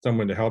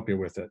someone to help you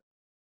with it.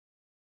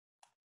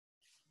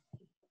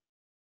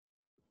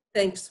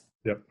 Thanks.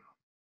 Yep.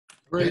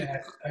 Great.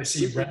 I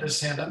see Brenda's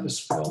hand up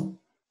as well.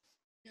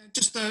 Yeah,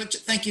 just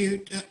thank you,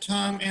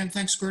 Tom, and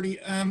thanks, Gordy.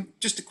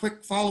 Just a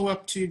quick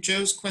follow-up to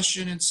Joe's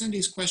question and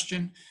Cindy's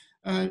question.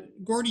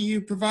 Gordy,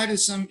 you provided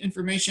some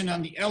information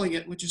on the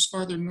Elliott, which is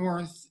farther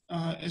north,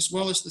 as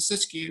well as the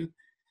Siskiyou.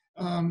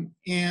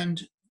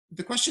 And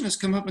the question has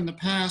come up in the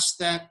past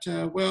that,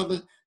 well,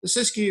 the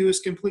Siskiyou is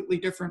completely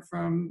different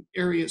from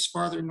areas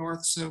farther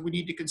north, so we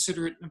need to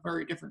consider it in a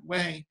very different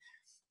way.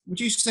 Would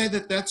you say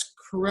that that's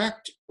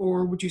correct,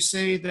 or would you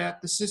say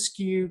that the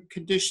Siskiyou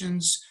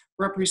conditions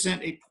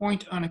represent a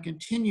point on a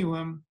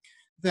continuum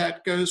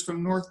that goes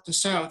from north to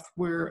south,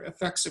 where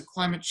effects of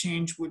climate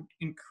change would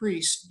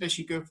increase as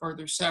you go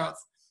farther south?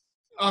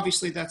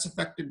 Obviously, that's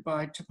affected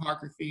by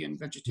topography and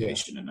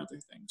vegetation and other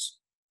things.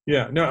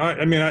 Yeah, no,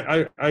 I mean,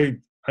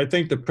 I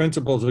think the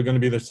principles are going to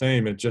be the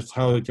same. It's just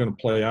how it's going to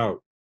play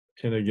out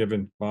in a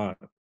given spot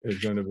is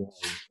going to be,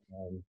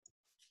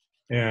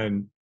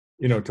 and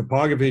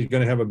topography is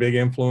going to have a big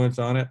influence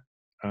on it.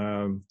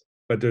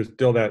 But there's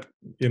still that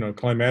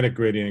climatic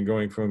gradient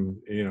going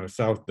from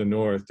south to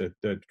north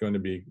that's going to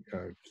be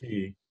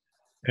key.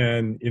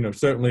 And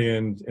certainly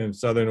in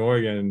southern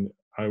Oregon,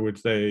 I would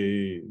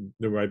say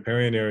the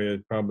riparian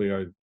areas probably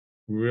are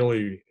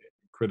really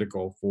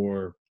critical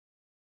for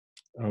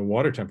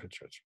water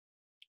temperatures.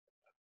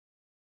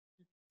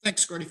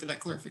 Thanks, Gordy, for that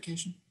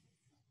clarification.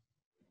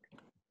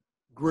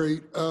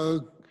 Great.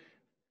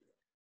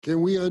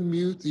 Can we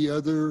unmute the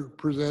other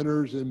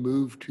presenters and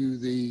move to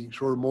the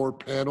sort of more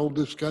panel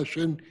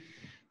discussion?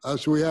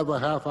 So we have a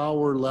half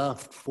hour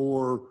left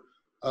for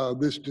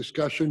this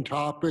discussion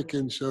topic,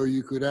 and so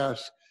you could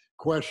ask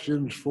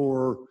questions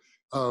for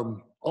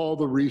all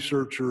the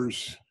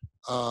researchers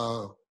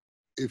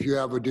if you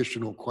have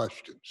additional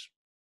questions.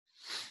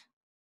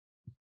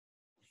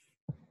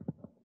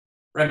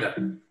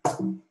 Brenda,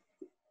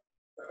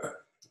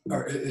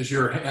 is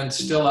your hand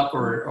still up,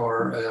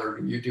 or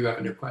you do have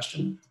a new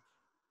question?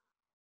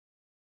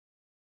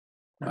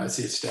 No, I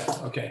see it's down.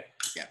 Okay.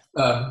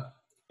 Yeah.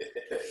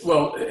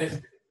 Well,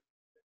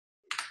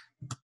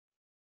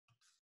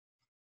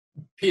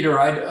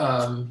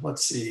 Peter,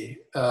 let's see.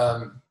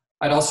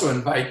 I'd also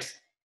invite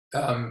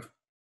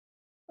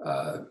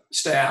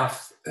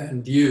staff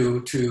and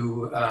you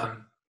to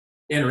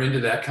enter into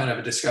that kind of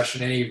a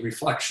discussion. Any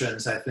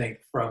reflections, I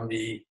think, from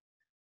the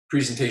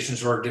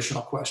presentations or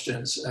additional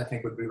questions, I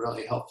think would be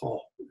really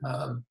helpful.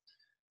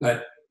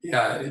 But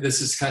yeah,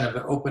 this is kind of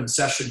an open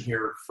session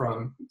here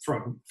for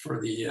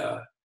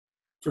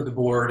the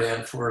board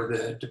and for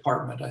the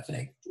department, I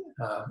think,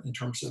 in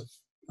terms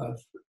of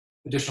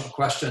additional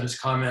questions,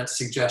 comments,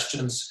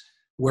 suggestions,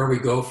 where we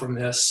go from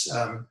this.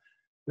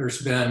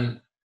 There's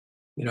been,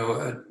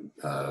 I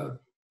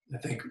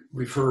think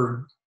we've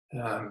heard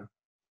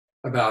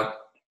about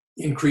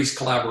increased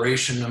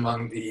collaboration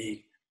among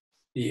the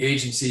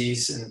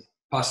agencies and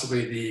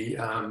possibly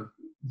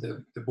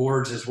the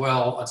boards as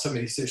well on some of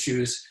these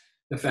issues.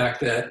 The fact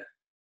that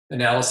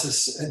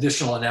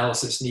additional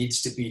analysis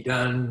needs to be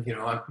done.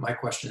 My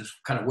question is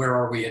kind of where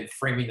are we in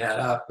framing that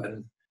up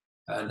and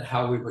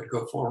how we would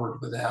go forward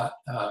with that.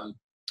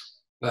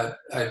 But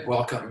I'd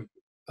welcome,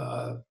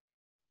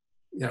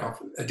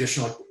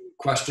 additional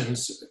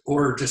questions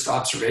or just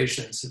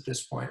observations at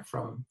this point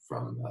from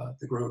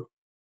the group.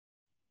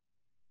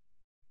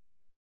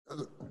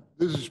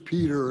 This is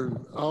Peter,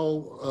 and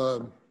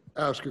I'll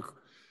ask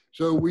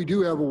so we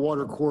do have a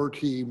water core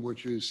team,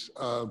 which is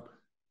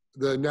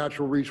the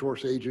natural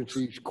resource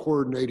agencies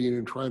coordinating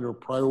and trying to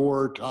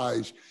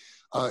prioritize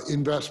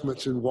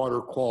investments in water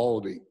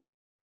quality.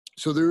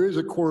 So there is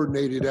a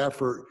coordinated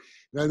effort.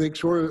 And I think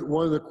sort of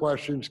one of the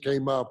questions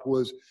came up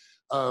was,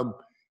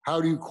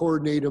 how do you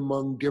coordinate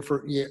among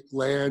different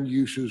land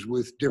uses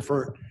with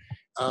different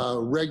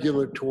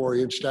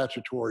regulatory and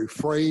statutory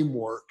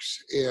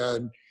frameworks?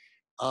 And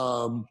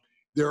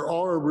there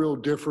are real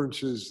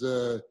differences.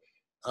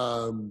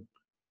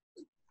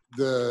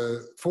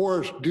 the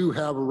forests do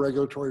have a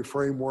regulatory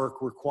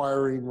framework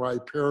requiring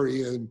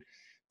riparian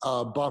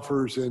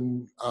buffers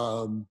and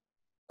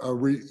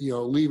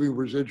leaving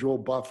residual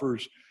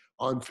buffers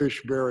on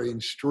fish-bearing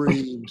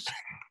streams.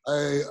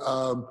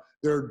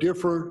 There are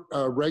different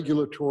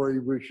regulatory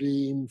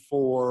regime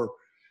for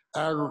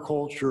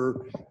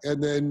agriculture,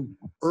 and then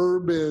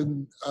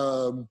urban,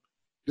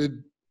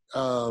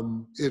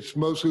 it's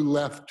mostly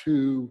left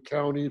to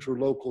counties or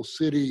local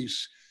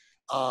cities,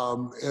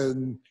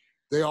 and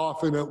they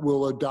often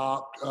will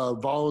adopt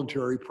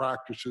voluntary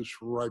practices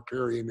for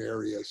riparian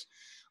areas.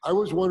 I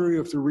was wondering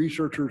if the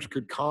researchers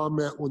could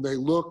comment when they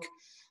look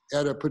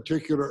at a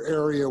particular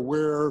area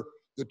where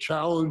the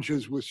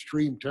challenges with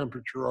stream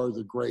temperature are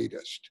the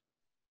greatest.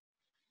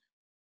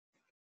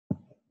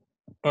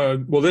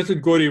 Well, this is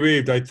Gordy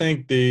Reeves. I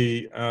think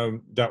the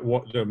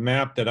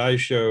map that I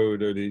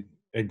showed, or the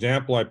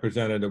example I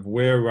presented of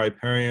where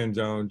riparian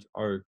zones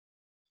are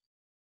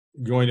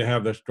going to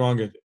have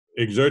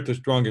exert the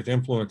strongest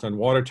influence on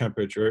water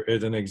temperature,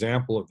 is an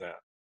example of that.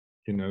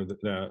 You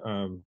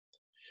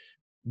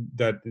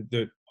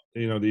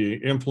know, the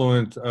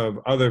influence of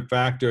other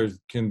factors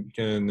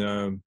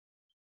can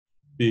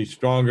be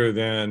stronger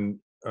than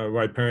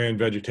riparian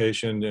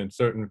vegetation in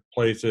certain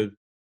places,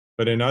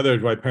 but in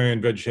others, riparian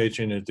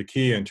vegetation is the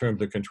key in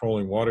terms of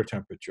controlling water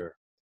temperature.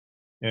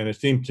 And it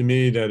seems to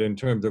me that in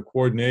terms of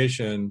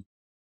coordination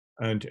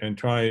and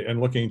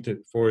looking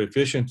for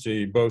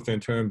efficiency, both in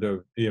terms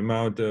of the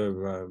amount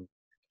of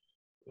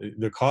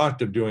the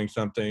cost of doing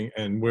something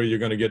and where you're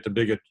going to get the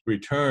biggest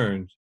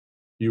returns,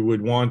 you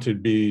would want to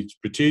be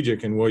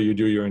strategic in where you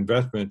do your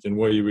investments and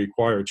where you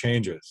require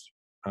changes,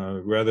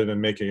 rather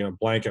than making a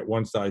blanket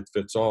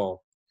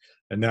one-size-fits-all.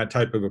 And that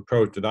type of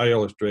approach that I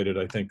illustrated,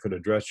 I think, could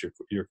address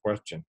your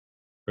question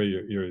or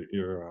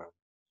your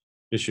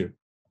issue.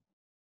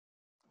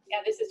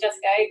 Yeah, this is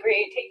Jessica. I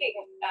agree. Taking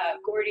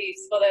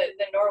Gordy's,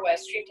 the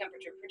Norwest stream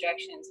temperature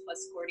projections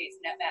plus Gordy's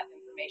net map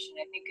information,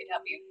 I think could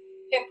help you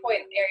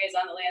pinpoint areas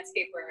on the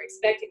landscape where we're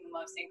expecting the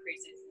most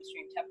increases in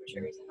stream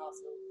temperatures, and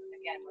also,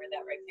 again, where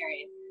that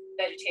riparian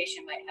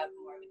vegetation might have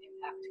more of an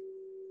impact.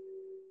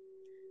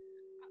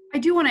 I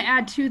do want to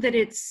add too that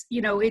it's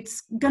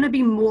going to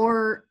be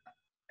more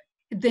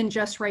than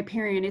just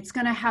riparian. It's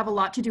going to have a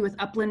lot to do with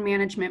upland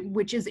management,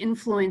 which is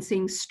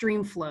influencing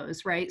stream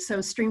flows, right?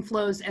 So stream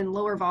flows and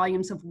lower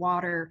volumes of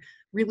water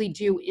really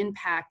do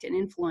impact and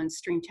influence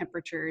stream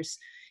temperatures.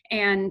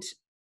 And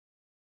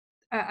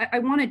I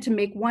wanted to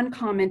make one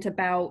comment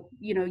about,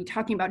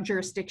 talking about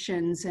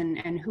jurisdictions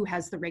and who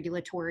has the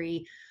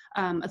regulatory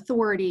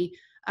authority.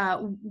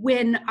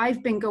 When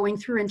I've been going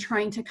through and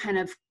trying to kind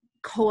of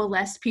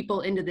coalesce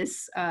people into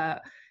this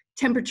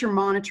temperature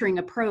monitoring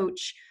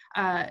approach,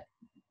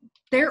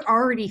 they're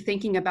already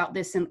thinking about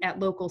this at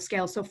local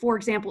scale. So for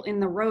example, in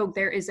the Rogue,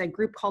 there is a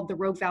group called the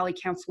Rogue Valley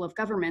Council of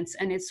Governments,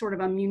 and it's sort of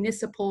a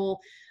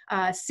municipal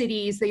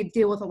cities. They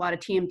deal with a lot of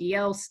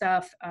TMDL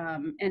stuff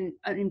and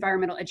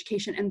environmental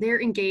education, and they're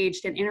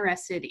engaged and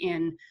interested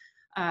in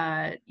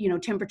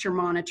temperature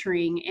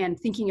monitoring and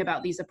thinking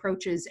about these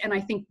approaches. And I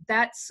think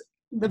that's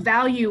the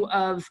value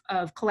of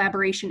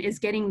collaboration, is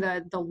getting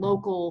the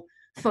local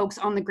folks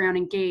on the ground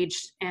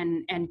engaged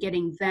and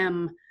getting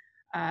them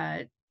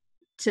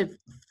to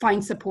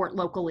find support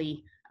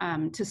locally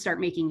to start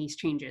making these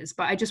changes.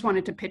 But I just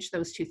wanted to pitch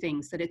those two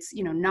things, that it's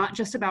not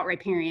just about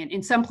riparian.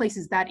 In some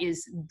places that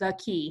is the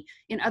key.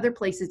 In other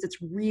places it's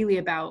really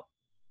about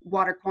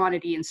water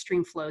quantity and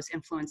stream flows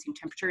influencing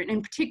temperature.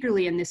 And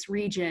particularly in this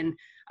region,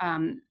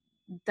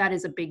 that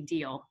is a big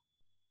deal.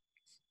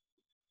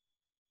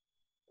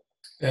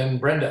 And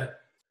Brenda.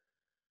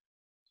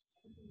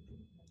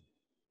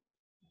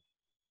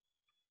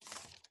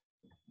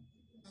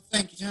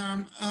 Thank you,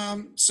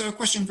 Tom. So a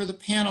question for the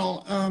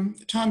panel.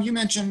 Tom, you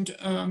mentioned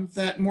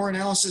that more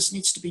analysis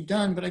needs to be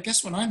done, but I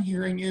guess what I'm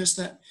hearing is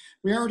that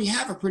we already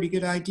have a pretty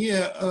good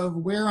idea of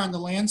where on the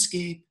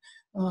landscape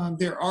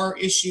there are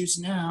issues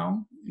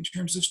now in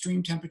terms of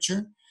stream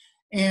temperature,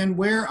 and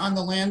where on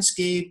the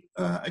landscape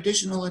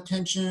additional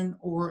attention,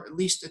 or at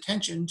least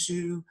attention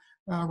to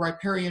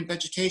riparian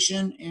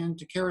vegetation and,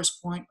 to Kara's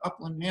point,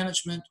 upland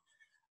management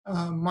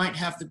might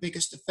have the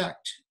biggest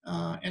effect.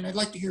 And I'd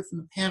like to hear from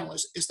the panel.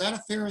 Is that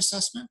a fair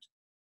assessment?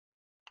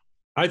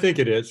 I think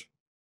it is.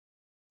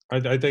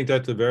 I think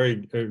that's a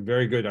very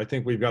good. I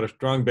think we've got a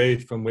strong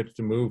base from which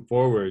to move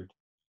forward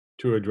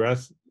to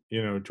address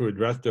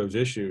those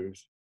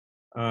issues,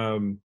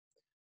 and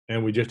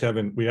we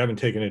haven't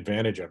taken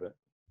advantage of it.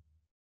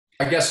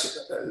 I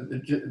guess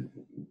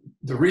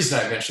the reason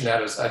I mentioned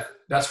that is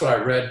that's what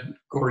I read,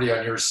 Gordy,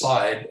 on your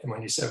slide, and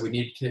when you said we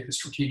need to take a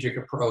strategic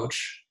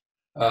approach.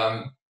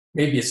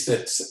 Maybe it's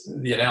that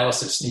the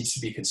analysis needs to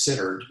be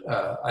considered.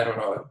 I don't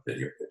know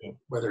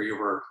whether you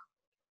were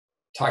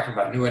talking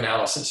about new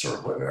analysis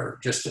or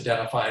just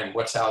identifying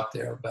what's out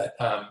there, but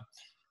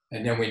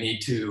and then we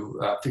need to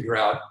figure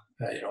out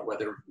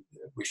whether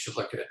we should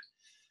look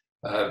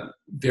at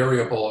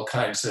variable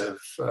kinds of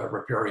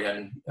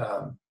riparian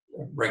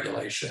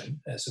regulation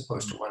as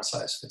opposed to one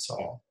size fits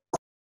all.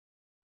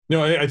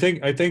 No, I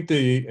think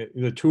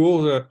the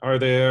tools are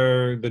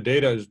there, the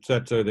data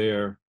sets are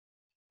there.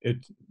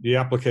 The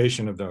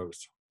application of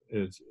those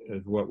is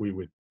what we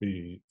would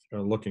be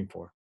looking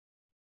for.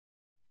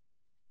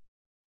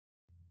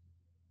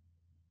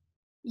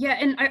 Yeah,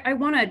 and I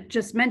want to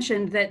just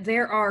mention that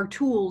there are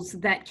tools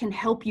that can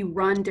help you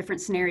run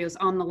different scenarios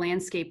on the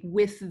landscape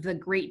with the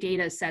great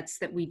data sets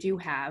that we do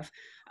have,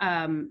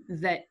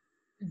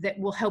 that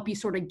will help you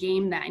sort of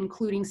game that,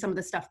 including some of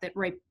the stuff that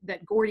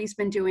Gordy's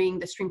been doing,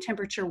 the stream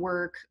temperature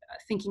work,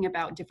 thinking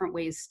about different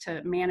ways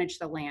to manage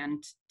the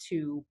land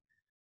to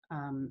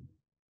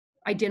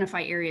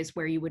identify areas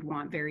where you would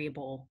want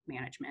variable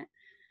management.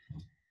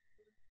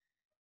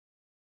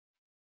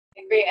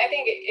 Agree. I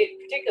think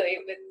particularly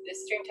with the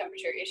stream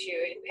temperature issue,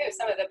 we have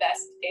some of the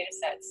best data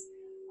sets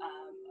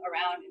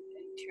around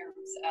in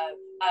terms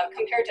of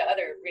compared to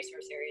other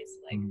resource areas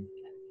like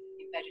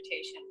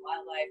vegetation,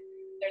 wildlife.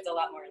 There's a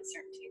lot more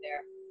uncertainty there,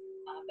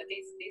 but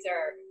these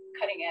are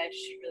cutting edge,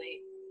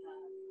 really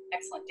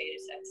excellent data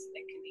sets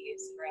that can be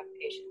used for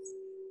applications.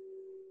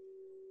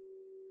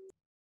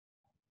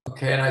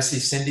 Okay, and I see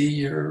Cindy,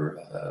 your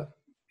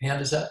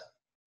hand is up.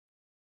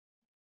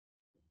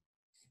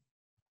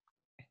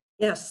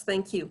 Yes,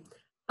 thank you.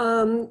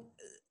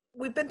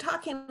 We've been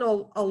talking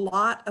a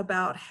lot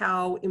about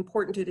how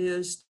important it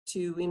is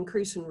to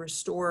increase and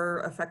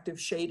restore effective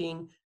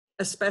shading,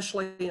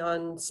 especially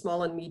on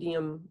small and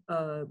medium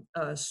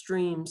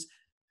streams.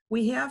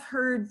 We have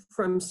heard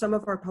from some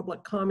of our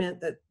public comment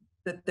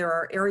that there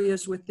are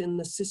areas within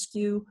the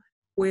Siskiyou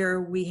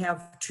where we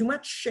have too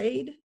much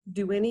shade.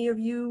 Do any of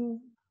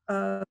you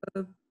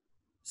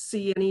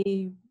see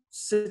any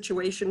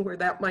situation where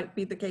that might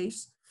be the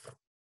case?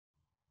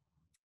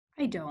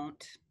 I don't.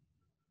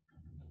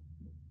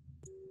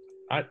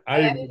 I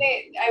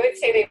would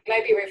say they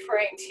might be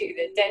referring to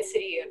the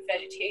density of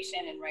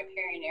vegetation and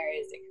riparian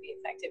areas that could be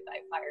affected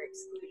by fire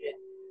exclusion.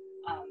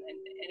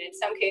 And in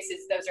some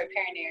cases, those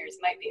riparian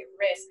areas might be at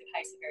risk of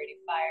high severity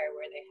fire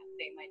where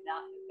they might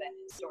not have been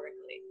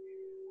historically.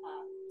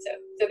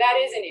 So that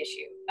is an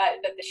issue,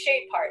 but the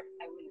shade part,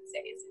 I wouldn't say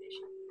is an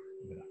issue.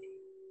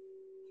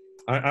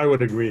 I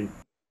would agree.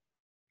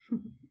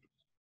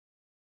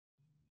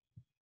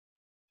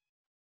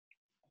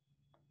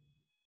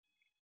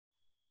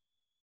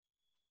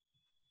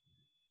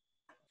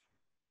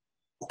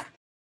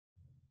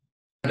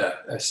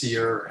 I see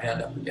your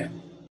hand up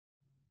again.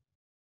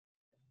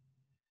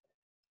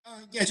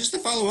 Yeah, just to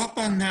follow up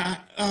on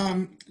that,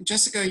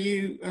 Jessica,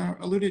 you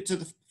alluded to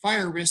the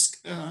fire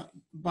risk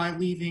by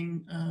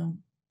leaving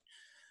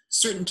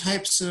certain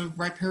types of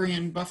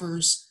riparian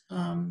buffers.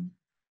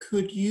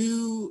 Could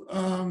you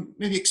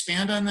maybe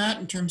expand on that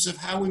in terms of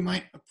how we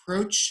might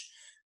approach,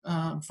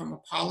 from a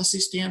policy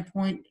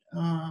standpoint,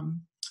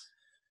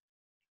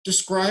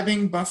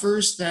 describing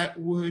buffers that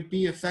would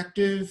be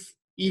effective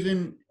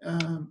even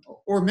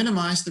or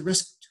minimize the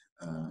risk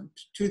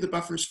to the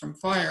buffers from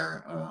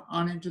fire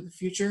on into the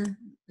future?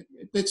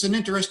 It's an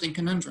interesting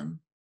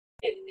conundrum.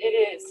 It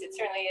is. It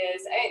certainly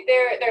is.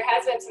 There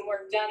has been some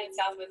work done in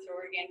Southwest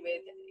Oregon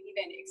with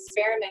even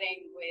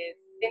experimenting with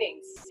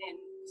thinnings in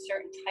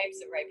certain types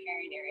of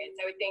riparian areas.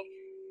 I would think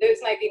those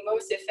might be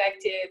most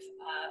effective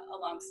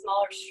along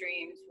smaller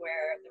streams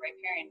where the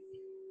riparian,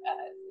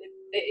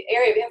 the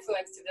area of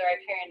influence of the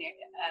riparian,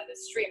 the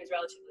stream is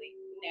relatively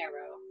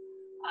narrow.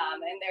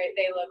 And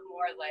they look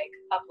more like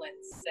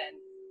uplands than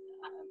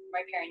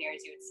riparian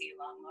areas you would see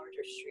along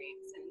larger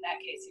streams. And in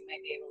that case, you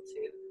might be able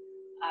to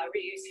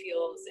reuse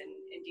fuels and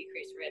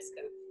decrease risk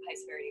of high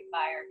severity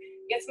fire.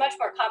 It gets much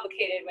more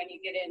complicated when you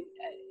get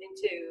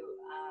into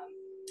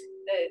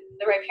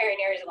the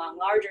riparian areas along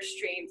larger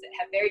streams that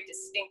have very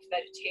distinct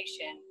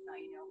vegetation.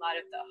 A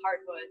lot of the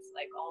hardwoods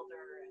like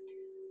alder.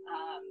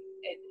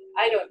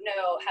 I don't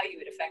know how you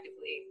would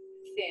effectively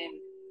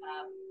thin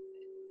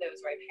those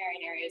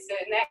riparian areas. So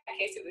in that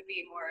case, it would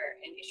be more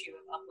an issue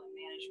of upland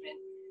management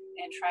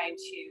and trying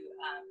to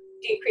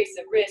decrease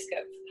the risk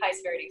of high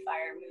severity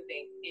fire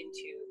moving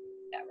into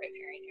that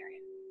riparian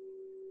area.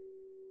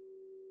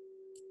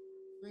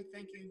 Great,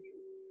 thank you.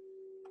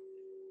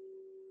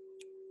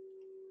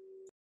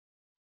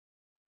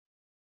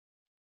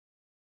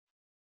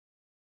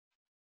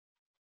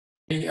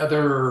 Any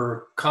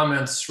other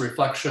comments,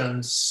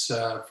 reflections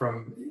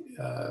from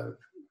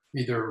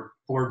either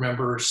board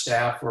members,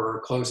 staff,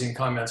 or closing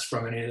comments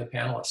from any of the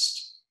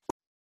panelists?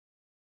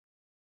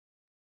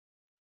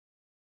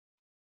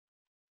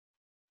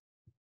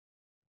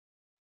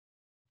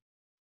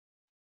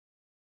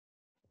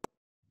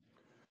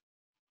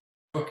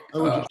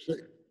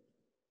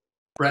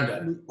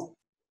 Brenda.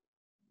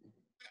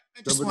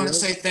 I just want to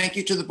say thank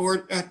you to the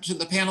board, to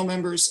the panel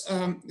members.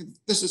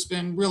 This has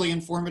been really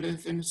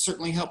informative and it's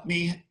certainly helped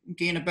me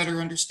gain a better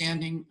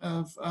understanding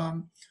of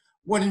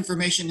what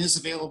information is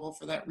available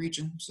for that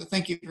region. So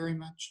thank you very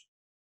much.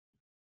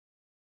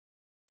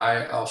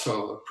 I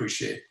also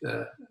appreciate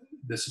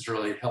this is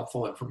really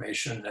helpful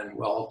information and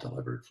well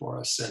delivered for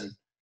us in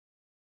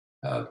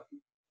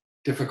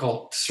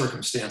difficult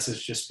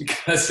circumstances just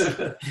because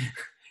of,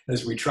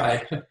 as we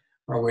try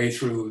our way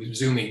through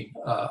Zooming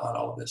on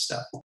all of this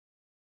stuff.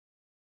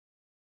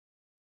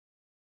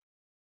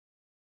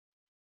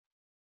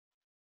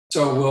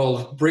 So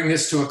we'll bring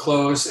this to a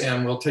close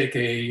and we'll take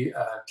a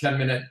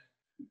 10-minute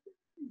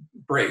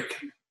break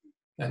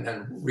and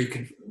then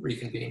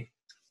reconvene.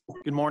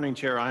 Good morning,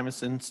 Chair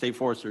Imeson, State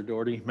Forester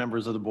Doherty,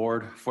 members of the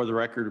board. For the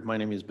record, my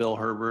name is Bill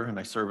Herber and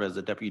I serve as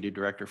the Deputy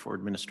Director for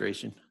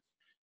Administration.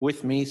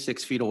 With me,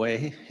 6 feet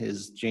away,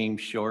 is James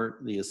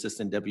Short, the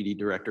Assistant Deputy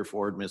Director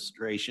for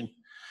Administration.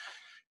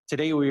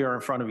 Today, we are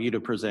in front of you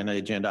to present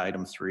Agenda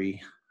Item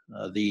 3,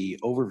 the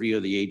overview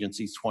of the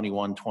agency's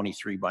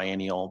 21-23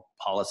 biennial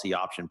policy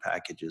option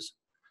packages.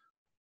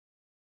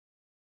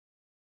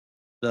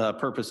 The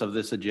purpose of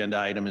this agenda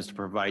item is to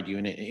provide you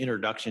an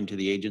introduction to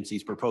the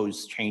agency's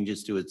proposed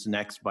changes to its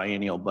next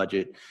biennial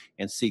budget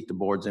and seek the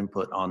board's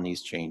input on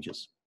these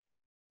changes.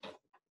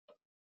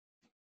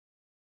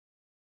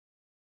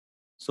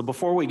 So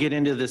before we get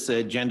into this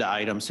agenda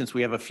item, since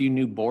we have a few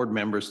new board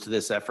members to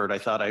this effort, I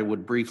thought I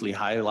would briefly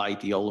highlight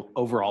the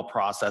overall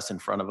process in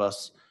front of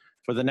us.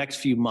 For the next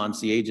few months,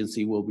 the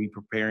agency will be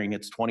preparing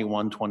its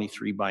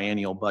 21-23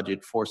 biennial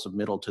budget for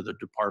submittal to the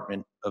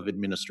Department of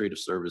Administrative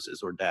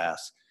Services, or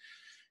DAS.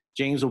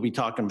 James will be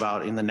talking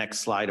about in the next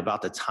slide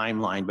about the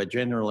timeline, but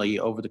generally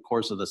over the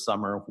course of the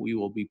summer, we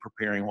will be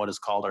preparing what is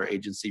called our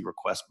agency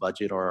request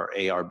budget, or our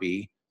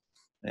ARB.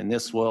 And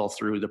this will,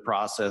 through the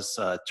process,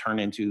 turn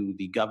into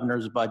the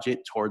governor's budget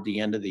toward the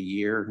end of the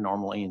year,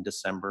 normally in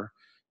December,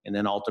 and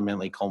then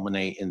ultimately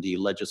culminate in the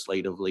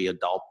legislatively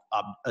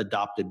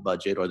adopted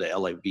budget, or the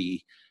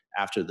LAB,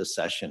 after the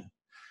session.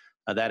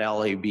 That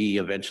LAB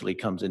eventually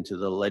comes into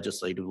the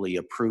legislatively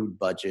approved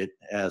budget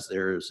as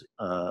there's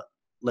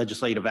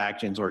legislative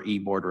actions or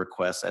e-board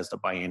requests as the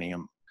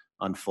biennium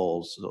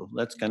unfolds. So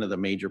that's kind of the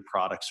major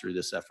products through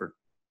this effort.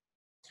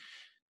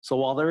 So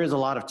while there is a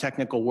lot of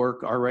technical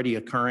work already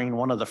occurring,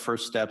 one of the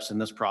first steps in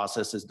this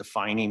process is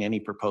defining any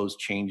proposed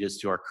changes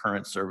to our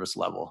current service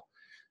level.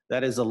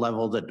 That is a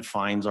level that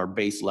defines our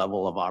base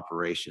level of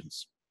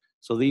operations.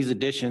 So these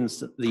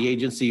additions, the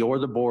agency or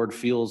the board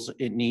feels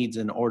it needs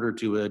in order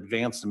to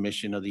advance the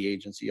mission of the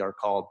agency are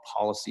called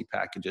policy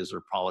packages,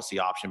 or policy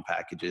option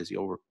packages.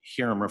 You'll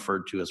hear them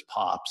referred to as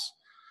POPs.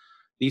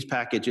 These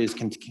packages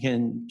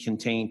can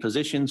contain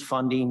positions,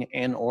 funding,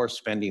 and or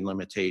spending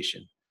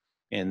limitation.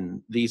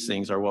 And these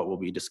things are what we'll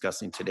be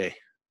discussing today.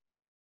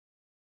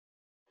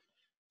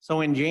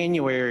 So in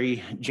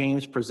January,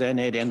 James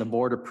presented and the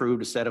board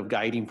approved a set of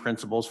guiding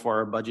principles for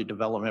our budget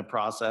development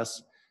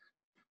process.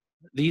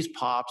 These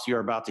POPs you're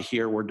about to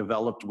hear were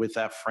developed with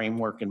that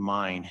framework in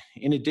mind.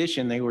 In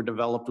addition, they were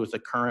developed with the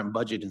current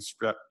budget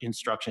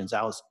instructions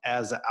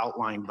as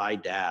outlined by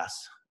DAS.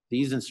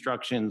 These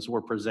instructions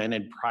were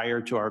presented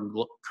prior to our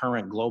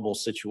current global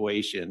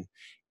situation,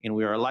 and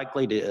we are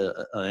likely to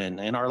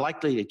are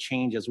likely to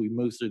change as we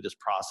move through this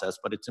process.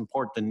 But it's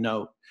important to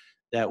note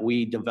that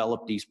we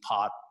developed these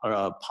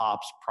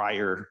POPs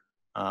prior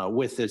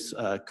with this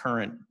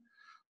current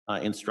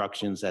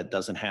instructions that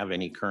doesn't have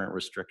any current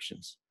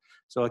restrictions.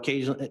 So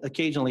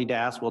occasionally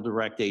DAS will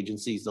direct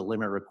agencies to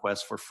limit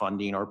requests for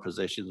funding or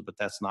positions, but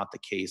that's not the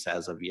case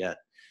as of yet.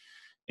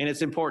 And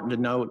it's important to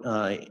note,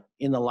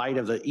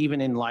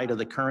 even in light of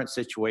the current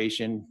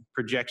situation,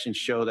 projections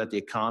show that the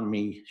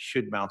economy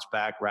should bounce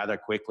back rather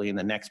quickly in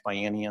the next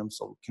biennium.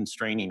 So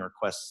constraining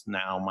requests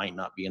now might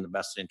not be in the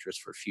best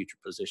interest for future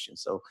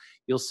positions. So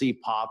you'll see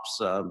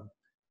POPs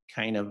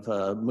kind of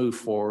move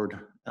forward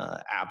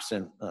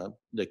absent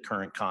the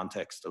current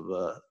context of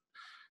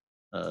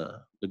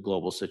the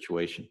global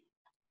situation.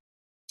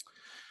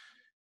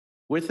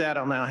 With that,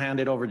 I'll now hand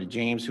it over to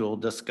James, who will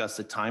discuss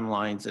the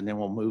timelines, and then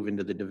we'll move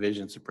into the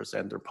divisions to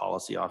present their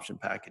policy option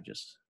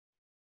packages.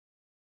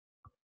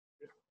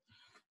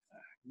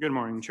 Good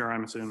morning, Chair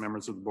Imeson,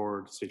 members of the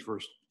board, State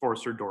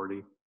Forester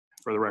Doherty.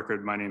 For the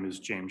record, my name is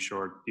James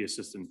Short, the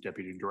Assistant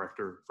Deputy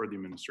Director for the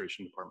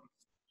Administration Department.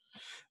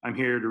 I'm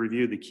here to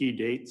review the key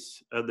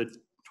dates of the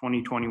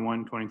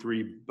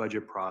 2021-23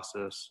 budget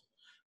process.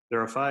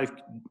 There are 5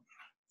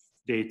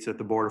 dates that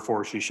the Board of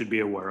Forestry should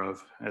be aware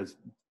of, as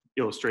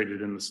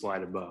illustrated in the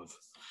slide above.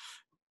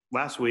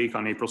 Last week,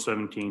 on April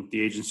 17th, the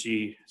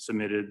agency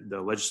submitted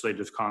the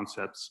legislative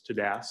concepts to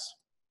DAS.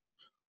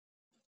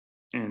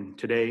 And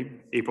today,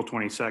 April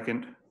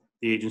 22nd,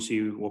 the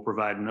agency will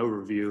provide an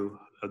overview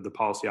of the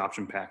policy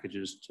option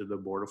packages to the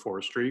Board of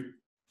Forestry.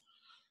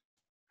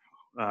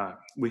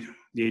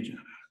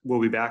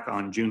 We'll be back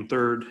on June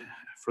 3rd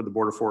for the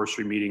Board of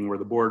Forestry meeting, where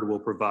the board will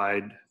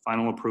provide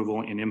final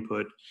approval and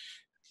input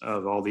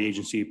of all the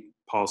agency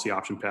policy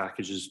option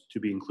packages to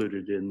be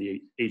included in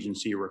the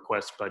agency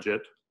request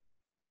budget.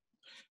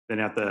 Then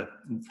at the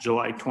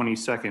July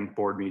 22nd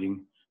board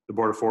meeting, the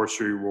Board of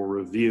Forestry will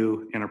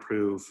review and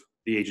approve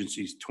the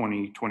agency's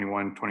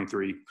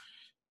 2021-23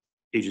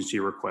 agency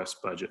request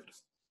budget.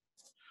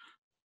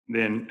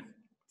 Then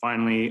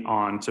finally,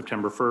 on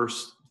September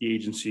 1st, the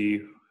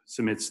agency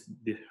submits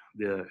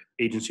the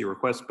agency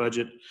request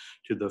budget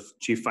to the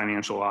Chief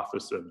Financial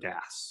Office of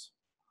DAS.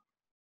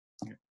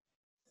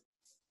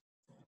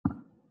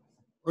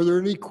 Are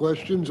there any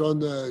questions on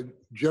the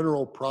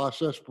general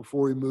process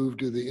before we move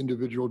to the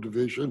individual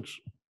divisions?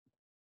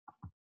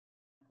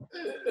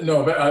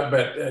 No,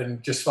 but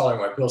and just following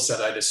what Bill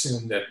said, I'd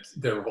assume that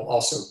there will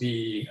also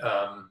be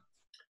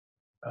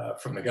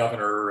from the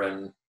governor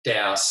and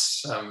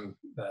DAS some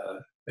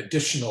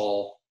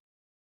additional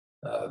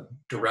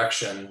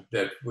direction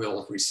that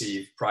we'll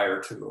receive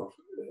prior to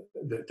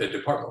the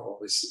department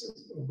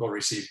will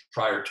receive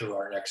prior to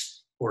our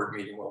next board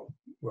meeting,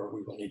 where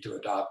we will need to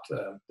adopt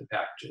the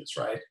packages,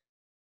 right?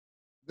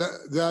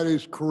 That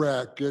is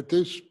correct. At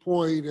this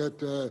point, at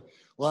the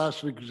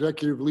last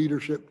executive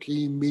leadership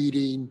team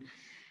meeting,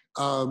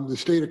 the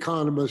state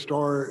economists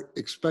are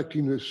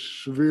expecting a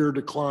severe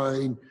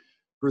decline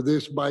for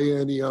this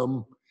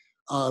biennium,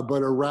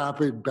 but a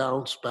rapid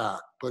bounce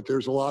back. But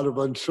there's a lot of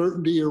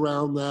uncertainty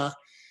around that,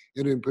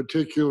 and in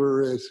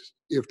particular,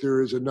 if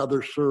there is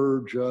another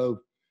surge of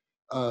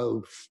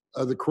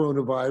the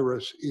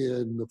coronavirus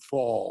in the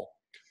fall.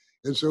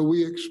 And so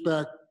we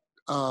expect,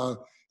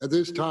 at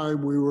this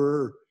time, we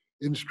were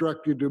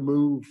instructed to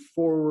move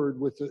forward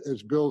with,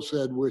 as Bill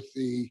said, with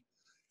the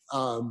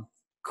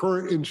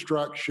current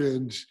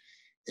instructions.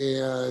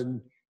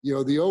 And, you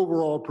know, the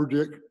overall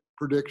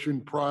prediction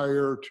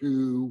prior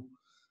to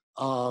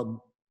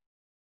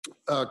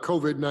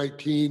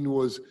COVID-19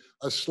 was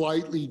a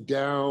slightly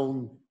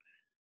down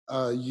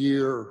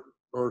year,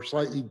 or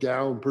slightly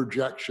down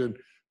projection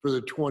for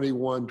the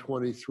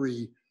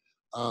 21-23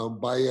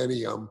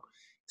 biennium.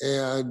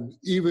 And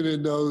even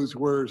in those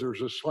where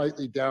there's a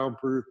slightly down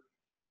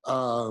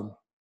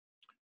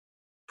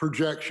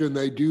projection,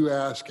 they do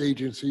ask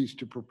agencies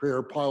to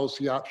prepare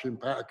policy option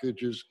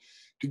packages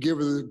to give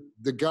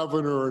the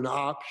governor an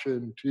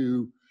option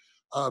to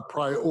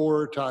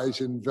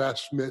prioritize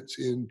investments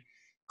in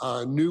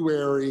new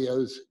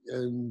areas.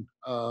 And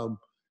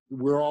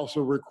we're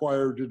also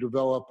required to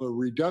develop a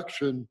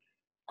reduction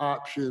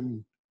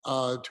option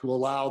to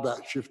allow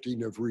that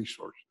shifting of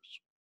resources.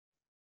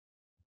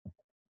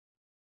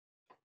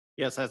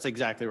 Yes, that's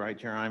exactly right,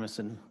 Chair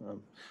Imison.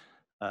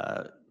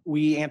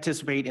 We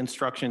anticipate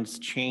instructions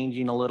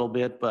changing a little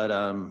bit, but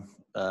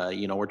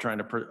you know, we're trying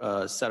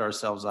to set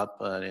ourselves up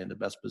in the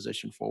best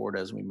position forward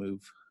as we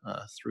move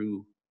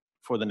through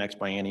for the next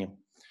biennium.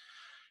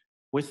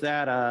 With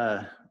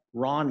that,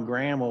 Ron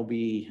Graham will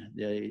be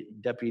the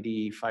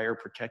Deputy Fire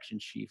Protection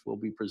Chief, will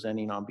be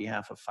presenting on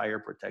behalf of fire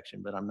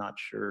protection, but I'm not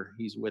sure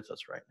he's with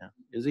us right now.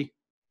 Is he?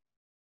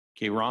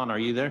 Okay, Ron, are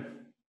you there?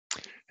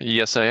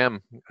 Yes, I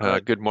am.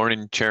 Good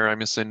morning, Chair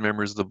Imison,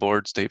 members of the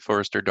board, State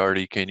Forester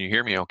Daugherty. Can you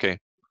hear me okay?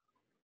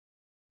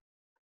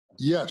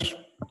 Yes.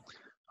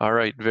 All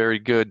right, very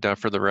good.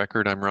 For the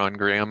record, I'm Ron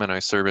Graham, and I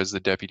serve as the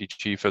Deputy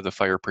Chief of the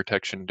Fire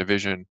Protection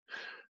Division.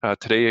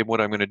 Today,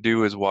 what I'm going to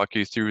do is walk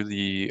you through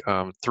the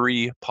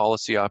 3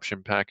 policy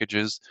option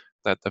packages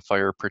that the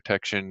Fire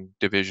Protection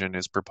Division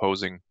is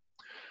proposing.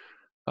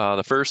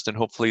 The first, and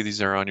hopefully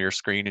these are on your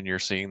screen and you're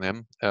seeing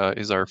them,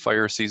 is our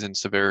fire season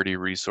severity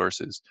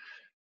resources.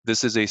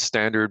 This is a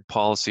standard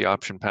policy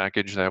option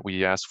package that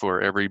we ask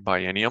for every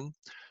biennium.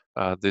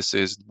 This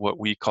is what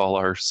we call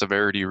our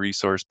severity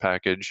resource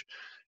package,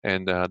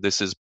 and this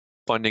is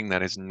funding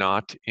that is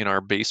not in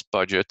our base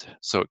budget,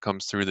 so it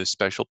comes through the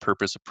special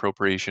purpose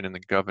appropriation in the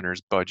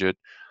governor's budget.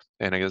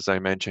 And as I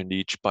mentioned,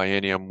 each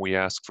biennium we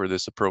ask for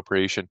this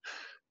appropriation.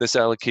 This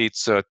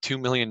allocates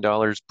 $2 million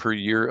per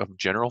year of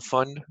general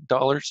fund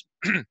dollars,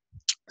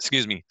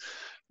 excuse me,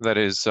 that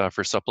is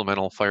for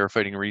supplemental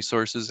firefighting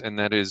resources, and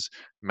that is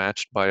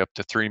matched by up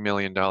to $3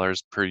 million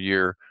per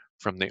year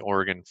from the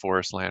Oregon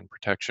Forest Land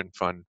Protection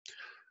Fund.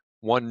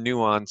 One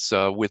nuance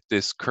with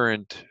this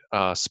current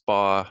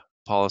SPA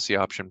policy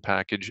option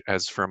package,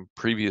 as from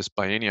previous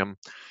biennium,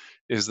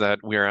 is that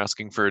we are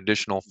asking for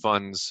additional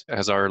funds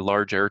as our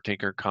large air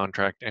tanker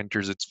contract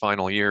enters its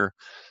final year.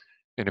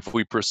 And if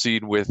we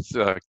proceed with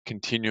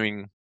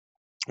continuing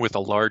with a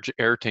large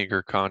air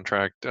tanker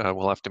contract,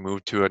 we'll have to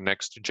move to a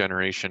next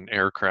generation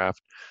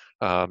aircraft,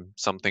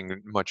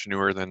 something much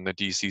newer than the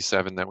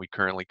DC-7 that we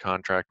currently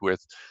contract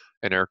with,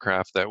 an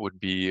aircraft that would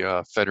be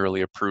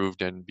federally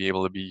approved and be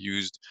able to be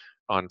used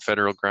on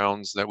federal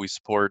grounds that we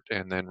support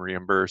and then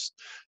reimbursed.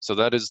 So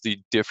that is the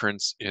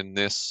difference in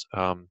this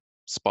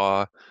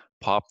SPA.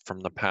 POP from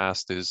the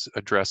past is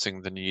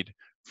addressing the need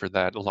for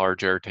that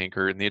large air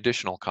tanker and the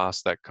additional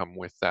costs that come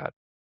with that.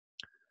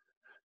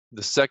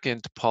 The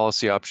second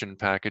policy option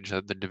package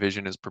that the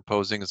division is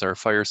proposing is our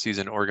fire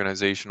season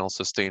organizational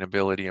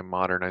sustainability and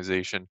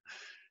modernization.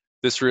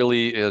 This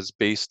really is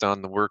based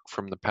on the work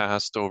from the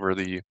past over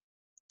the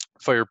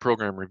fire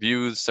program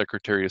reviews,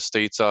 Secretary of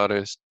State's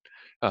audit,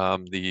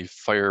 the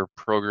fire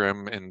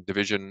program and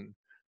division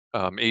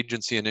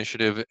agency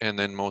initiative, and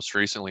then most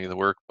recently the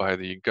work by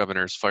the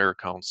Governor's Fire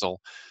Council.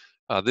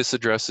 This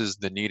addresses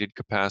the needed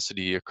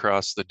capacity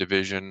across the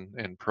division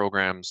and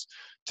programs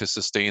to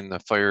sustain the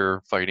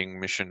firefighting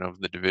mission of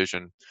the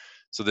division.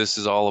 So this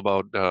is all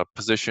about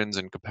positions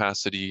and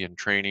capacity and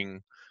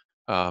training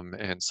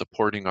and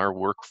supporting our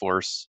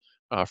workforce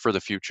for the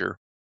future.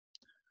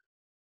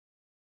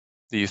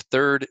 The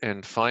third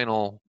and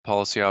final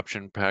policy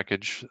option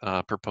package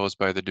proposed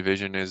by the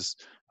division is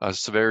a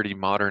severity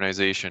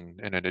modernization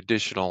and an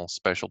additional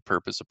special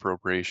purpose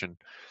appropriation.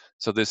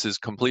 So this is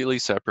completely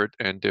separate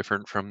and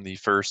different from the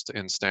first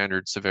and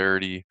standard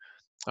severity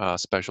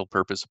special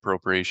purpose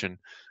appropriation.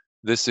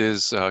 This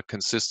is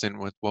consistent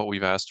with what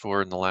we've asked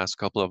for in the last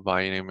couple of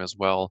biennium as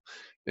well,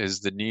 is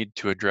the need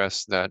to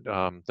address that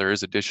there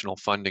is additional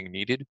funding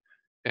needed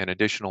and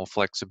additional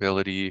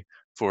flexibility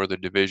for the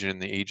division,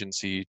 the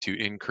agency, to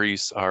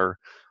increase our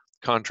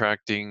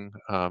contracting,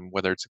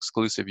 whether it's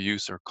exclusive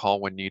use or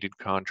call when needed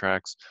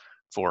contracts,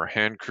 for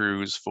hand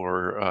crews,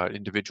 for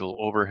individual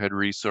overhead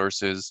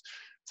resources,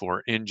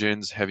 for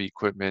engines, heavy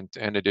equipment,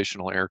 and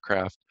additional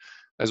aircraft.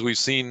 As we've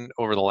seen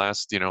over the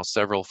last,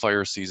 several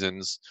fire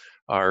seasons,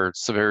 our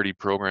severity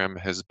program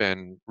has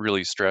been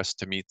really stressed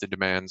to meet the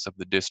demands of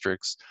the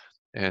districts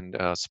and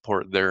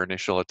support their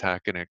initial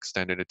attack and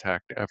extended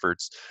attack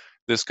efforts.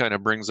 This kind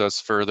of brings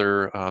us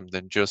further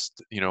than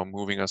just,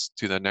 moving us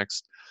to the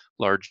next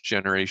large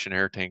generation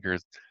air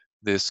tankers.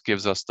 This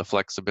gives us the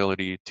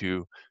flexibility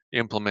to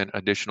implement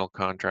additional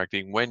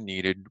contracting when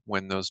needed,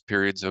 when those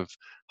periods of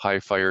high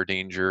fire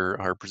danger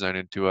are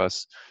presented to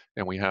us,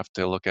 and we have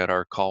to look at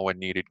our call when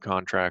needed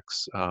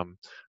contracts.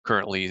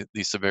 Currently,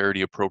 the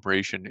severity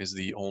appropriation is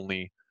the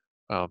only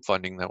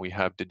funding that we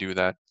have to do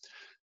that.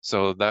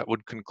 So that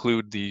would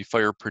conclude the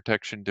Fire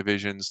Protection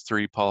Division's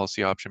 3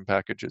 policy option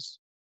packages.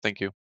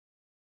 Thank you.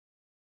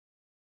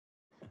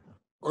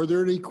 Are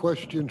there any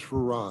questions for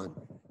Ron?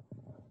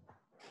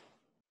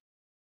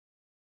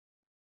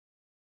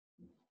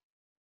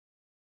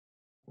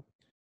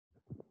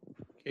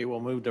 Okay,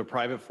 we'll move to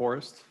private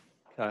forest.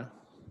 Okay.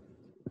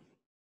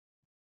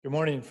 Good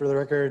morning. For the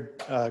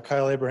record,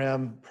 Kyle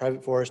Abraham,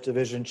 Private Forest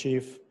Division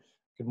Chief.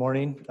 Good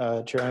morning,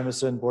 Chair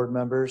Emerson, board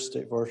members,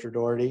 State Forester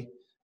Doherty.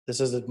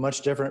 This is a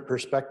much different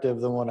perspective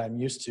than what I'm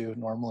used to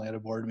normally at a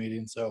board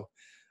meeting, so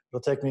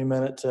it'll take me a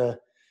minute to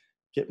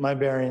get my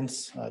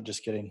bearings.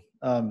 Just kidding.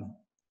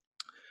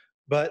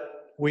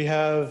 But we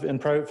have, in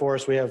private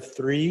forest, we have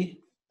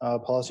 3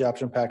 policy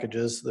option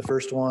packages. The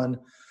first one,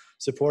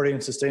 supporting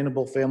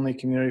sustainable family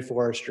community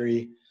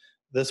forestry.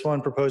 This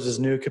one proposes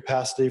new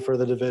capacity for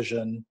the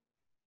division.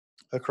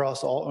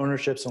 Across all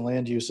ownerships and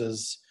land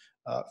uses,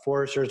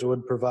 foresters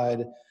would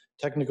provide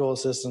technical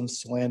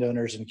assistance to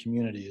landowners and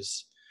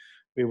communities.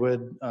 We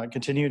would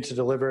continue to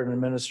deliver and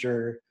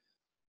administer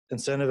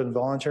incentive and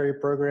voluntary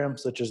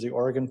programs such as the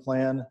Oregon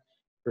Plan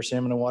for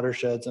salmon and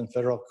watersheds and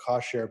federal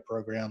cost share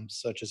programs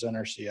such as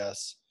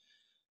NRCS.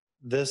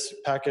 This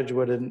package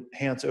would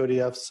enhance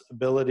ODF's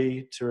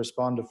ability to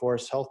respond to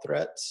forest health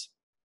threats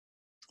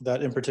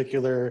that in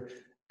particular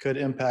could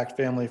impact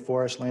family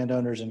forest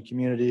landowners and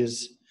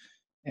communities.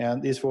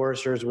 And these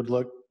foresters would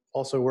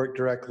also work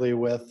directly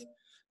with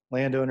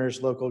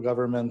landowners, local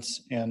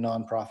governments, and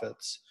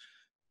nonprofits.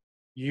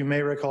 You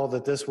may recall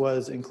that this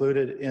was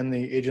included in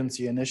the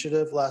agency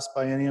initiative last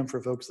biennium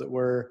for folks that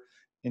were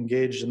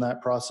engaged in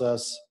that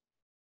process.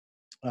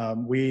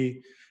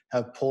 We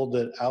have pulled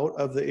it out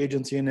of the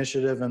agency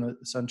initiative, and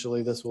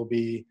essentially this will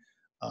be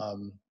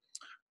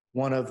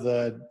one of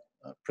the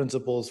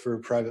principles for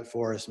private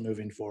forests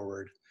moving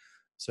forward.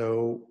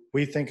 So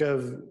we think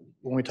of,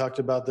 when we talked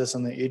about this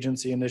in the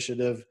agency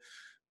initiative,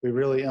 we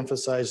really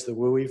emphasized the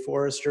WUI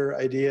forester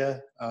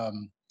idea.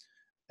 And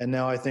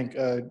now I think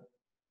a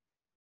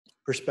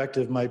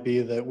perspective might be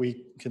that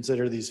we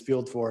consider these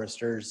field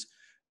foresters,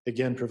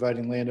 again,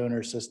 providing landowner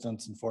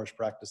assistance and forest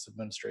practice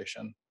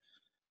administration.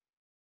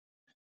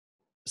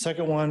 The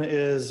second one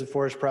is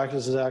Forest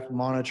Practices Act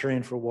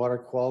monitoring for water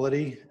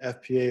quality,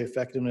 FPA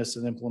effectiveness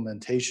and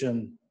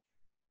implementation.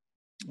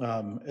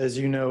 As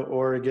you know,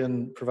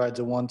 Oregon provides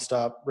a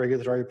one-stop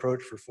regulatory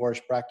approach for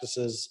forest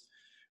practices.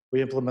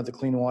 We implement the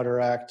Clean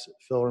Water Act,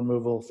 fill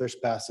removal, fish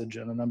passage,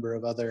 and a number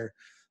of other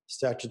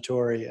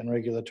statutory and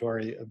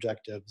regulatory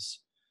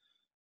objectives.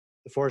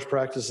 The Forest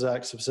Practices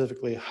Act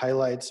specifically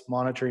highlights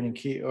monitoring in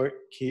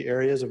key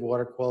areas of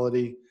water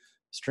quality,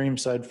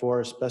 streamside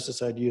forest,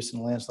 pesticide use,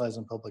 and landslides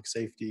and public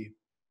safety.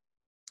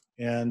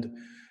 And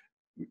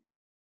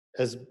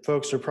as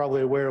folks are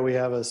probably aware, we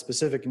have a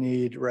specific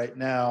need right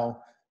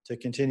now to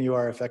continue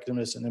our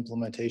effectiveness and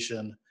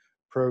implementation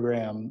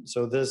program.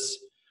 So this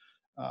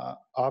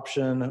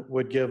option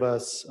would give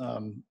us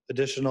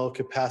additional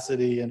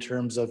capacity in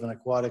terms of an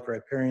aquatic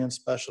riparian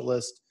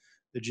specialist,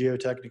 the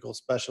geotechnical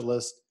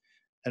specialist,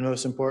 and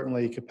most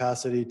importantly,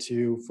 capacity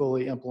to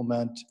fully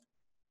implement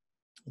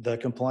the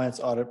compliance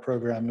audit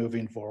program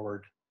moving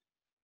forward.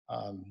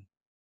 And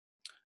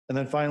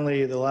then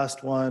finally, the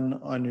last one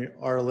on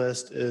our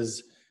list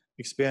is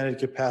expanded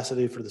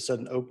capacity for the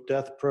sudden oak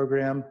death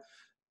program.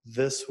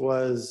 This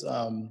was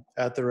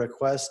at the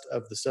request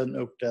of the Sudden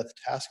Oak Death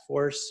Task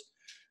Force,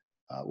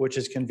 which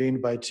is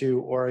convened by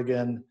 2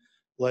 Oregon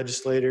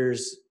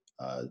legislators,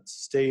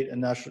 state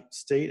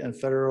and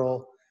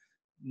federal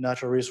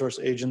natural resource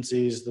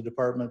agencies. The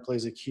department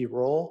plays a key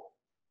role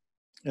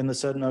in the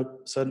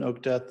sudden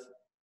oak death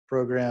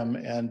program,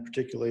 and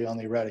particularly on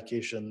the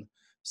eradication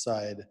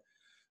side.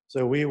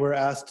 So we were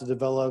asked to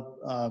develop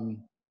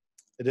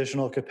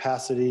additional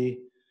capacity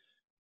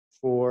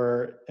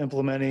for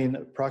implementing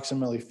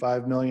approximately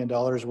 $5 million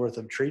worth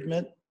of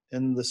treatment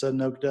in the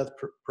sudden oak death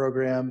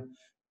program,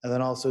 and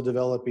then also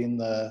developing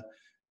the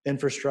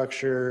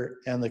infrastructure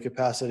and the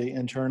capacity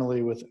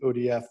internally with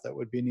ODF that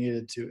would be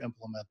needed to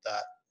implement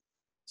that.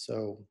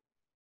 So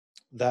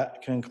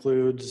that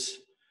concludes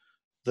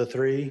the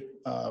three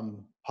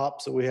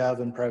POPs that we have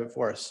in private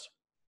forest.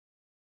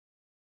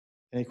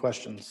 Any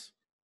questions?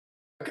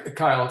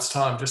 Kyle, it's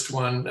Tom. Just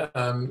one.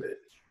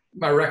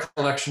 My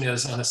recollection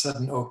is on the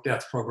sudden oak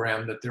death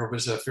program that there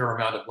was a fair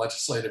amount of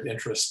legislative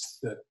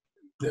interest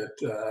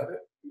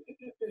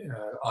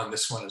on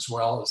this one as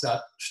well. Is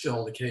that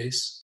still the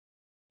case?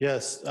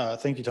 Yes,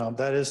 thank you, Tom.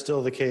 That is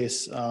still the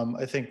case.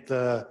 I think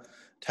the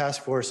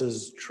task force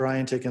is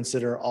trying to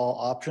consider all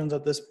options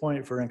at this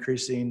point for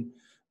increasing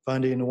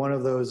funding. One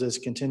of those is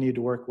continue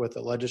to work with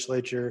the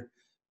legislature,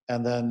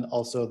 and then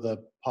also the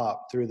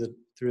POP through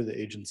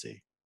the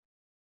agency.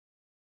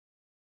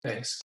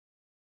 Thanks.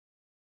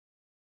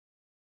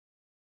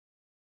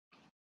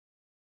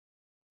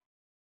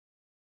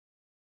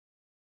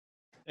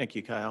 Thank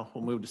you, Kyle.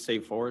 We'll move to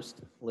State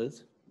Forest.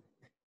 Liz?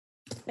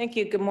 Thank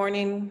you. Good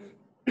morning,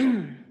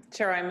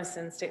 Chair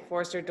Imison, State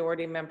Forester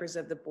Doherty, members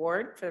of the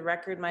board. For the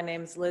record, my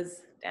name is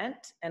Liz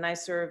Dent, and I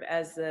serve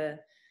as the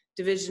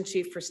Division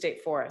Chief for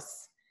State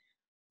Forests.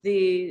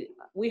 We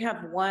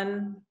have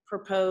one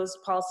proposed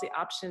policy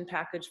option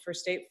package for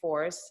state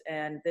forests,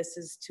 and this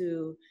is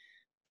to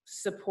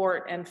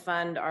support and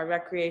fund our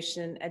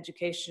recreation,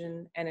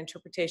 education, and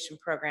interpretation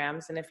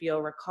programs. And if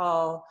you'll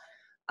recall,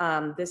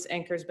 this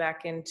anchors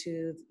back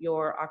into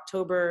your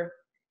October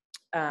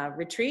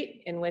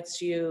retreat, in which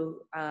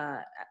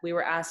we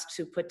were asked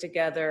to put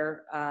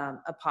together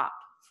a POP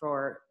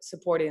for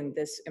supporting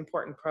this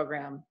important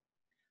program.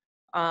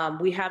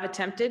 We have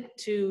attempted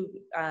to,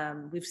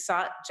 we've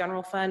sought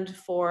general fund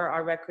for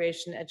our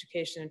recreation,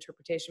 education,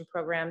 interpretation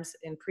programs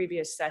in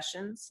previous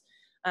sessions.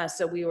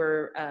 So we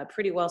were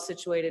pretty well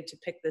situated to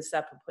pick this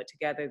up and put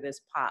together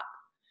this POP.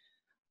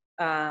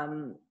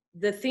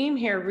 The theme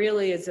here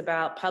really is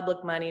about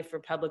public money for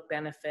public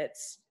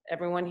benefits.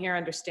 Everyone here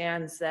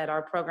understands that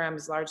our program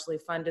is largely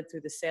funded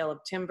through the sale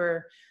of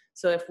timber.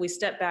 So if we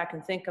step back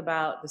and think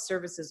about the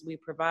services we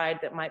provide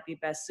that might be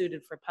best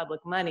suited for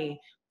public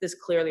money, this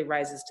clearly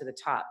rises to the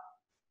top.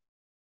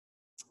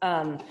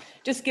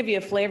 Just give you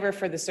a flavor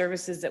for the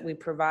services that we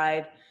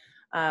provide.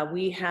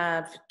 We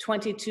have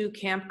 22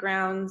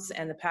 campgrounds,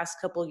 and the past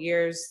couple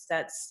years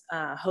that's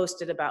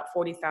hosted about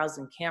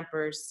 40,000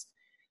 campers.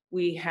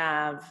 We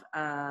have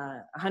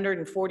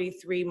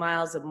 143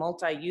 miles of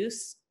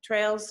multi-use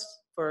trails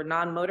for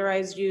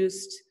non-motorized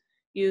use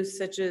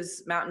such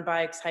as mountain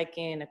bikes,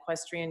 hiking,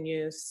 equestrian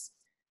use,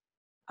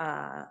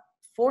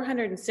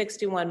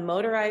 461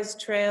 motorized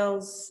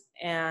trails,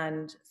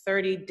 and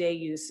 30 day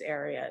use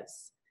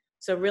areas.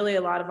 So really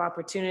a lot of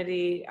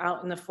opportunity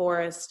out in the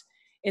forest.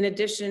 In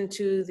addition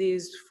to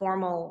these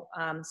formal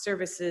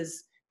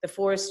services, the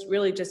forest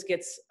really just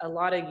gets a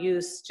lot of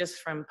use just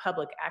from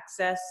public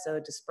access, so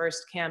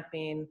dispersed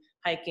camping,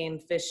 hiking,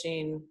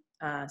 fishing,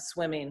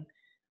 swimming.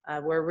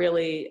 We're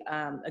really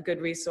a good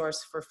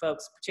resource for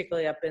folks,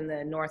 particularly up in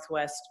the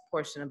northwest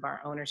portion of our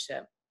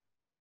ownership.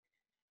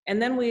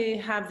 And then we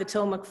have the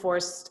Tillamook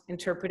Forest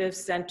Interpretive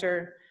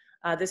Center.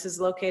 This is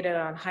located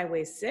on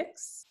Highway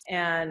 6,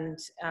 and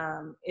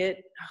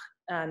it,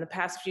 in the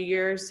past few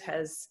years,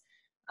 has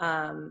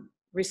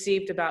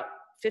received about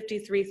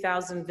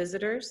 53,000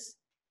 visitors,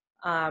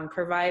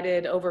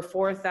 provided over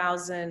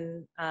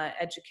 4,000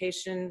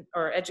 education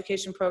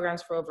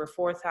programs for over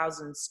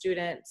 4,000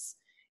 students,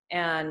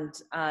 and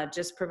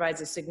just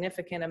provides a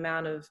significant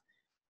amount of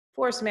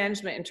forest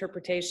management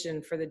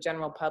interpretation for the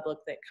general public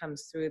that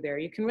comes through there.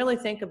 You can really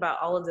think about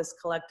all of this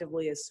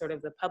collectively as sort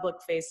of the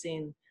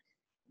public-facing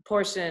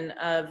portion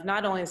of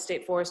not only the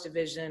State Forest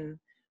Division,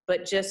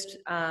 but just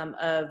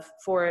of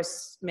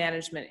forest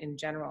management in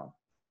general.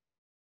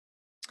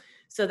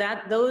 So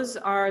those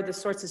are the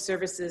sorts of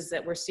services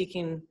that we're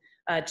seeking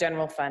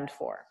general fund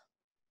for.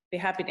 Be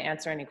happy to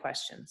answer any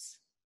questions.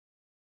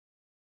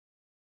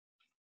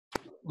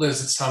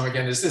 Liz, it's Tom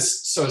again. Is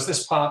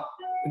this POP,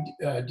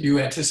 do you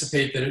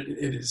anticipate that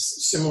it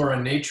is similar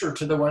in nature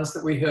to the ones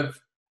that we have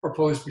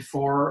proposed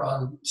before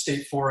on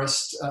state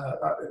forest,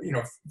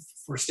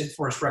 for state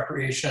forest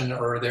recreation,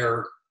 or are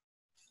there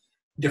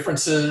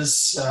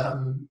differences?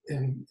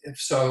 And if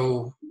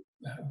so,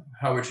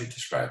 how would you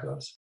describe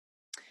those?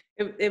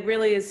 It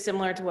really is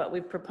similar to what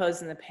we've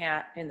proposed in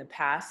the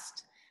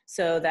past.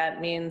 So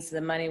that means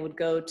the money would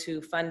go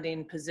to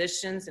funding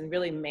positions and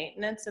really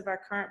maintenance of our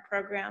current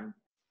program.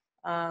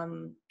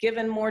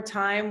 Given more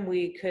time,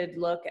 we could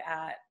look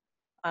at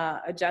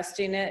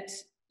adjusting it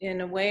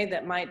in a way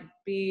that might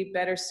be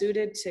better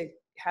suited to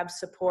have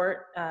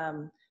support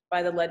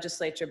by the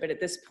legislature. But at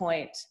this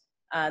point,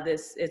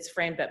 it's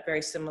framed up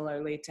very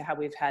similarly to how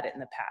we've had it in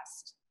the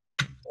past.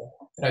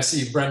 And I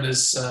see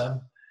Brenda's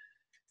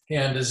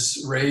hand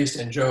is raised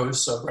and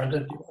Joe's. So Brenda,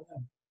 do you want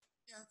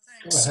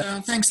to?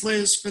 Thanks. Thanks,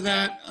 Liz, for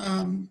that.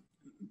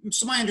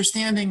 So my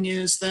understanding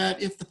is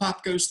that if the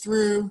POP goes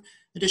through,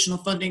 additional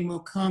funding will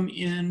come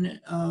in,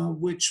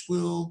 which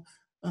will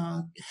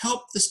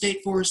help the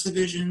State Forest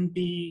Division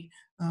be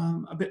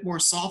a bit more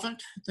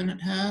solvent than it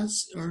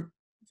has, or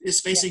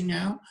is facing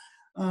now.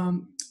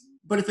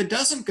 But if it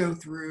doesn't go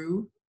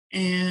through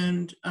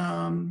and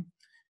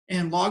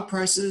log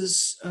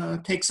prices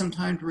take some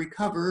time to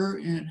recover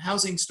and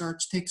housing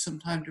starts take some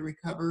time to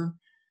recover,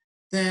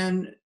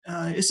 then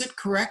is it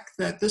correct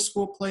that this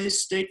will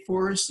place state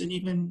forests in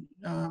even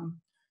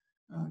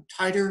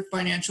tighter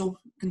financial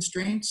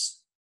constraints?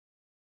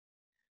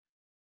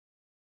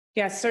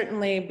 Yes,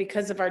 certainly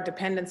because of our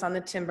dependence on the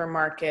timber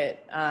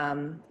market,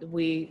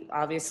 we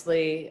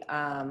obviously,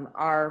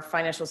 our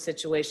financial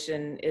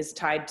situation is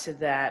tied to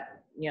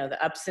that,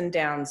 the ups and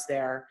downs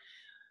there.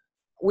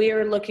 We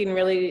are looking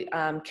really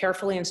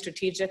carefully and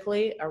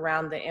strategically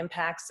around the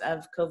impacts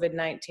of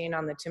COVID-19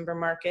 on the timber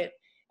market.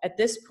 At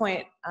this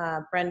point,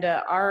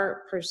 Brenda,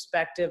 our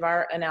perspective,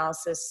 our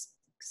analysis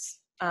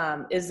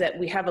is that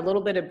we have a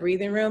little bit of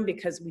breathing room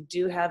because we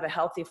do have a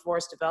healthy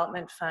forest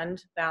development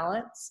fund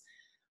balance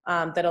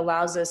that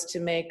allows us to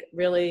make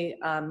really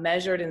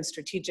measured and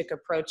strategic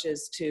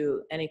approaches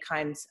to any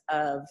kinds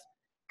of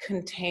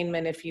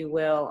containment, if you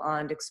will,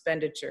 on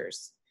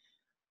expenditures.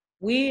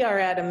 We are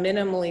at a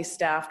minimally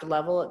staffed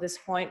level at this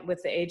point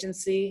with the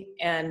agency,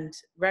 and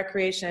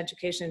recreation,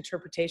 education,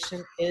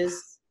 interpretation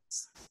is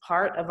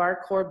part of our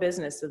core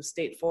business of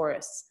state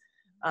forests.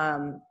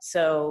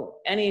 So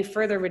any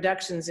further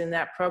reductions in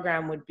that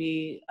program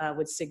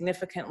would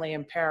significantly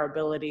impair our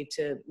ability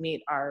to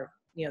meet our,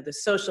 the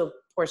social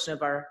portion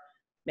of our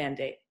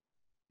mandate.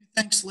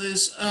 Thanks,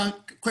 Liz.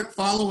 Quick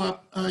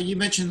follow-up. You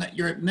mentioned that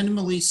you're at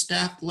minimally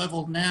staffed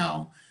level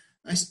now.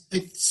 I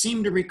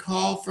seem to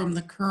recall from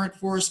the current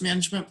forest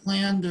management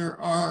plan,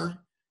 there are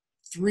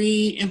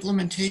 3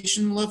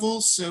 implementation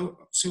levels.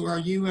 So are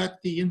you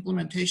at the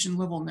implementation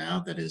level now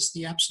that is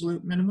the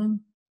absolute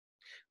minimum?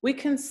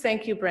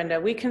 Thank you,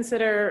 Brenda. We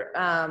consider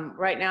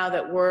right now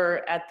that we're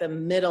at the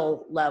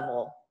middle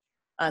level.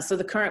 So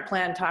the current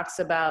plan talks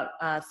about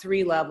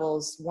 3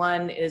 levels.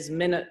 One is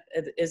the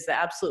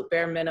absolute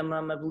bare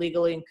minimum of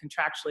legally and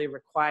contractually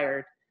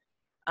required.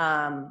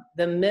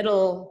 The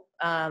middle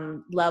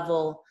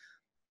level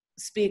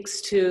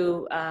speaks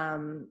to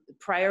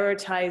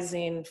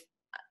prioritizing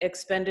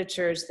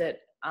expenditures that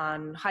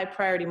on high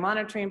priority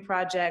monitoring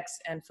projects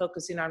and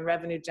focusing on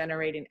revenue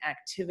generating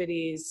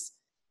activities.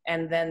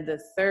 And then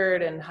the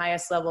third and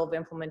highest level of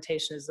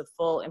implementation is the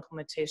full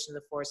implementation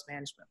of the forest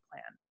management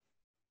plan.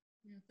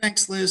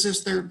 Thanks, Liz.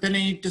 Has there been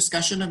any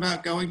discussion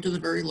about going to the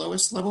very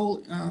lowest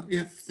level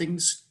if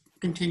things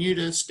continue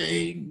to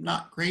stay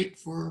not great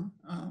for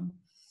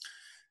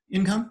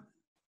income?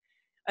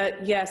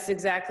 Yes,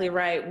 exactly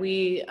right.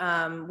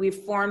 We've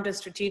formed a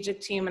strategic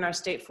team in our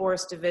state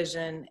forest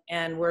division,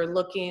 and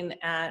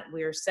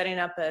we're setting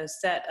up a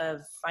set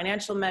of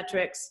financial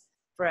metrics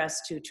for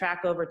us to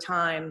track over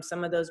time.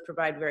 Some of those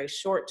provide very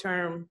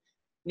short-term,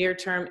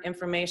 near-term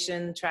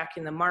information,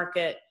 tracking the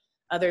market.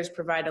 Others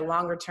provide a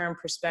longer-term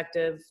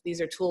perspective. These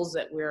are tools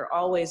that we're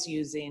always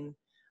using.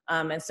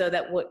 And so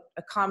that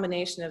a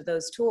combination of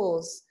those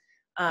tools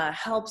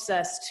helps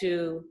us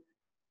to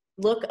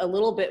look a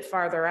little bit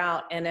farther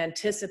out and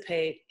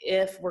anticipate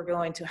if we're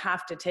going to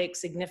have to take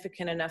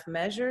significant enough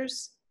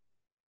measures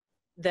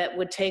that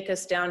would take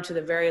us down to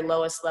the very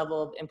lowest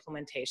level of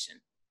implementation.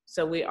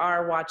 So we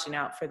are watching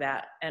out for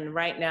that. And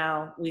right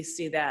now we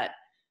see that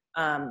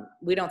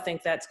we don't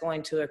think that's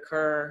going to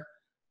occur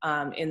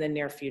in the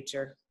near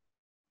future.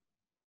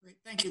 Great.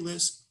 Thank you,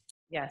 Liz.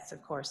 Yes,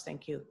 of course.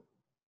 Thank you.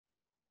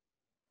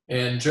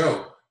 And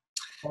Joe,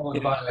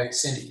 followed by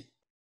Cindy.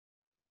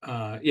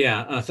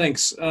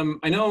 Thanks.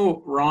 I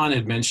know Ron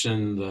had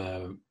mentioned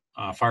the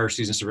fire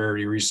season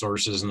severity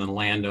resources and then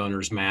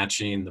landowners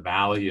matching the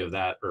value of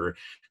that, or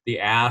the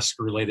ask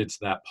related to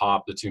that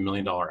POP, the $2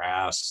 million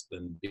ask,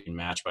 then being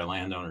matched by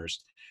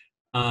landowners.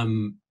 I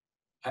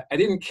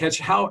didn't catch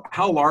how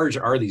large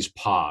are these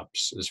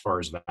POPs as far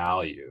as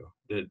value?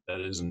 I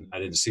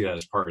didn't see that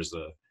as part of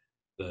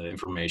the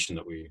information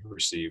that we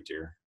received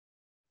here.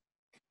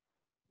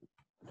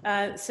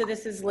 So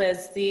this is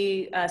Liz.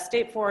 The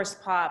State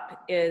Forest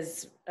POP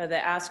is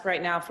the ask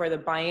right now for the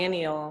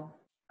biennial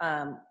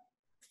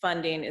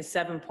funding is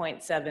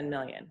 $7.7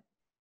 million.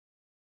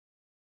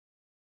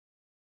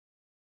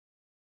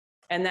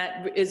 And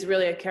that is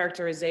really a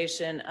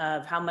characterization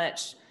of how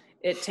much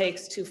it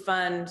takes to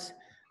fund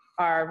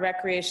our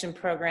recreation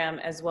program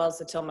as well as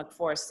the Tillamook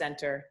Forest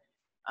Center.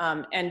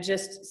 And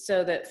just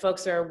so that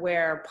folks are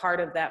aware, part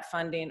of that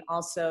funding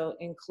also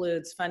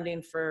includes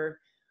funding for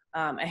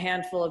a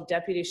handful of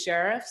deputy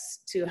sheriffs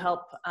to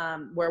help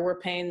where we're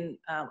paying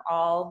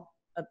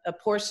a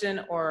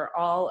portion or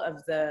all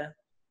of the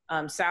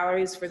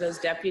salaries for those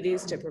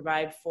deputies to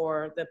provide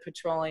for the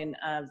patrolling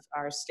of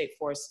our state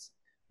forest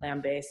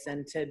land base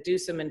and to do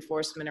some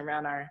enforcement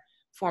around our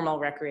formal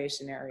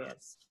recreation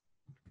areas.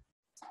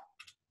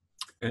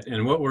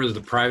 And what were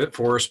the private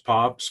forest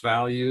POPs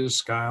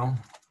values, Kyle?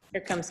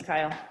 Here comes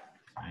Kyle.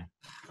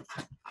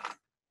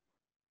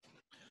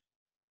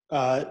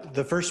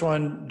 The first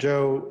one,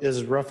 Joe,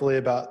 is roughly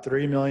about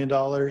 $3 million.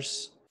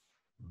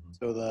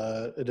 So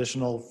the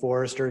additional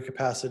forester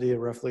capacity of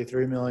roughly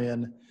 $3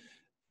 million.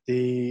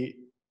 The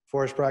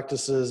forest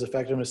practices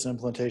effectiveness and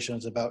implementation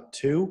is about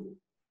 $2 million.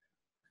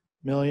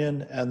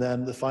 million. And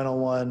then the final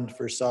one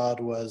for sod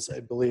was, I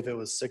believe it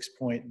was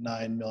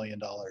 $6.9 million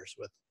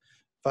with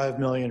 $5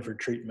 million for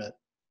treatment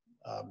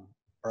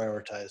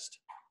prioritized.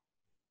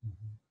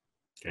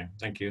 Okay,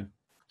 thank you.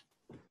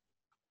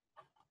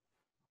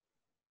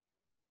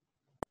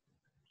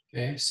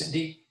 Okay,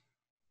 Cindy?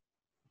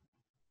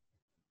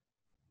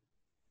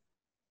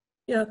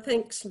 Yeah,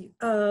 thanks.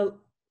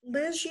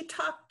 Liz, you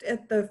talked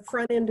at the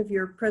front end of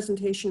your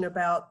presentation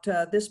about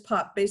this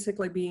POP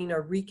basically being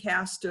a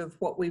recast of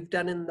what we've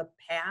done in the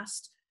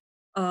past,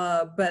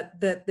 but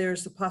that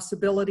there's the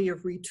possibility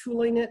of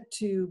retooling it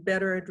to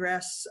better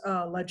address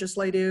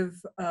legislative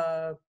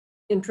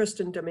interest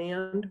and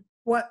demand.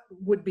 What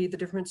would be the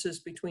differences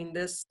between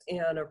this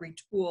and a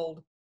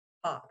retooled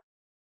POP?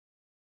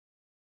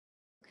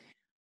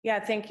 Yeah,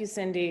 thank you,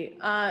 Cindy.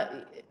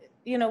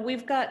 You know, we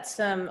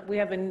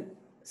have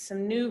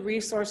some new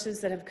resources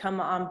that have come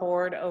on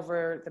board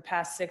over the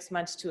past 6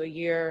 months to a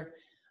year.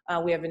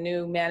 We have a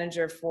new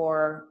manager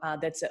for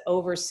that's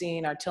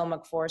overseeing our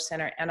Tillamook Forest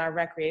Center and our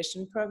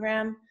recreation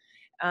program.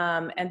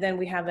 And then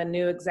we have a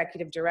new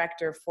executive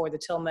director for the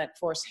Tillamook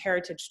Forest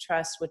Heritage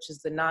Trust, which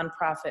is the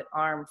nonprofit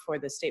arm for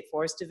the State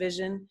Forest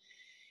Division.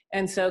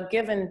 And so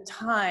given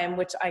time,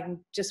 which I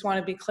just want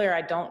to be clear,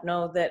 I don't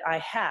know that I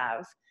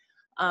have,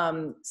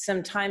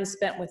 some time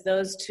spent with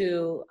those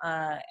two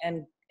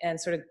and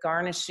sort of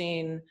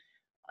garnishing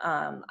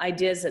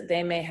ideas that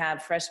they may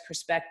have, fresh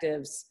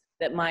perspectives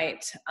that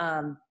might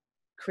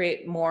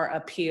create more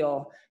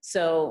appeal.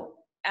 So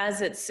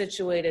as it's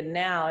situated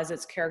now, as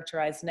it's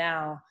characterized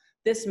now,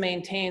 this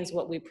maintains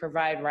what we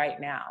provide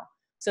right now.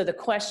 So the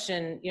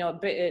question, you know,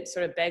 it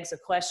sort of begs a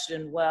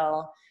question,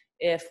 well,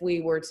 if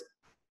we were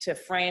to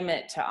frame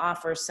it to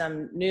offer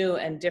some new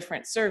and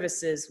different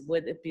services,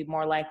 would it be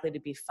more likely to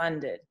be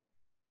funded?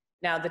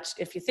 Now,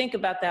 if you think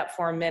about that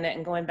for a minute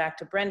and going back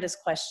to Brenda's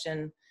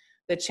question,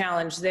 the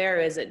challenge there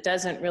is it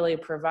doesn't really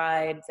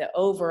provide the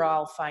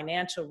overall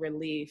financial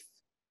relief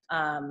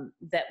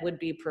that would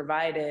be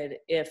provided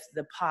if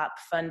the POP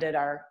funded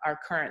our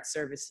current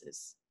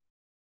services.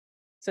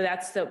 So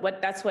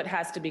that's what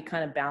has to be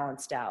kind of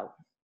balanced out.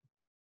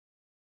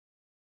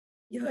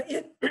 Yeah,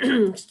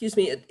 excuse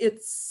me,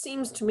 it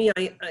seems to me,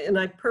 and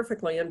I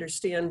perfectly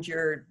understand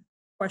your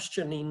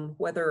questioning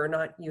whether or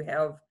not you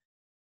have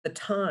the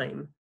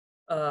time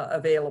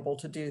available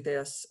to do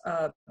this.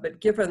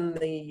 But given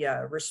the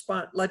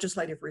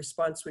legislative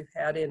response we've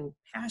had in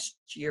past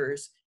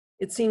years,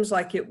 it seems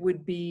like it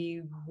would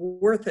be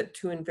worth it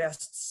to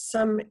invest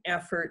some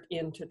effort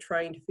into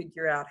trying to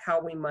figure out how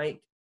we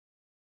might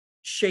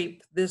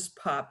shape this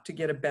POP to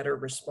get a better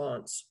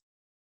response.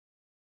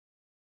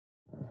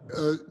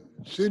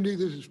 Cindy,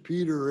 this is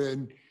Peter,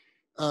 and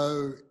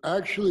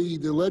actually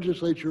the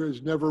legislature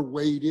has never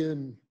weighed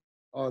in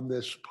on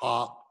this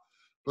POP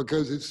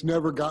because it's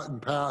never gotten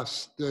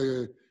past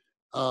the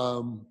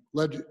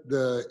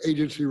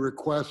agency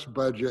request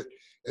budget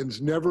and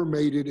it's never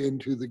made it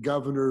into the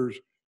governor's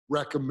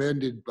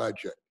recommended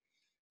budget.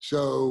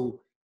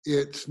 So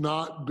it's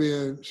not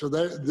been, so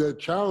that the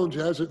challenge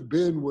hasn't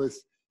been with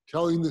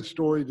telling the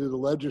story to the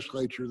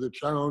legislature. The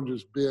challenge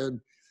has been,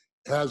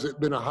 has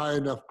it been a high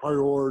enough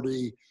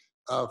priority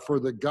for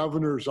the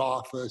governor's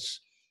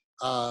office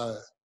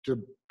to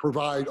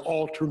provide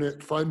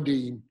alternate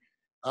funding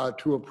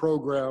to a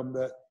program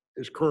that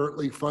is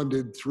currently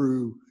funded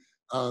through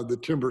the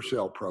timber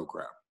sale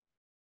program.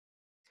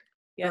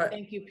 Yeah,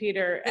 thank you,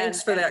 Peter.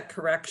 Thanks for that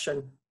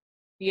correction.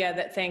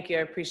 Yeah, thank you.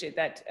 I appreciate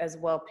that as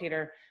well,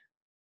 Peter.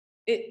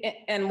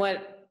 And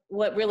what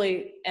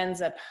really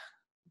ends up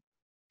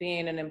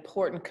being an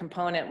important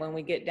component when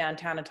we get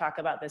downtown and talk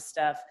about this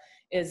stuff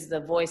is the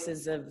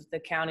voices of the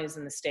counties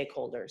and the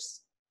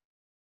stakeholders.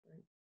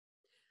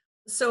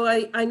 So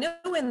I know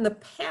in the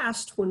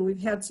past when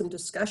we've had some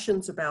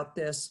discussions about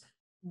this,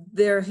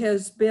 there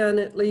has been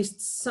at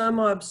least some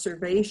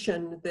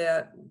observation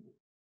that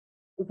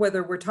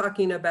whether we're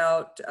talking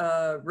about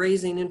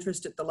raising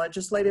interest at the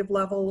legislative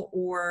level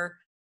or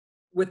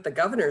with the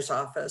governor's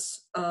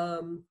office,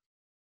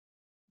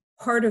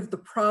 part of the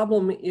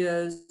problem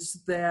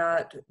is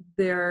that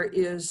there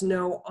is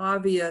no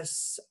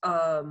obvious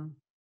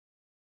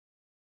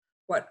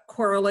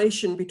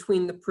correlation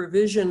between the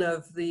provision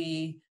of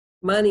the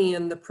money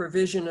and the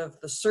provision of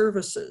the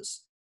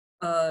services.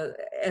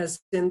 As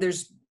in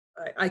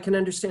I can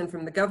understand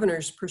from the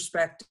governor's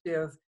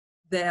perspective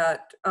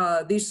that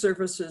these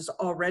services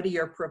already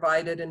are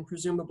provided and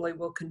presumably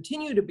will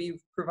continue to be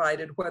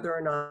provided whether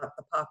or not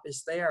the POP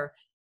is there.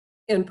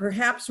 And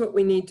perhaps what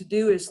we need to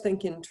do is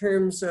think in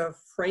terms of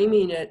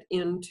framing it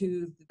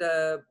into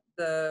the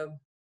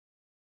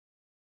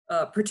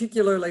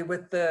particularly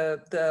with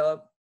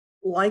the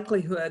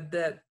likelihood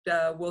that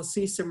we'll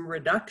see some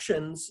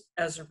reductions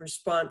as a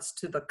response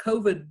to the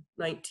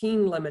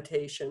COVID-19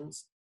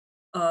 limitations.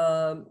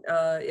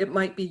 It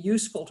might be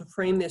useful to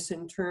frame this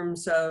in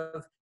terms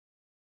of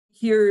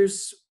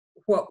here's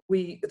what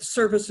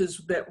services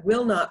that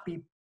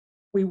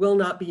we will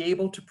not be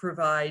able to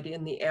provide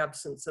in the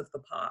absence of the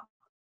POP.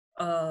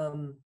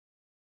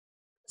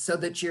 so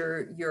that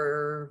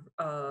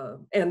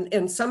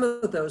and some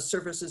of those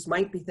services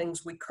might be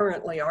things we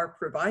currently are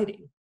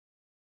providing,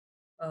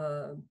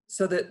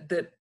 so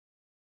that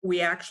we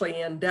actually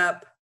end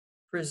up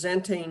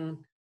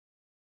presenting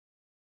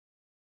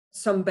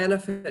some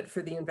benefit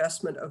for the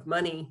investment of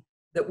money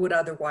that would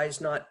otherwise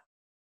not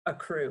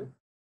accrue.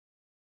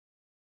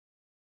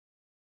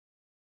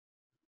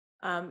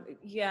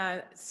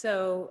 Yeah,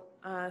 so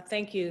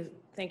thank you,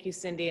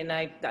 Cindy.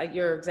 And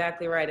you're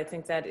exactly right. I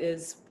think that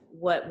is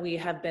what we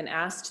have been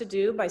asked to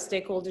do by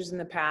stakeholders in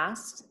the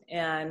past.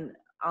 And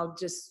I'll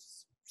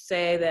just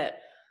say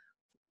that,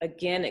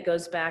 again, it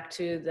goes back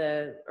to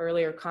the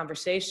earlier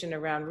conversation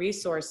around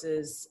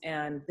resources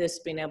and this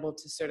being able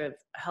to sort of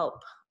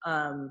help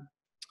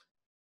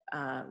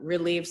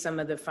relieve some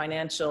of the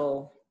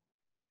financial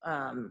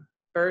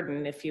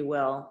burden, if you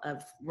will,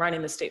 of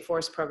running the state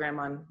forest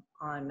program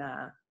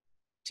on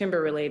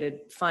timber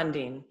related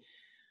funding.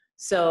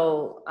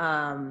 So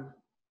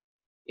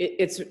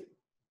it's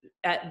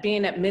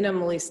being at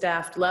minimally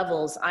staffed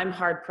levels, I'm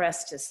hard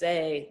pressed to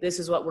say this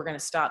is what we're going to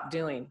stop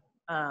doing.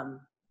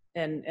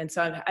 And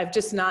so I've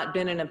just not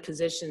been in a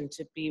position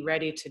to be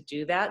ready to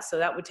do that. So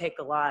that would take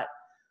a lot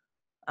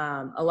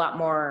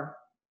more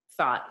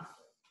thought.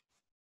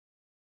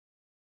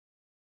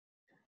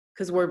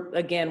 Because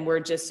we're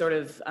just sort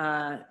of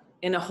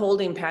in a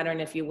holding pattern,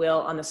 if you will,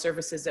 on the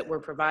services that we're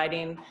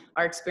providing.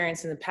 Our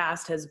experience in the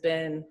past has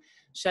been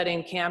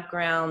shutting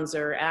campgrounds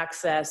or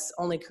access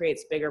only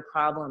creates bigger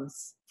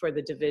problems for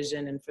the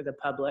division and for the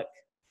public.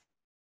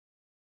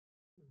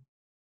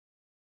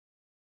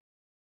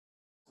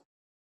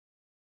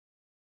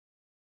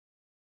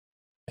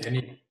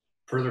 Any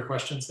further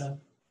questions then?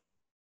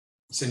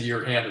 Cindy,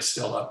 your hand is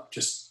still up,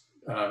 just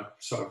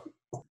so.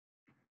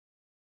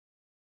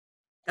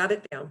 Got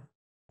it down.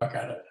 I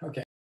got it,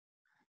 okay.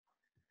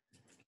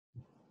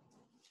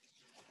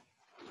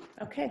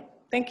 Okay,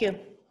 thank you.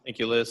 Thank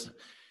you, Liz.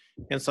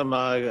 And some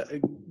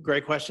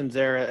great questions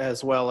there,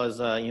 as well as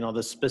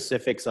the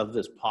specifics of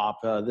this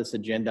POP. This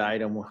agenda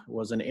item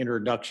was an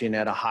introduction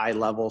at a high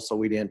level, so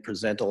we didn't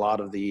present a lot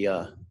of the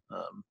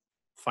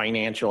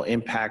financial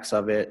impacts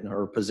of it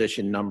or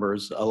position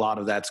numbers. A lot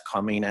of that's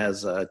coming,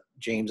 as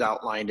James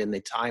outlined in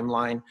the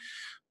timeline.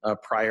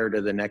 Prior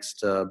to the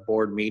next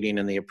board meeting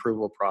and the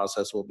approval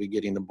process, we'll be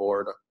getting the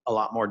board a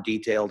lot more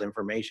detailed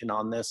information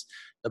on this.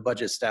 The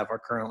budget staff are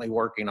currently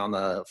working on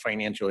the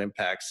financial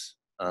impacts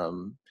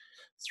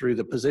through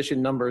the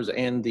position numbers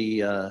and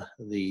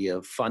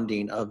the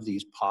funding of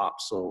these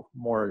POPs. So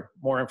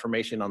more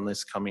information on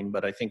this coming,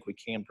 but I think we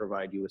can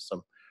provide you with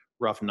some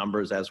rough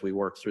numbers as we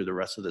work through the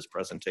rest of this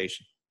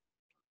presentation.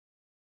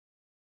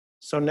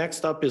 So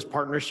next up is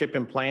partnership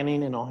and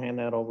planning, and I'll hand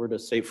that over to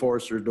State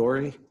Forester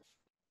Doherty.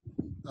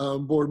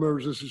 Board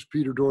members, this is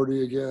Peter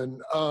Doherty again.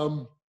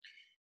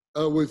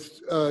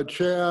 With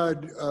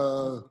Chad,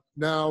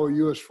 now a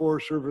U.S.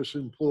 Forest Service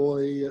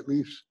employee, at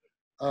least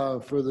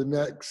for the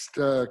next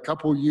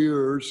couple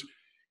years,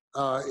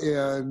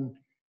 and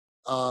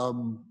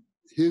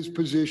his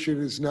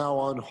position is now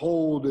on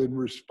hold in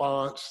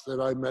response that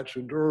I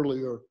mentioned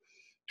earlier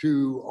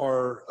to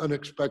our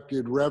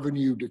unexpected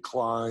revenue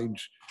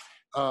declines.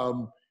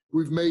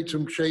 We've made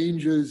some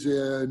changes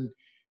in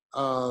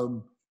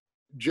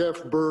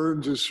Jeff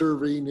Burns is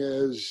serving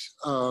as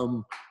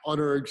on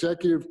our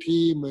executive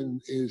team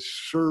and is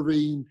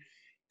serving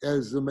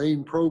as the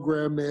main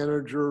program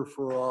manager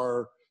for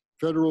our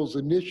Federals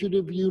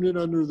Initiative Unit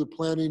under the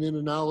Planning and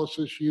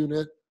Analysis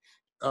Unit,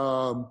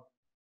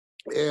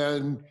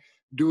 and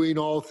doing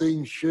all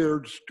things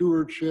shared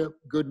stewardship,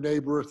 good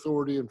neighbor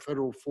authority, and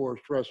federal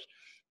forest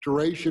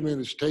restoration, and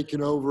has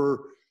taken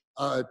over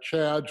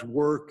Chad's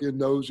work in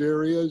those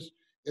areas.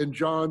 And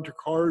John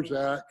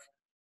Takarzak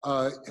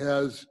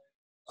has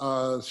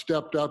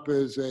stepped up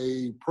as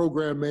a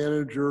program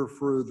manager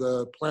for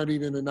the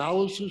Planning and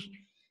Analysis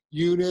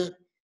Unit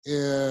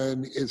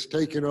and is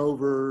taken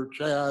over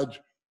Chad's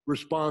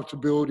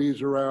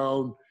responsibilities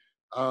around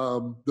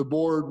the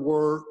board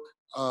work,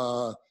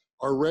 our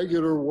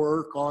regular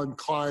work on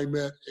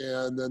climate,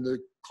 and then the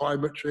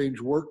climate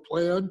change work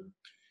plan.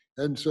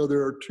 And so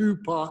there are two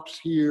POPs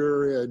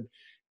here,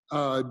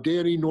 and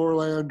Danny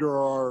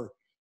Norlander,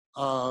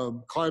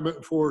 our climate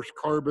and forest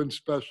carbon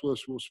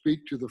specialist, will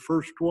speak to the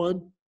first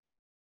one.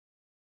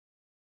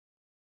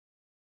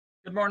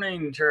 Good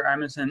morning, Chair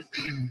Imeson,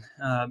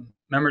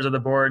 members of the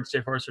board,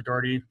 State Forester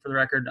Doherty. For the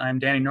record, I'm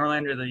Danny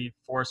Norlander, the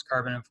Forest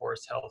Carbon and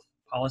Forest Health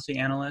Policy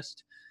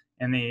Analyst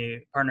in the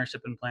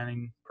Partnership and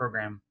Planning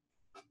Program.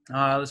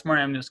 This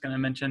morning, I'm just going to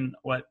mention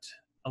a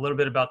little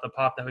bit about the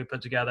POP that we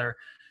put together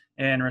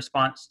in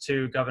response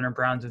to Governor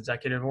Brown's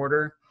executive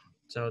order.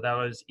 So that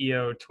was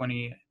EO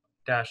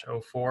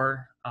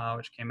 20-04,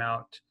 which came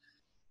out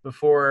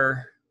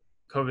before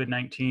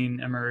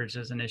COVID-19 emerged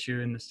as an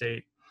issue in the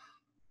state.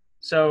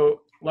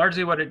 So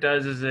largely what it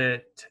does is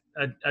it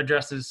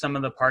addresses some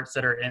of the parts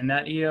that are in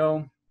that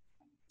EO,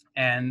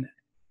 and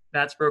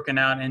that's broken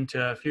out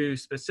into a few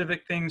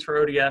specific things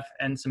for ODF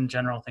and some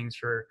general things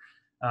for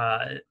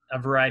a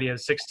variety of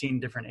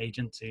 16 different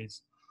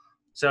agencies.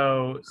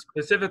 So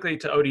specifically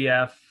to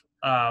ODF,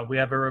 we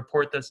have a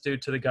report that's due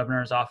to the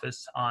governor's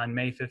office on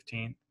May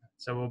 15th.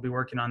 So we'll be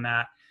working on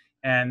that.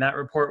 And that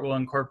report will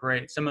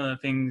incorporate some of the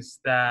things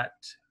that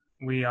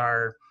we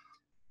are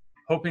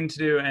hoping to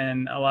do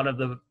and a lot of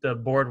the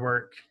board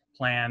work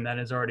plan that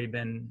has already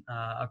been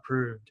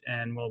approved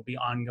and will be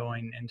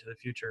ongoing into the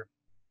future.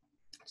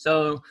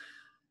 So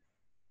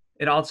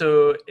it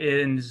also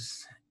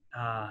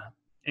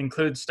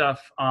includes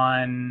stuff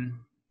on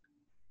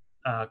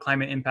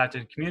climate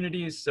impacted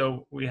communities.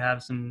 So we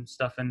have some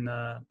stuff in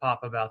the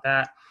POP about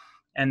that.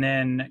 And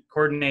then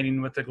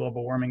coordinating with the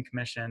Global Warming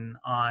Commission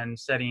on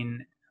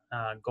setting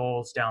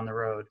goals down the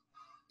road.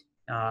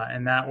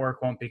 And that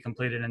work won't be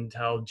completed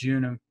until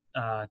June of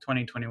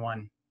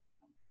 2021.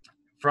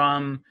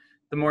 From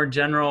the more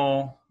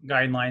general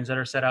guidelines that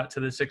are set out to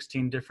the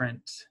 16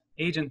 different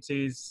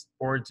agencies,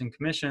 boards, and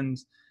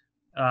commissions,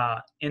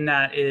 in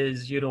that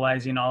is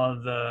utilizing all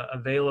of the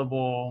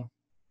available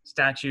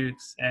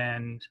statutes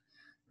and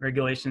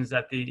regulations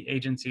that the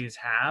agencies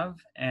have.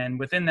 And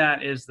within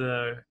that is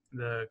the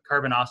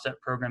carbon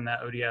offset program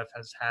that ODF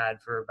has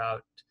had for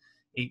about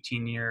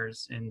 18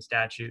 years in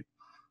statute.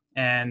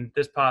 And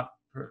this POP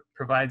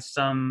provides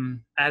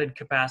some added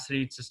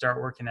capacity to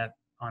start working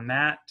on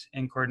that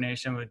in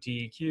coordination with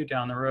DEQ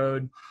down the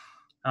road.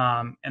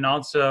 And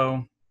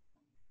also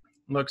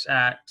looks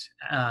at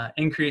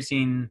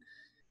increasing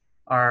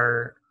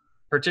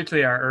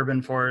particularly our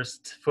urban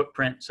forest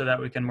footprint so that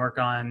we can work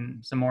on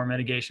some more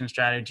mitigation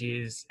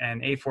strategies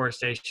and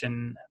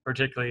afforestation,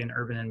 particularly in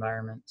urban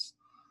environments.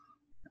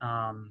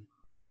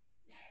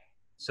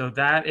 So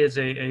that is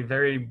a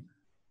very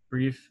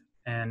brief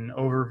and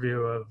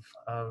overview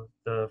of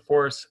the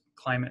forest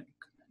climate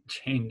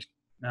change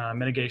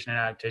mitigation and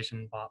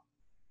adaptation POP.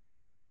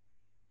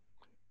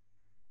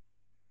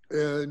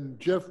 And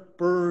Jeff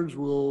Burns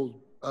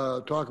will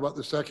talk about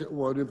the second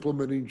one,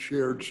 implementing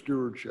shared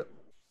stewardship.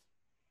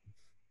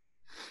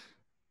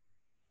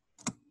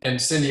 And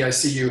Cindy, I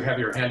see you have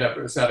your hand up.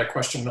 Is that a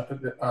question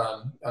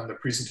on the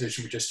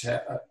presentation we just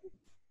had? Why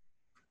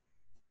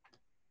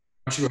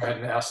don't you go ahead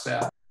and ask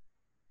that?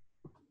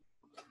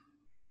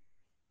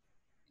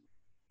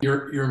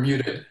 You're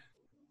muted.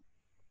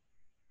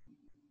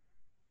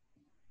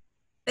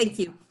 Thank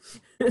you.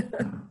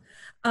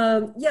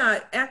 Yeah,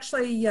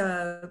 actually,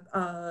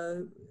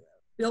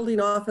 building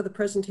off of the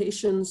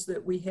presentations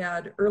that we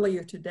had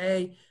earlier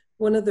today,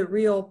 one of the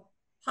real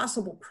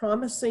possible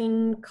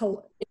promising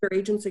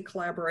interagency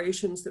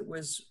collaborations that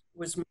was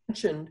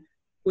mentioned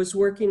was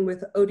working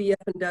with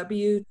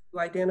ODF&W to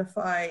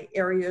identify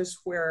areas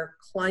where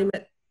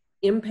climate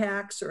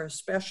impacts are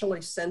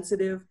especially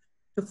sensitive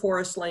to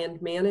forest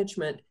land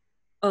management.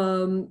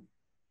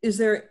 Is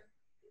there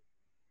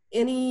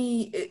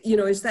any,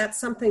 is that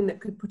something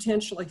that could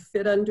potentially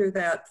fit under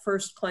that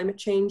first climate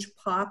change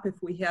POP if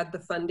we had the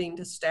funding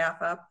to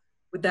staff up?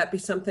 Would that be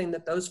something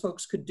that those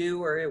folks could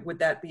do, or would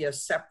that be a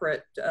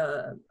separate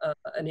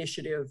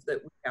initiative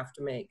that we have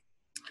to make?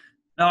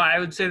 No, I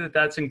would say that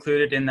that's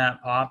included in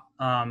that POP.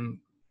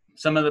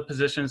 Some of the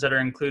positions that are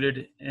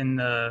included in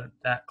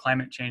that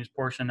climate change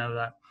portion of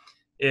that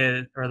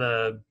or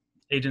the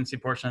agency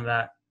portion of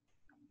that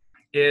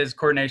is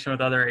coordination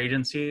with other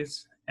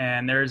agencies.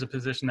 And there is a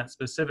position that's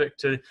specific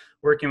to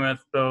working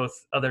with both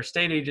other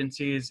state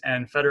agencies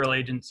and federal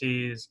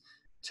agencies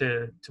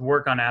to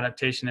work on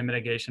adaptation and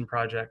mitigation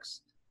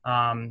projects.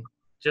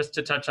 Just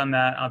to touch on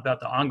that, about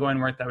the ongoing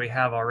work that we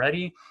have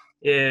already,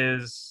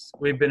 is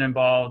we've been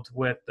involved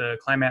with the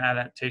Climate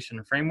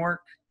Adaptation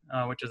Framework,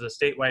 which is a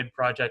statewide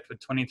project with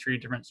 23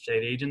 different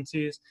state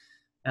agencies.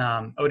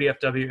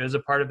 ODFW is a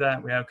part of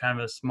that. We have kind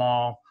of a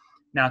small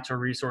natural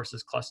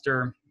resources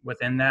cluster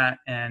within that.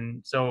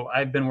 And so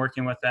I've been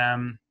working with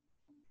them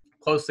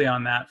closely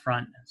on that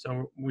front.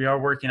 So we are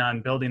working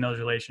on building those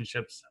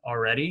relationships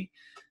already.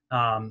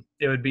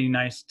 It would be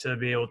nice to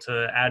be able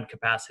to add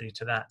capacity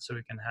to that so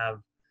we can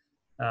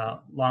have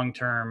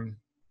long-term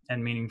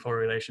and meaningful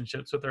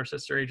relationships with our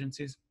sister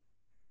agencies.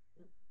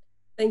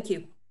 Thank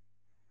you.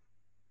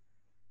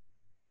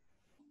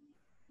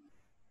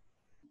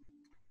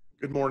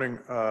 Good morning.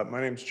 My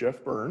name is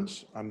Jeff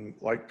Burns.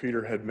 Like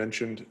Peter had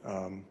mentioned,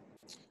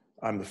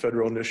 I'm the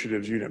Federal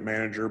Initiatives Unit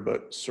Manager,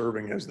 but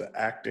serving as the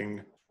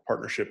Acting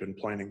Partnership and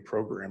Planning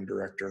Program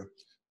Director.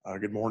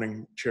 Good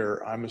morning,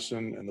 Chair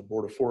Imison and the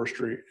Board of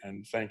Forestry,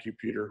 and thank you,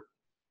 Peter,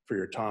 for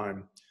your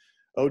time.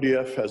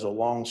 ODF has a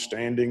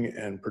long-standing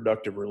and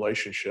productive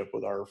relationship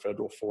with our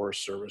Federal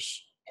Forest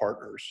Service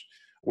partners.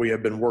 We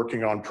have been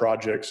working on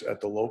projects at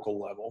the local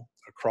level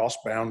across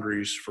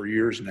boundaries for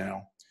years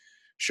now.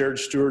 Shared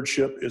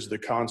stewardship is the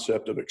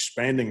concept of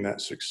expanding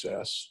that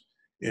success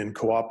in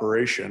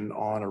cooperation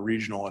on a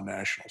regional and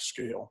national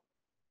scale.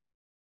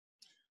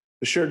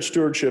 The Shared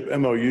Stewardship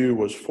MOU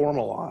was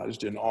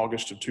formalized in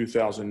August of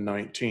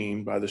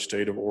 2019 by the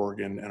state of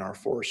Oregon and our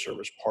Forest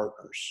Service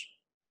partners.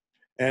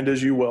 And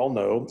as you well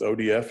know,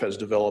 ODF has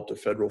developed a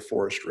federal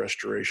forest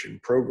restoration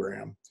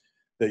program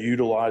that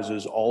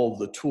utilizes all of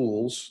the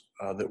tools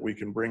that we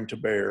can bring to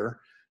bear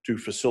to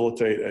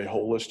facilitate a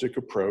holistic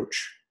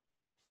approach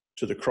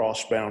to the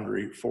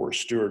cross-boundary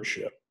forest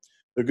stewardship.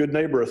 The Good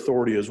Neighbor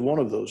Authority is one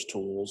of those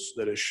tools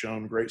that has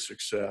shown great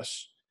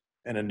success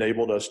and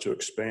enabled us to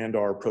expand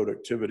our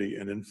productivity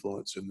and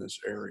influence in this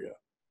area.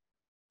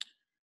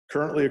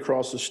 Currently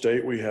across the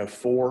state, we have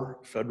 4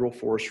 federal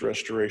forest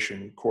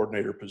restoration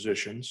coordinator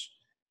positions,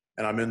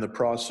 and I'm in the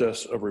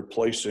process of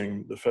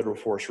replacing the federal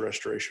forest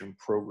restoration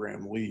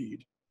program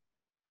lead.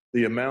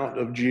 The amount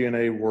of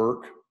G&A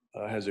work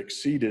has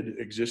exceeded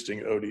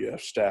existing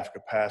ODF staff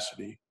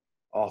capacity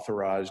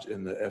authorized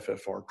in the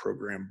FFR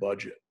program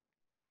budget.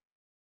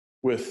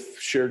 With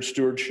shared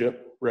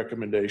stewardship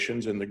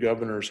recommendations in the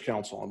Governor's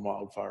Council on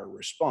Wildfire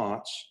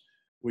Response,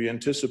 we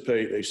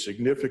anticipate a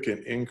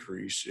significant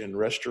increase in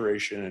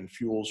restoration and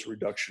fuels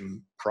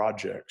reduction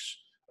projects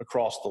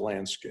across the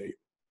landscape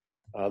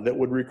that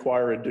would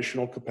require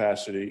additional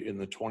capacity in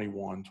the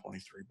 21-23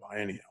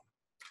 biennium.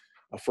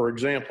 For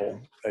example,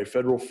 a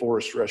federal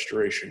forest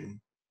restoration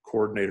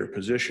coordinator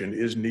position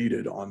is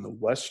needed on the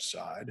west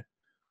side,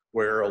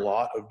 where a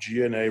lot of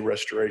G&A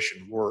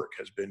restoration work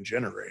has been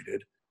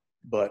generated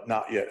but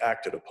not yet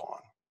acted upon,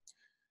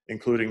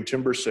 including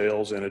timber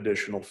sales and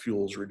additional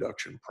fuels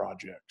reduction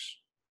projects.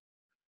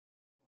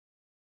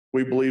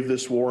 We believe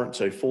this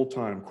warrants a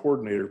full-time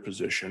coordinator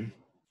position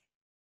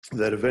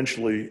that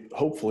eventually,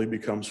 hopefully,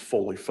 becomes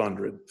fully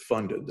funded.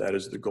 That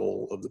is the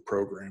goal of the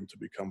program, to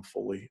become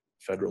fully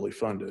federally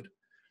funded.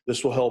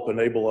 This will help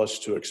enable us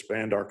to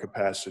expand our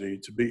capacity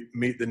to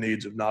meet the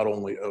needs of not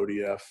only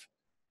ODF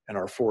and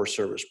our Forest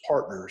Service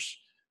partners,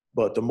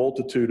 but the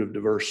multitude of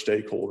diverse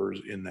stakeholders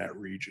in that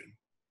region.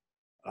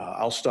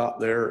 I'll stop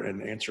there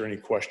and answer any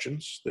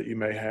questions that you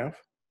may have.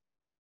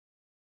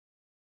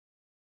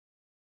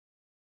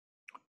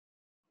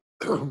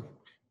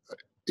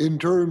 In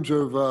terms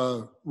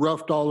of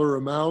rough dollar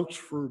amounts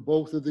for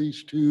both of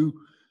these two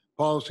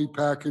policy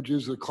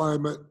packages, the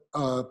climate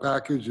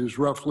package is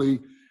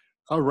roughly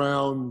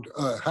around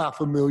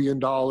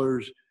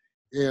 $500,000,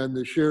 and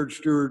the shared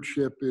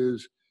stewardship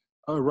is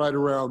right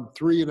around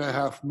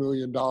 $3.5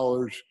 million,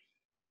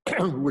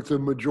 with the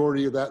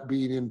majority of that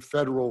being in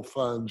federal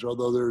funds,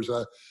 although there's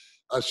a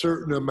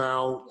certain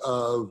amount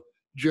of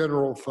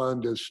general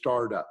fund as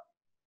startup.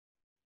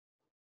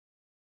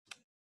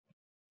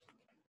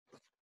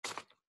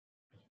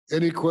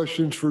 Any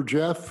questions for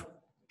Jeff?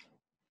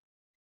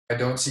 I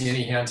don't see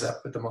any hands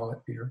up at the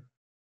moment, Peter.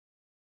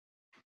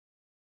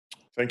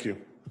 Thank you.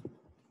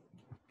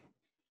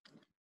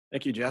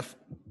 Thank you, Jeff.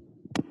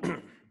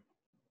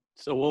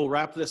 So we'll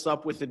wrap this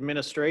up with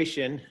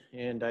administration,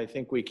 and I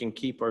think we can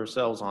keep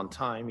ourselves on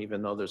time,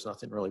 even though there's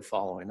nothing really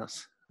following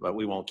us, but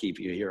we won't keep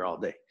you here all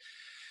day.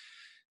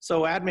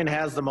 So admin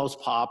has the most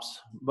pops,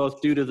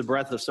 both due to the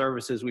breadth of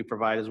services we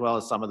provide, as well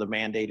as some of the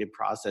mandated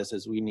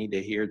processes we need to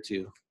adhere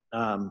to.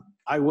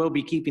 I will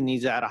be keeping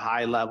these at a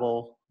high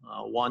level,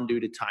 one due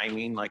to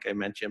timing, like I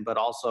mentioned, but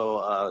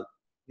also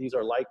these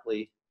are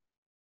likely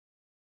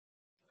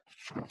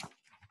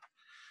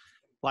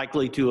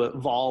to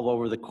evolve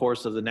over the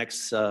course of the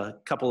next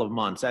couple of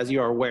months. As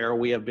you are aware,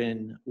 we have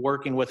been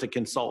working with a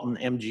consultant,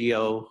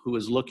 MGO, who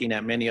is looking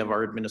at many of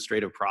our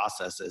administrative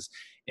processes,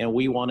 and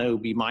we want to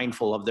be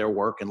mindful of their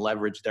work and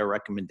leverage their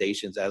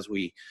recommendations as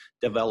we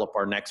develop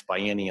our next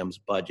biennium's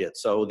budget.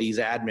 So these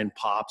admin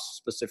pops,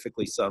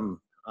 specifically some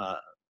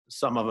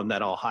of them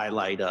that I'll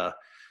highlight,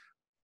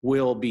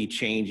 will be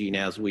changing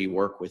as we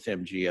work with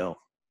MGO.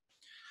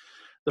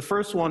 The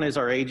first one is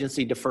our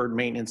agency deferred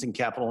maintenance and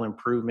capital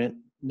improvement.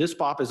 This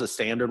POP is a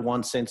standard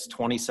one since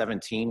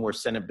 2017, where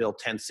Senate Bill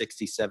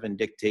 1067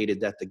 dictated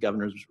that the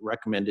governor's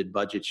recommended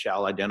budget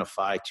shall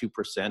identify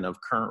 2% of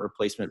current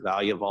replacement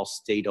value of all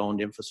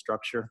state-owned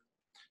infrastructure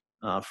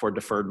for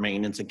deferred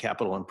maintenance and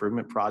capital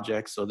improvement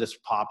projects. So this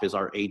POP is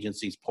our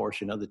agency's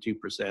portion of the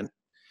 2%.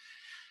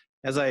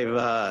 As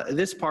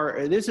this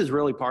is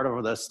really part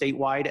of the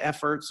statewide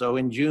effort. So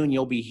in June,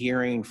 you'll be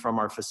hearing from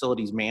our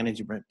facilities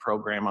management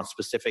program on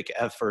specific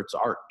efforts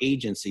our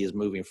agency is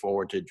moving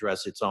forward to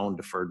address its own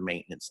deferred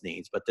maintenance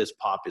needs. But this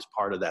POP is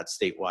part of that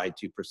statewide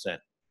 2%.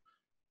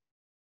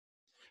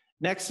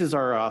 Next is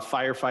our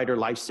firefighter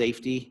life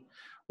safety.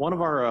 One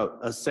of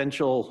our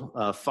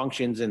essential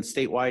functions in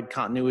statewide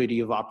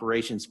continuity of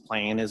operations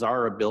plan is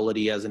our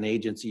ability as an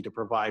agency to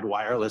provide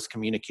wireless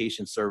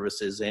communication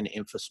services and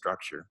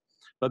infrastructure.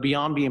 But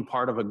beyond being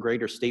part of a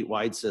greater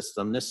statewide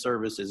system, this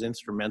service is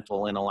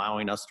instrumental in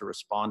allowing us to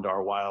respond to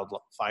our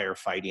wildfire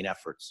fighting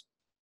efforts.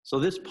 So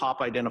this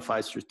POP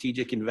identifies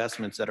strategic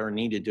investments that are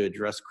needed to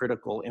address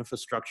critical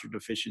infrastructure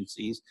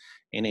deficiencies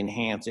and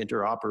enhance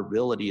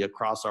interoperability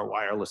across our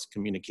wireless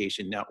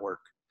communication network.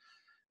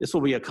 This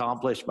will be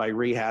accomplished by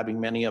rehabbing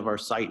many of our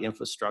site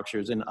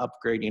infrastructures and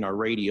upgrading our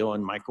radio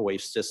and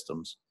microwave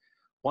systems.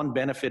 One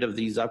benefit of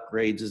these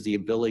upgrades is the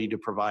ability to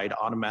provide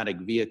automatic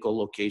vehicle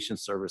location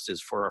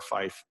services for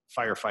our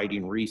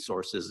firefighting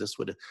resources. This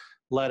would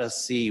let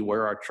us see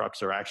where our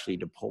trucks are actually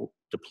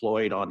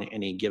deployed on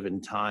any given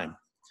time.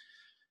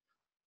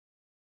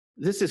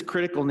 This is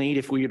critical need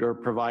if we are to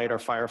provide our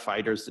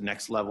firefighters the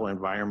next level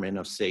environment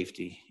of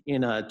safety.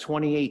 In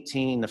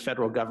 2018, the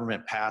federal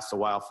government passed the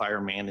Wildfire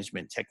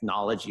Management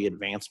Technology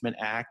Advancement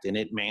Act, and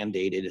it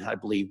mandated, I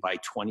believe by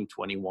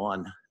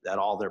 2021, that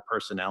all their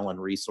personnel and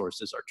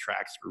resources are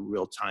tracked through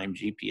real-time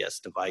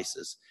GPS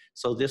devices.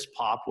 So this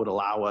POP would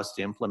allow us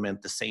to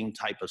implement the same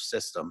type of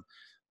system.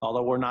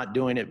 Although we're not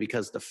doing it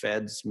because the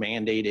feds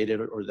mandated it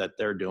or that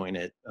they're doing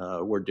it,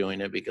 we're doing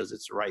it because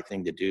it's the right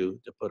thing to do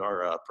to put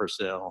our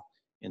personnel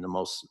in the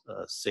most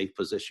safe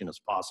position as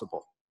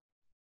possible.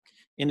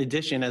 In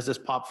addition, as this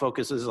POP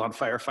focuses on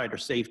firefighter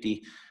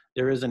safety,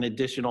 there is an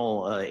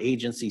additional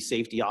agency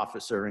safety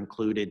officer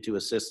included to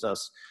assist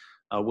us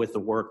with the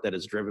work that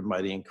is driven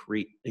by the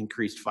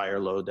increased fire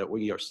load that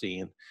we are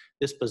seeing.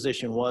 This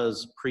position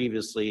was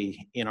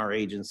previously in our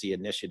agency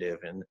initiative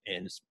and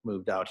it's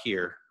moved out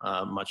here,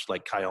 much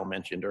like Kyle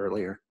mentioned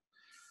earlier.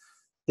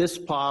 This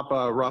POP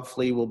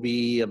roughly will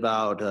be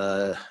about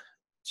 $2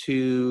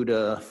 to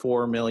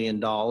 $4 million,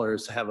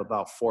 have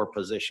about 4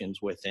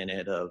 positions within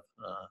it of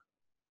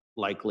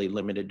likely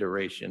limited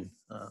duration,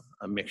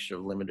 a mixture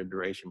of limited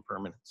duration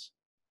permanents.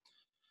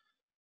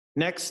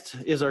 Next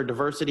is our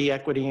diversity,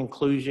 equity,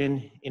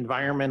 inclusion,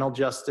 environmental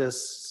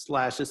justice /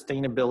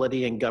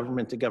 sustainability, and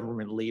government to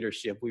government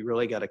leadership. We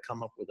really got to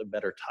come up with a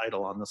better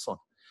title on this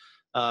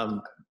one.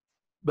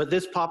 But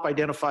this POP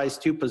identifies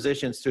 2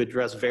 positions to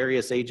address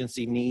various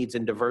agency needs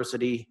in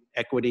diversity,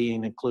 equity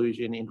and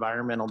inclusion,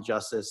 environmental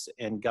justice,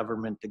 and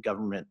government to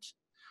government.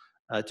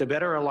 To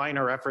better align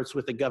our efforts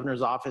with the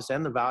governor's office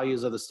and the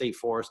values of the state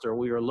forester,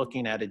 we are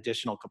looking at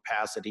additional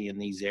capacity in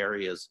these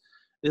areas.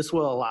 This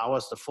will allow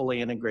us to fully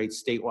integrate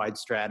statewide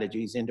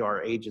strategies into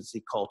our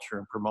agency culture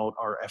and promote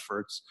our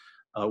efforts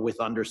with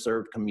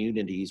underserved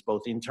communities,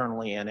 both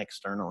internally and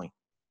externally.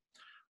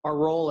 Our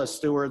role as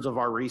stewards of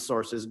our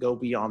resources go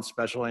beyond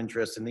special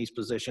interests, and these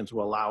positions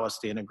will allow us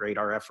to integrate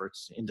our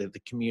efforts into the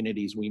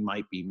communities we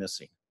might be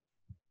missing.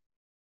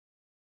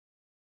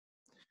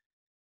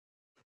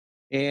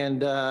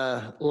 And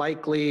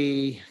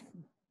likely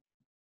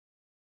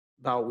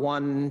about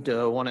 1 to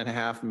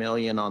 1.5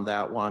 million on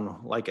that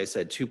one. Like I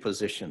said, 2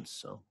 positions,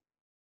 so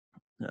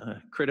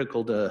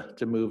critical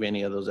to move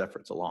any of those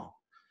efforts along.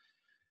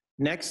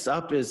 Next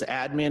up is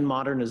admin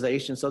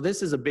modernization. So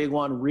this is a big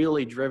one,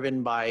 really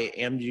driven by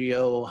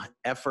MGO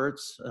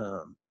efforts.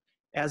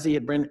 As the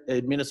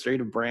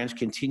administrative branch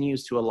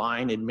continues to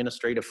align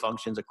administrative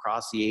functions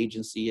across the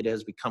agency, it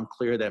has become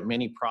clear that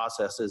many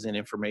processes and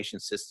information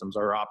systems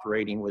are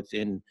operating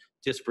within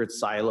disparate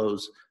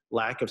silos,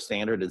 lack of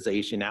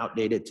standardization,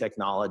 outdated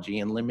technology,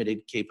 and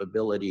limited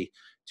capability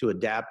to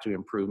adapt to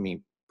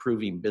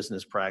improving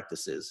business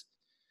practices.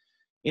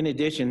 In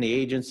addition, the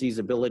agency's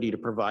ability to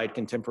provide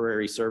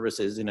contemporary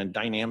services in a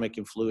dynamic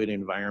and fluid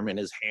environment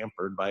is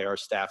hampered by our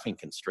staffing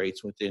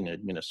constraints within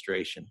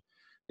administration.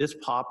 This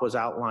POP was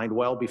outlined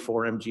well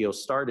before MGO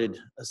started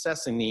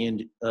assessing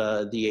the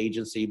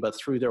agency, but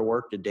through their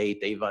work to date,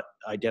 they've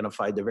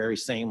identified the very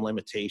same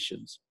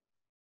limitations.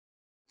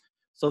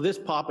 So this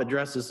POP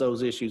addresses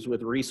those issues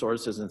with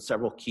resources in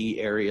several key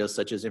areas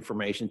such as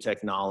information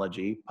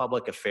technology,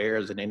 public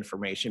affairs and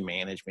information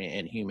management,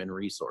 and human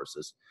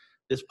resources.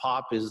 This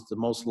POP is the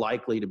most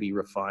likely to be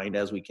refined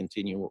as we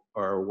continue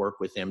our work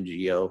with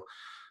MGO.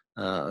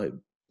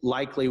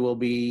 Likely will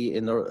be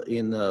in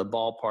the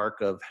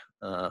ballpark of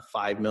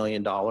 $5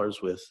 million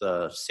with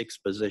 6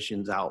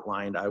 positions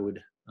outlined, I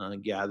would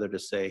gather to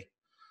say.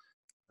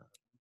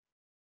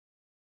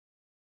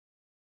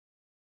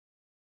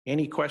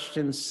 Any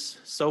questions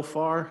so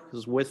far?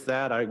 Because with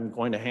that, I'm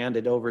going to hand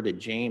it over to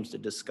James to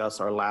discuss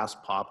our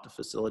last POP, the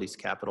Facilities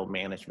Capital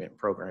Management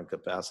Program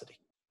capacity.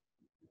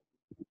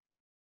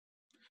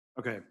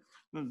 Okay,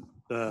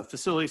 the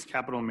Facilities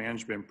Capital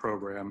Management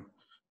Program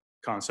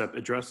concept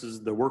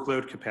addresses the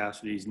workload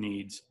capacities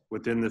needs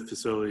within the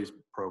facilities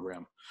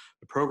program.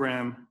 The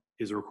program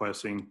is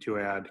requesting to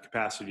add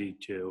capacity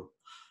to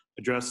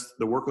address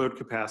the workload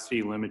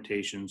capacity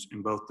limitations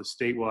in both the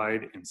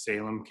statewide and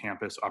Salem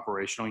campus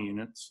operational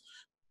units,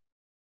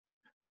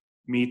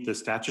 meet the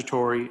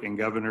statutory and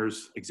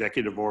governor's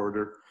executive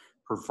order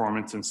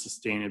performance and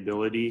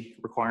sustainability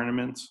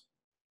requirements,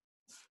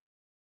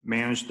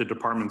 manage the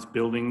department's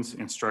buildings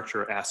and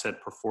structure asset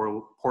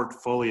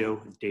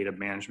portfolio data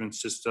management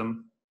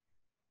system,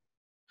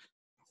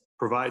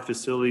 provide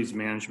facilities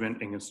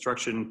management and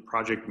construction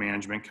project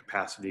management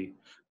capacity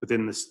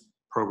within this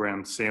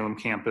program's Salem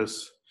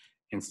campus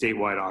and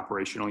statewide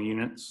operational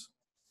units,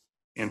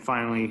 and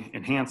finally,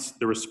 enhance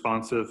the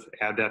responsive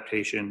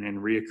adaptation and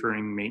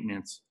reoccurring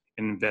maintenance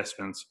and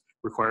investments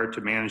required to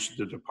manage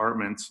the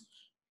department's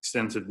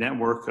extensive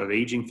network of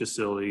aging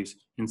facilities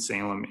in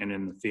Salem and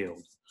in the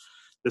field.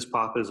 This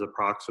POP is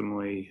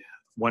approximately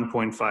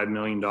 $1.5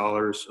 million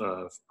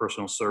of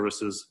personal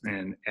services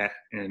and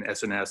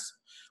S&S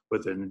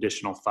with an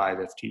additional 5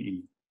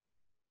 FTE.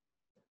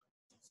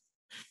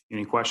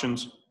 Any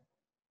questions?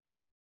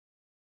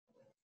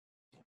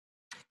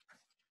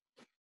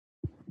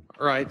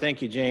 All right,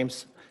 thank you,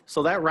 James.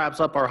 So that wraps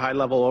up our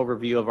high-level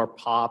overview of our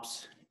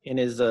POPs and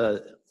is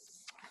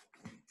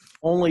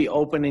only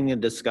opening a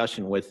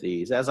discussion with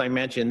these. As I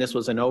mentioned, this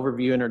was an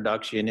overview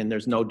introduction, and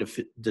there's no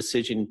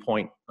decision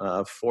point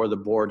for the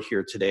board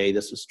here today.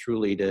 This is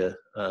truly to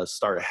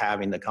start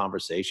having the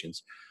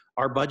conversations.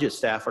 Our budget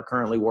staff are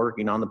currently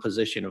working on the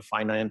position of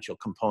financial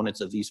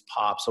components of these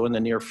POPs. So in the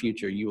near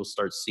future, you will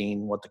start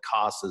seeing what the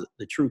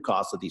true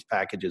cost of these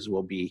packages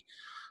will be.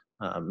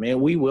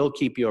 And we will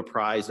keep you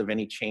apprised of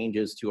any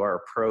changes to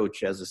our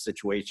approach as the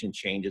situation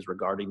changes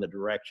regarding the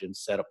direction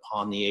set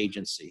upon the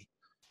agency.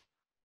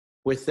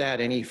 With that,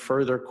 any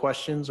further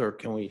questions, or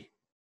can we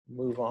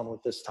move on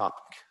with this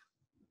topic?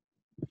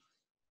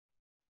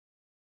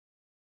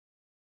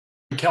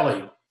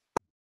 Kelly.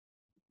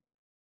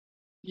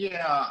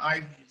 Yeah,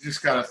 I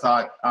just got a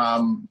thought.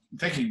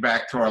 Thinking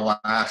back to our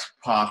last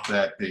POP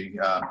that the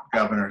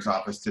governor's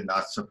office did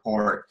not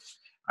support,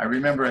 I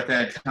remember at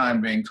that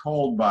time being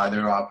told by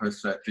their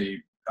office that the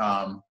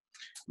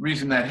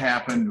reason that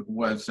happened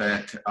was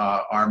that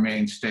our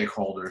main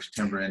stakeholders,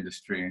 timber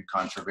industry and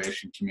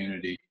conservation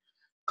community,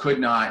 could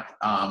not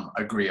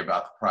agree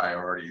about the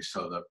priorities.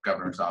 So the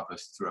governor's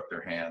office threw up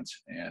their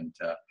hands, and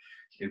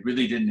it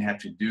really didn't have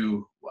to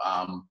do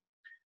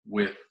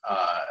with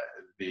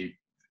the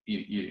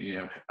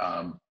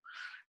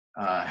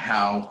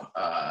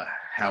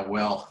how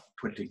well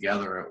put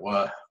together it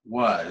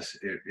was.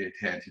 It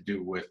had to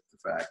do with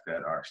the fact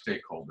that our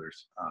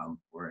stakeholders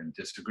were in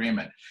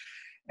disagreement.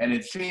 And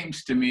it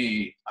seems to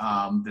me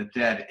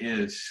that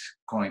is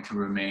going to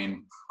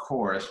remain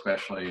core,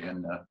 especially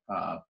in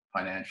the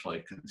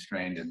financially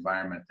constrained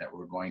environment that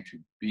we're going to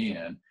be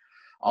in.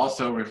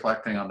 Also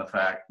reflecting on the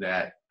fact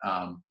that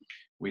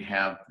we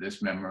have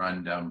this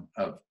memorandum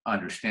of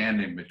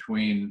understanding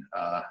between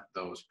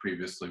those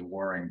previously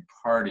warring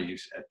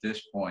parties at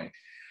this point.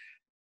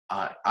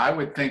 I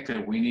would think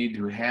that we need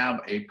to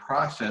have a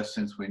process,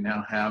 since we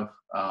now have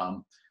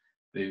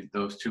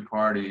those two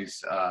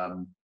parties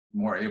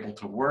more able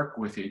to work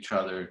with each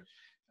other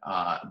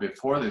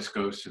before this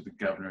goes to the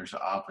governor's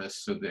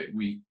office, so that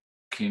we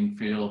can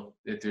feel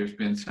that there's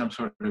been some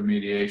sort of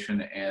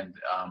mediation, and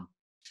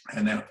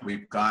that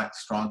we've got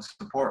strong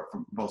support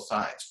from both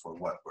sides for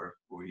what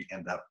we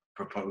end up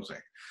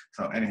proposing.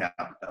 So anyhow,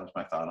 that was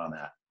my thought on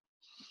that.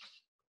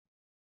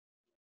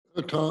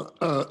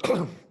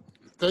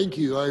 Thank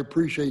you. I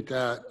appreciate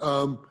that.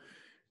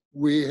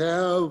 We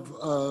have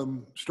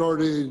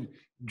started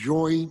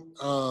joint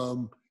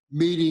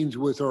meetings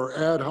with our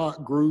ad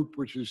hoc group,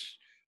 which is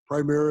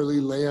primarily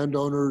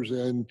landowners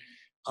and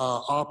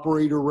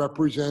operator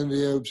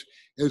representatives,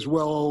 as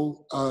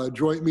well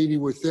joint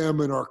meeting with them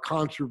and our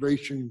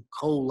conservation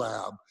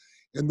collab.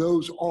 And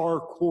those are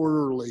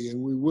quarterly, and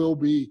we will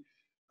be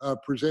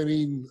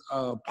presenting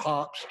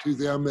POPs to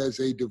them as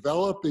they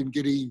develop and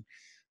getting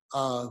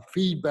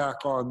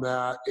feedback on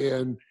that.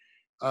 And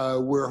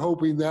we're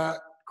hoping that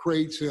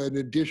creates an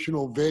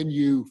additional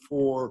venue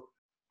for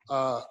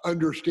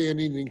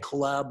understanding and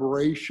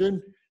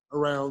collaboration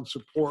around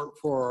support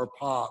for our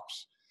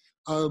POPs.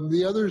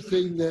 The other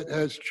thing that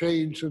has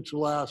changed since the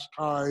last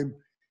time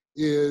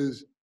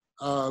is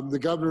the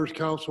Governor's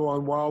Council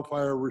on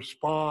Wildfire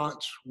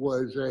Response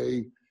was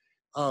a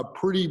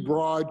pretty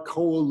broad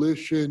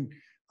coalition,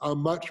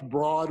 much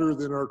broader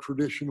than our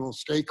traditional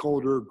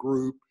stakeholder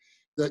group,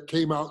 that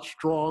came out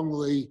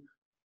strongly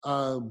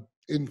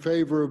in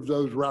favor of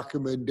those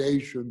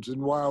recommendations.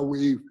 And while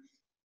we've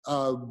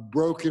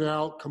broken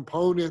out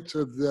components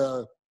of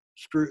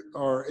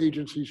our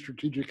agency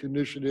strategic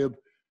initiative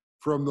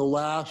from the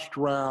last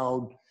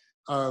round,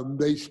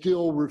 they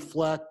still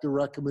reflect the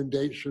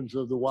recommendations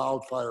of the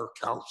Wildfire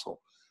Council.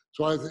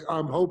 So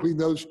I'm hoping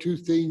those two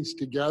things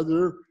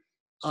together.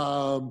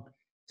 And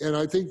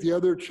I think the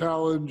other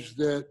challenge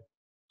that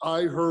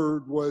I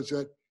heard was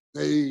that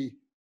it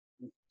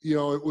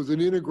was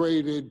an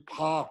integrated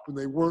POP and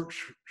they weren't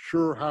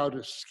sure how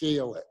to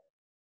scale it.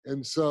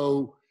 And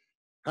so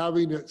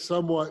having it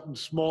somewhat in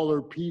smaller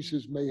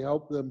pieces may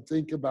help them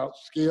think about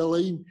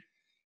scaling.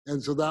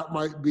 And so that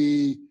might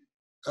be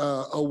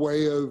a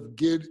way of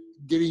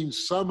getting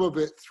some of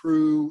it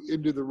through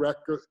into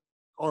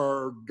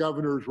our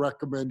governor's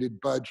recommended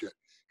budget.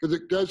 Because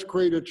it does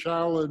create a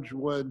challenge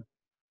when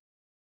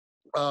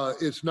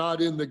it's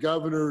not in the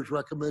governor's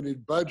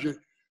recommended budget.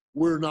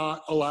 We're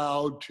not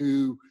allowed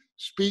to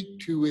speak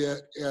to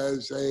it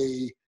as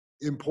a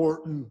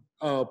important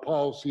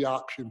policy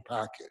option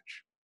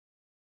package.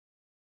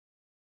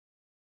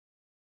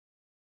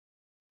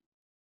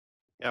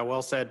 Yeah,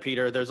 well said,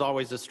 Peter. There's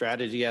always a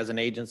strategy as an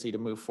agency to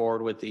move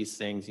forward with these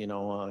things,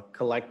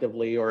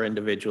 collectively or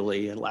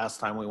individually. And last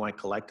time we went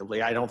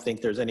collectively. I don't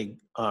think there's any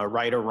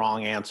right or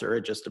wrong answer.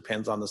 It just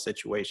depends on the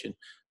situation.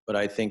 But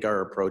I think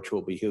our approach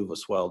will behoove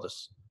us well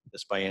this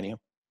biennium.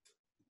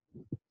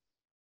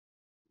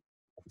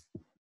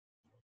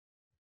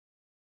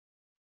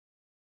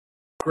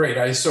 Great.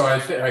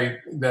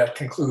 That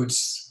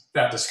concludes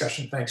that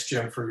discussion. Thanks,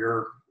 Jim, for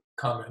your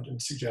comment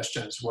and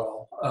suggestion as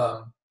well.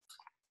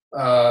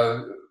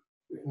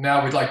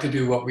 Now we'd like to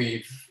do what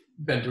we've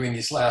been doing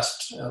these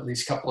last at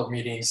least couple of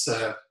meetings,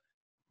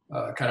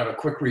 kind of a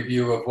quick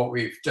review of what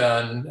we've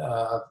done,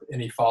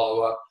 any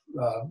follow-up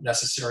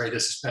necessary.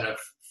 This has been a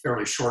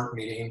fairly short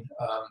meeting.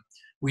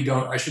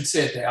 I should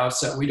say at the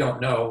outset, we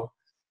don't know,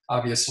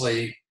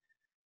 obviously,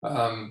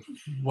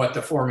 what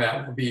the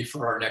format will be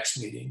for our next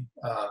meeting,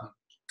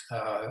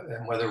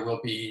 and whether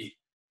we'll be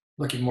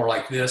looking more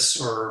like this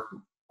or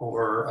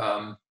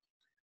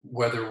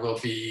whether we'll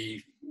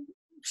be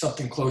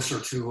something closer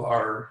to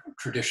our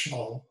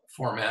traditional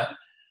format.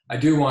 I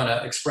do want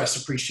to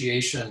express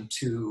appreciation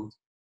to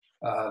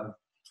the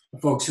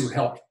folks who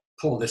helped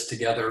pull this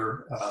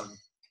together.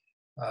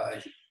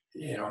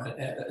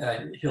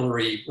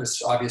 Hillary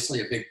was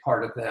obviously a big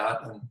part of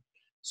that, and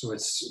so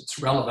it's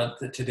relevant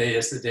that today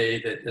is the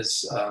day that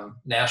is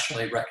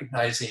nationally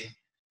recognizing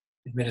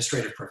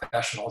administrative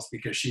professionals,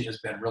 because she has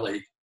been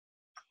really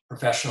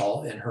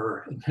professional in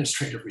her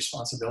administrative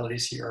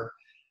responsibilities here.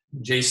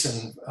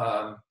 Jason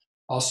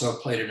also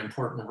played an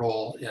important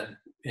role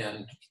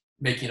in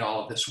making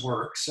all of this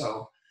work.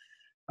 So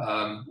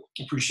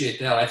appreciate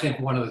that. I think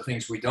one of the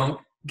things we don't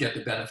get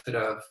the benefit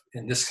of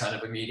in this kind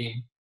of a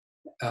meeting,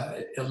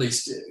 at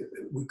least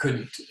we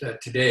couldn't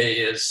today,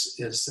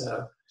 is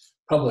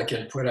public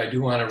input. I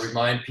do want to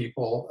remind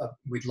people,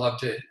 we'd love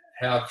to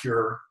have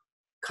your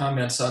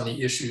comments on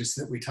the issues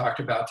that we talked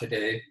about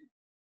today.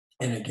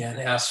 And again,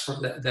 ask for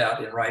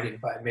that in writing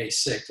by May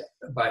 6th.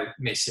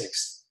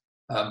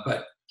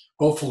 But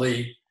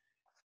hopefully,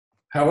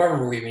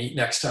 however we meet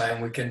next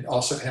time, we can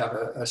also have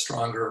a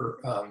stronger,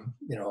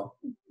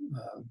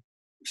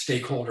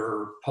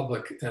 stakeholder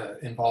public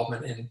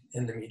involvement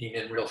in the meeting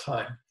in real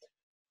time.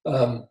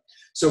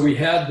 So we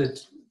had the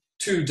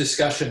two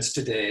discussions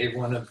today.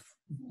 One of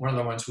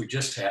the ones we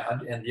just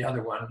had, and the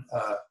other one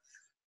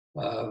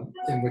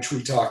in which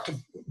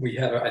we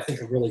had, I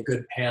think, a really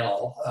good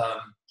panel.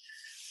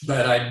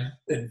 But I'd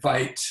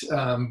invite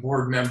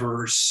board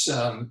members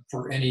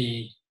for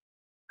any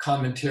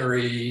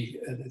commentary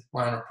that they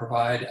want to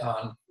provide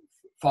on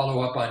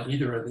follow up on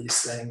either of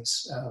these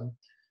things,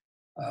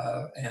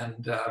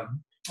 and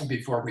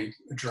before we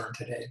adjourn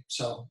today.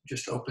 So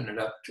just open it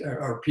up,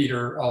 or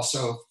Peter,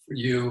 also for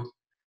you,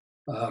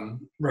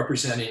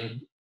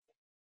 representing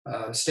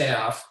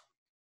staff,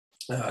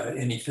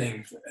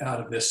 anything out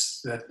of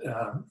this that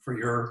for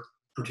your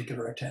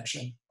particular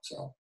attention.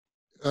 So.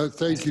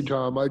 Thank you,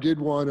 Tom. I did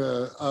want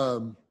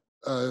to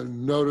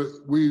note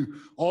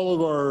all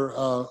of our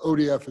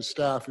ODF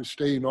staff is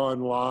staying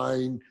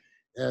online,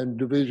 and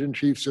division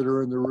chiefs that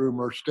are in the room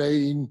are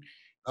staying.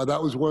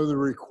 That was one of the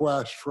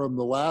requests from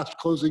the last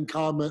closing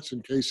comments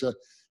in case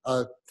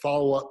a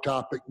follow-up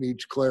topic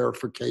needs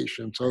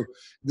clarification. So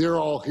they're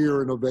all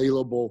here and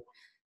available.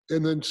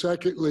 And then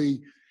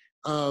secondly,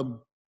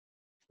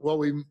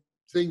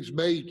 things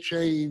may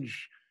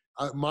change.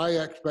 My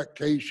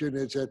expectation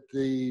is that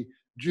the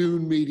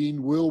June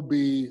meeting will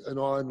be an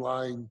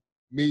online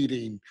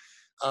meeting.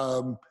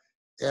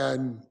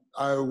 And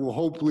I will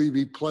hopefully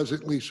be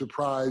pleasantly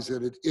surprised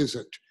that it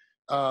isn't.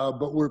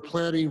 But we're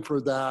planning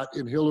for that,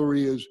 and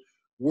Hillary is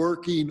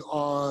working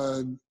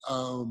on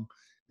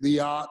the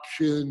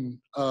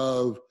option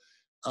of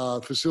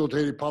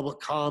facilitated public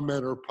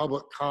comment or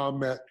public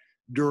comment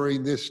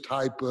during this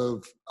type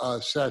of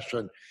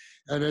session.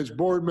 And as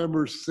board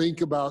members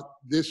think about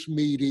this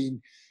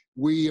meeting,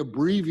 we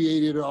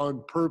abbreviated it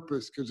on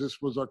purpose because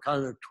this was our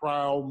kind of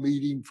trial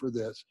meeting for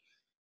this.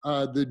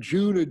 The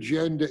June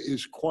agenda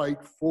is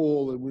quite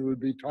full, and we would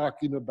be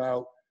talking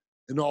about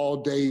an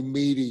all-day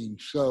meeting.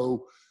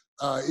 So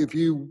if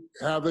you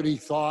have any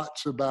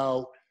thoughts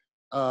about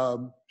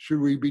should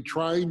we be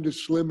trying to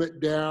slim it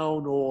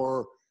down,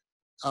 or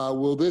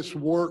will this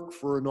work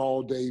for an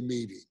all-day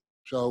meeting?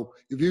 So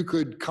if you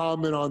could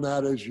comment on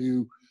that as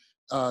you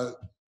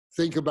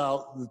think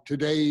about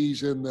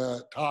today's and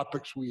the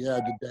topics we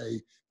had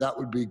today, that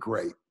would be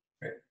great.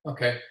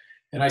 Okay.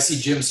 And I see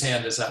Jim's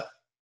hand is up.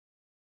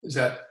 Is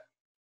that?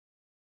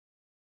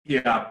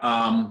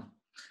 Yeah.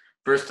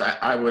 First,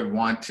 I would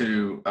want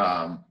to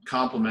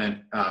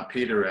compliment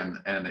Peter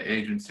and the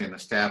agency and the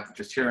staff.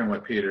 Just hearing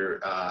what Peter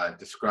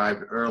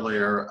described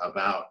earlier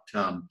about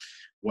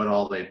what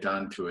all they've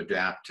done to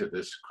adapt to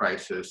this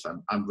crisis,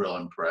 I'm real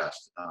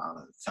impressed.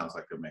 It sounds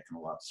like they're making a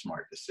lot of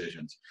smart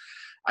decisions.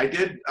 I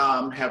did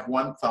have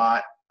one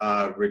thought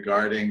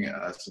regarding,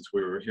 since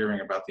we were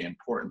hearing about the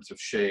importance of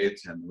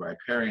shades and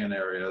riparian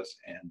areas,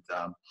 and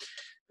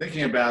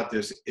thinking about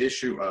this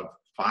issue of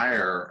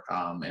fire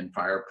and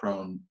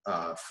fire-prone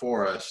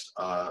forests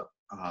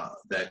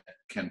that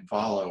can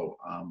follow,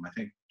 I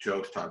think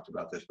Joe's talked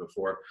about this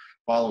before,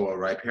 follow a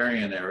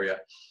riparian area.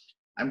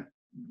 I'm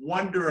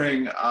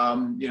wondering,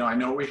 I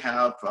know we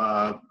have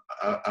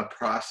a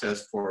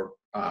process for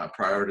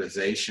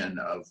prioritization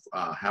of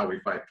how we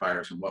fight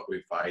fires and what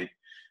we fight,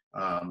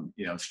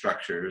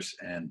 structures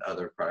and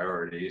other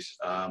priorities.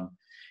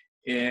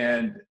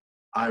 And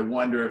I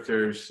wonder if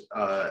there's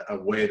a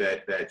way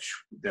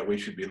that we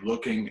should be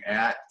looking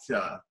at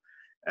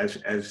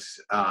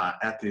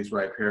at these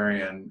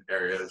riparian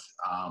areas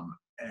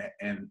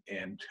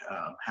and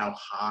how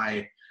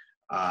high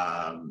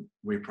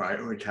we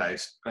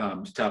prioritize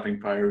stopping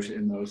fires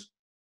in those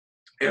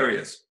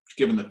areas,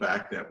 given the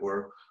fact that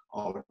we're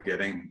all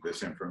getting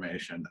this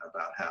information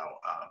about how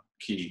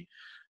key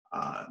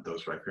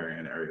those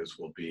riparian areas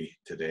will be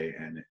today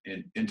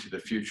and into the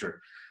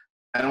future.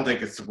 I don't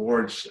think it's the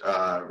board's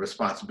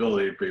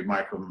responsibility to be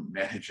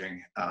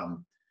micromanaging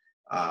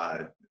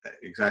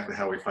exactly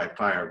how we fight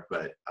fire,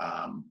 but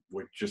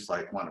would just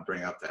want to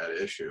bring up that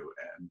issue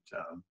and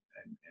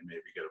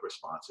maybe get a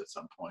response at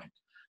some point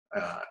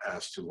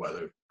as to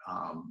whether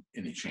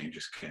any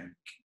changes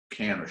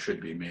can or should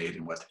be made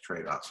and what the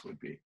trade-offs would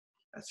be.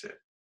 That's it.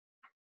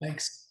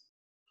 Thanks.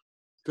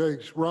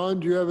 Thanks. Ron,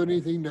 do you have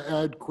anything to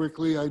add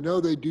quickly? I know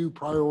they do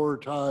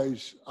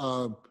prioritize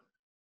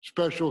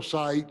special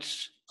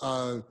sites,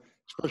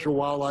 special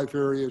wildlife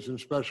areas and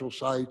special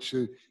sites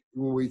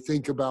when we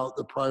think about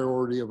the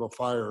priority of a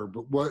fire.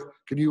 But what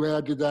can you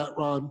add to that,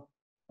 Ron?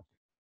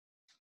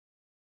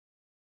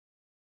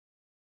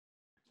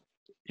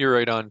 You're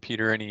right on,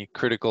 Peter. Any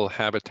critical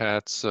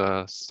habitats,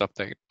 stuff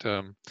that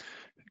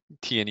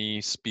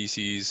T&E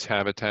species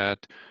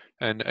habitat,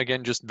 and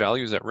again, just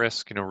values at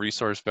risk,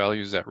 resource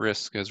values at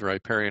risk, as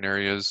riparian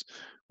areas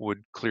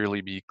would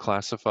clearly be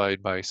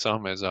classified by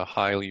some as a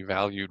highly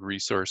valued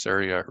resource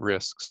area at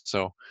risk.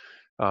 So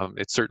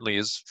it certainly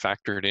is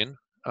factored in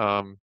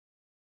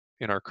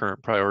our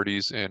current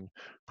priorities, and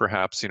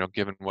perhaps,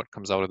 given what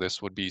comes out of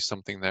this, would be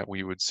something that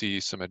we would see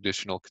some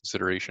additional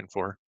consideration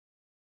for.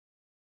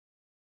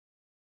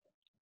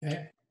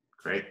 Okay.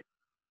 Great.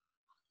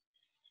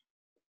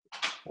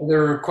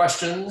 Other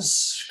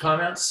questions,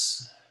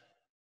 comments?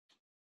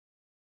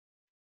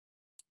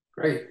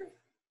 Great.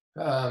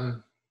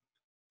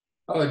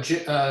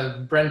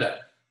 Brenda.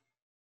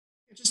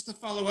 Just to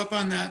follow up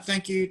on that,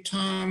 thank you,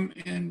 Tom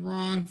and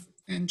Ron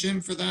and Jim,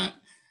 for that.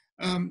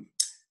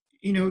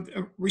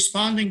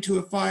 Responding to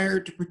a fire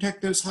to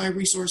protect those high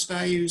resource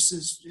values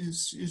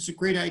is a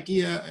great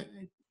idea,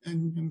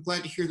 and I'm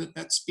glad to hear that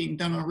that's being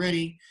done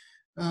already.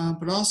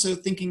 But also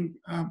thinking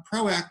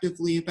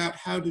proactively about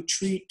how to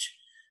treat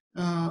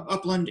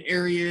upland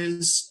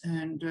areas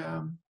and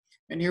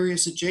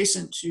areas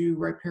adjacent to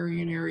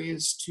riparian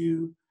areas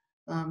to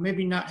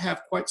maybe not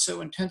have quite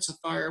so intense a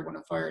fire when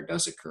a fire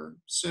does occur.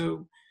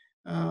 So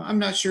I'm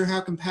not sure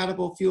how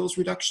compatible fuels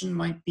reduction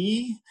might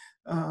be.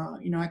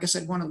 I guess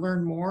I'd want to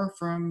learn more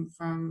from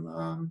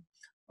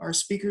our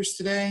speakers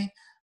today.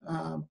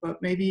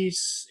 But maybe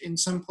in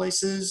some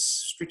places,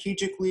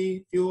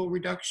 strategically, fuel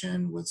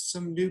reduction with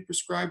some new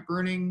prescribed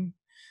burning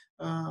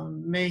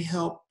may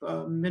help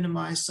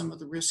minimize some of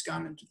the risk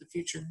on into the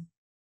future.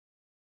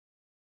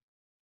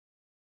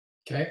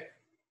 Okay.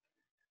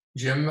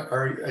 Jim,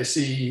 I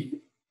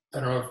see, I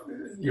don't know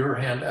if your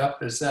hand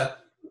up, is that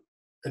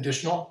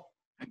additional?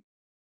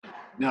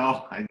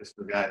 No, I just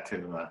forgot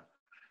to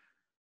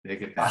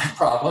take it down. Not a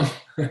problem.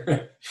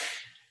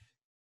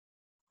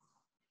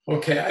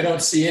 Okay, I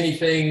don't see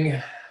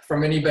anything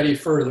from anybody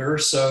further.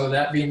 So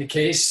that being the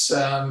case,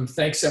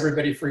 thanks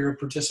everybody for your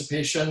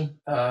participation.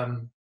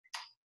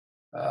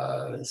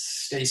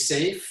 Stay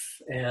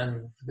safe,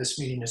 and this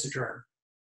meeting is adjourned.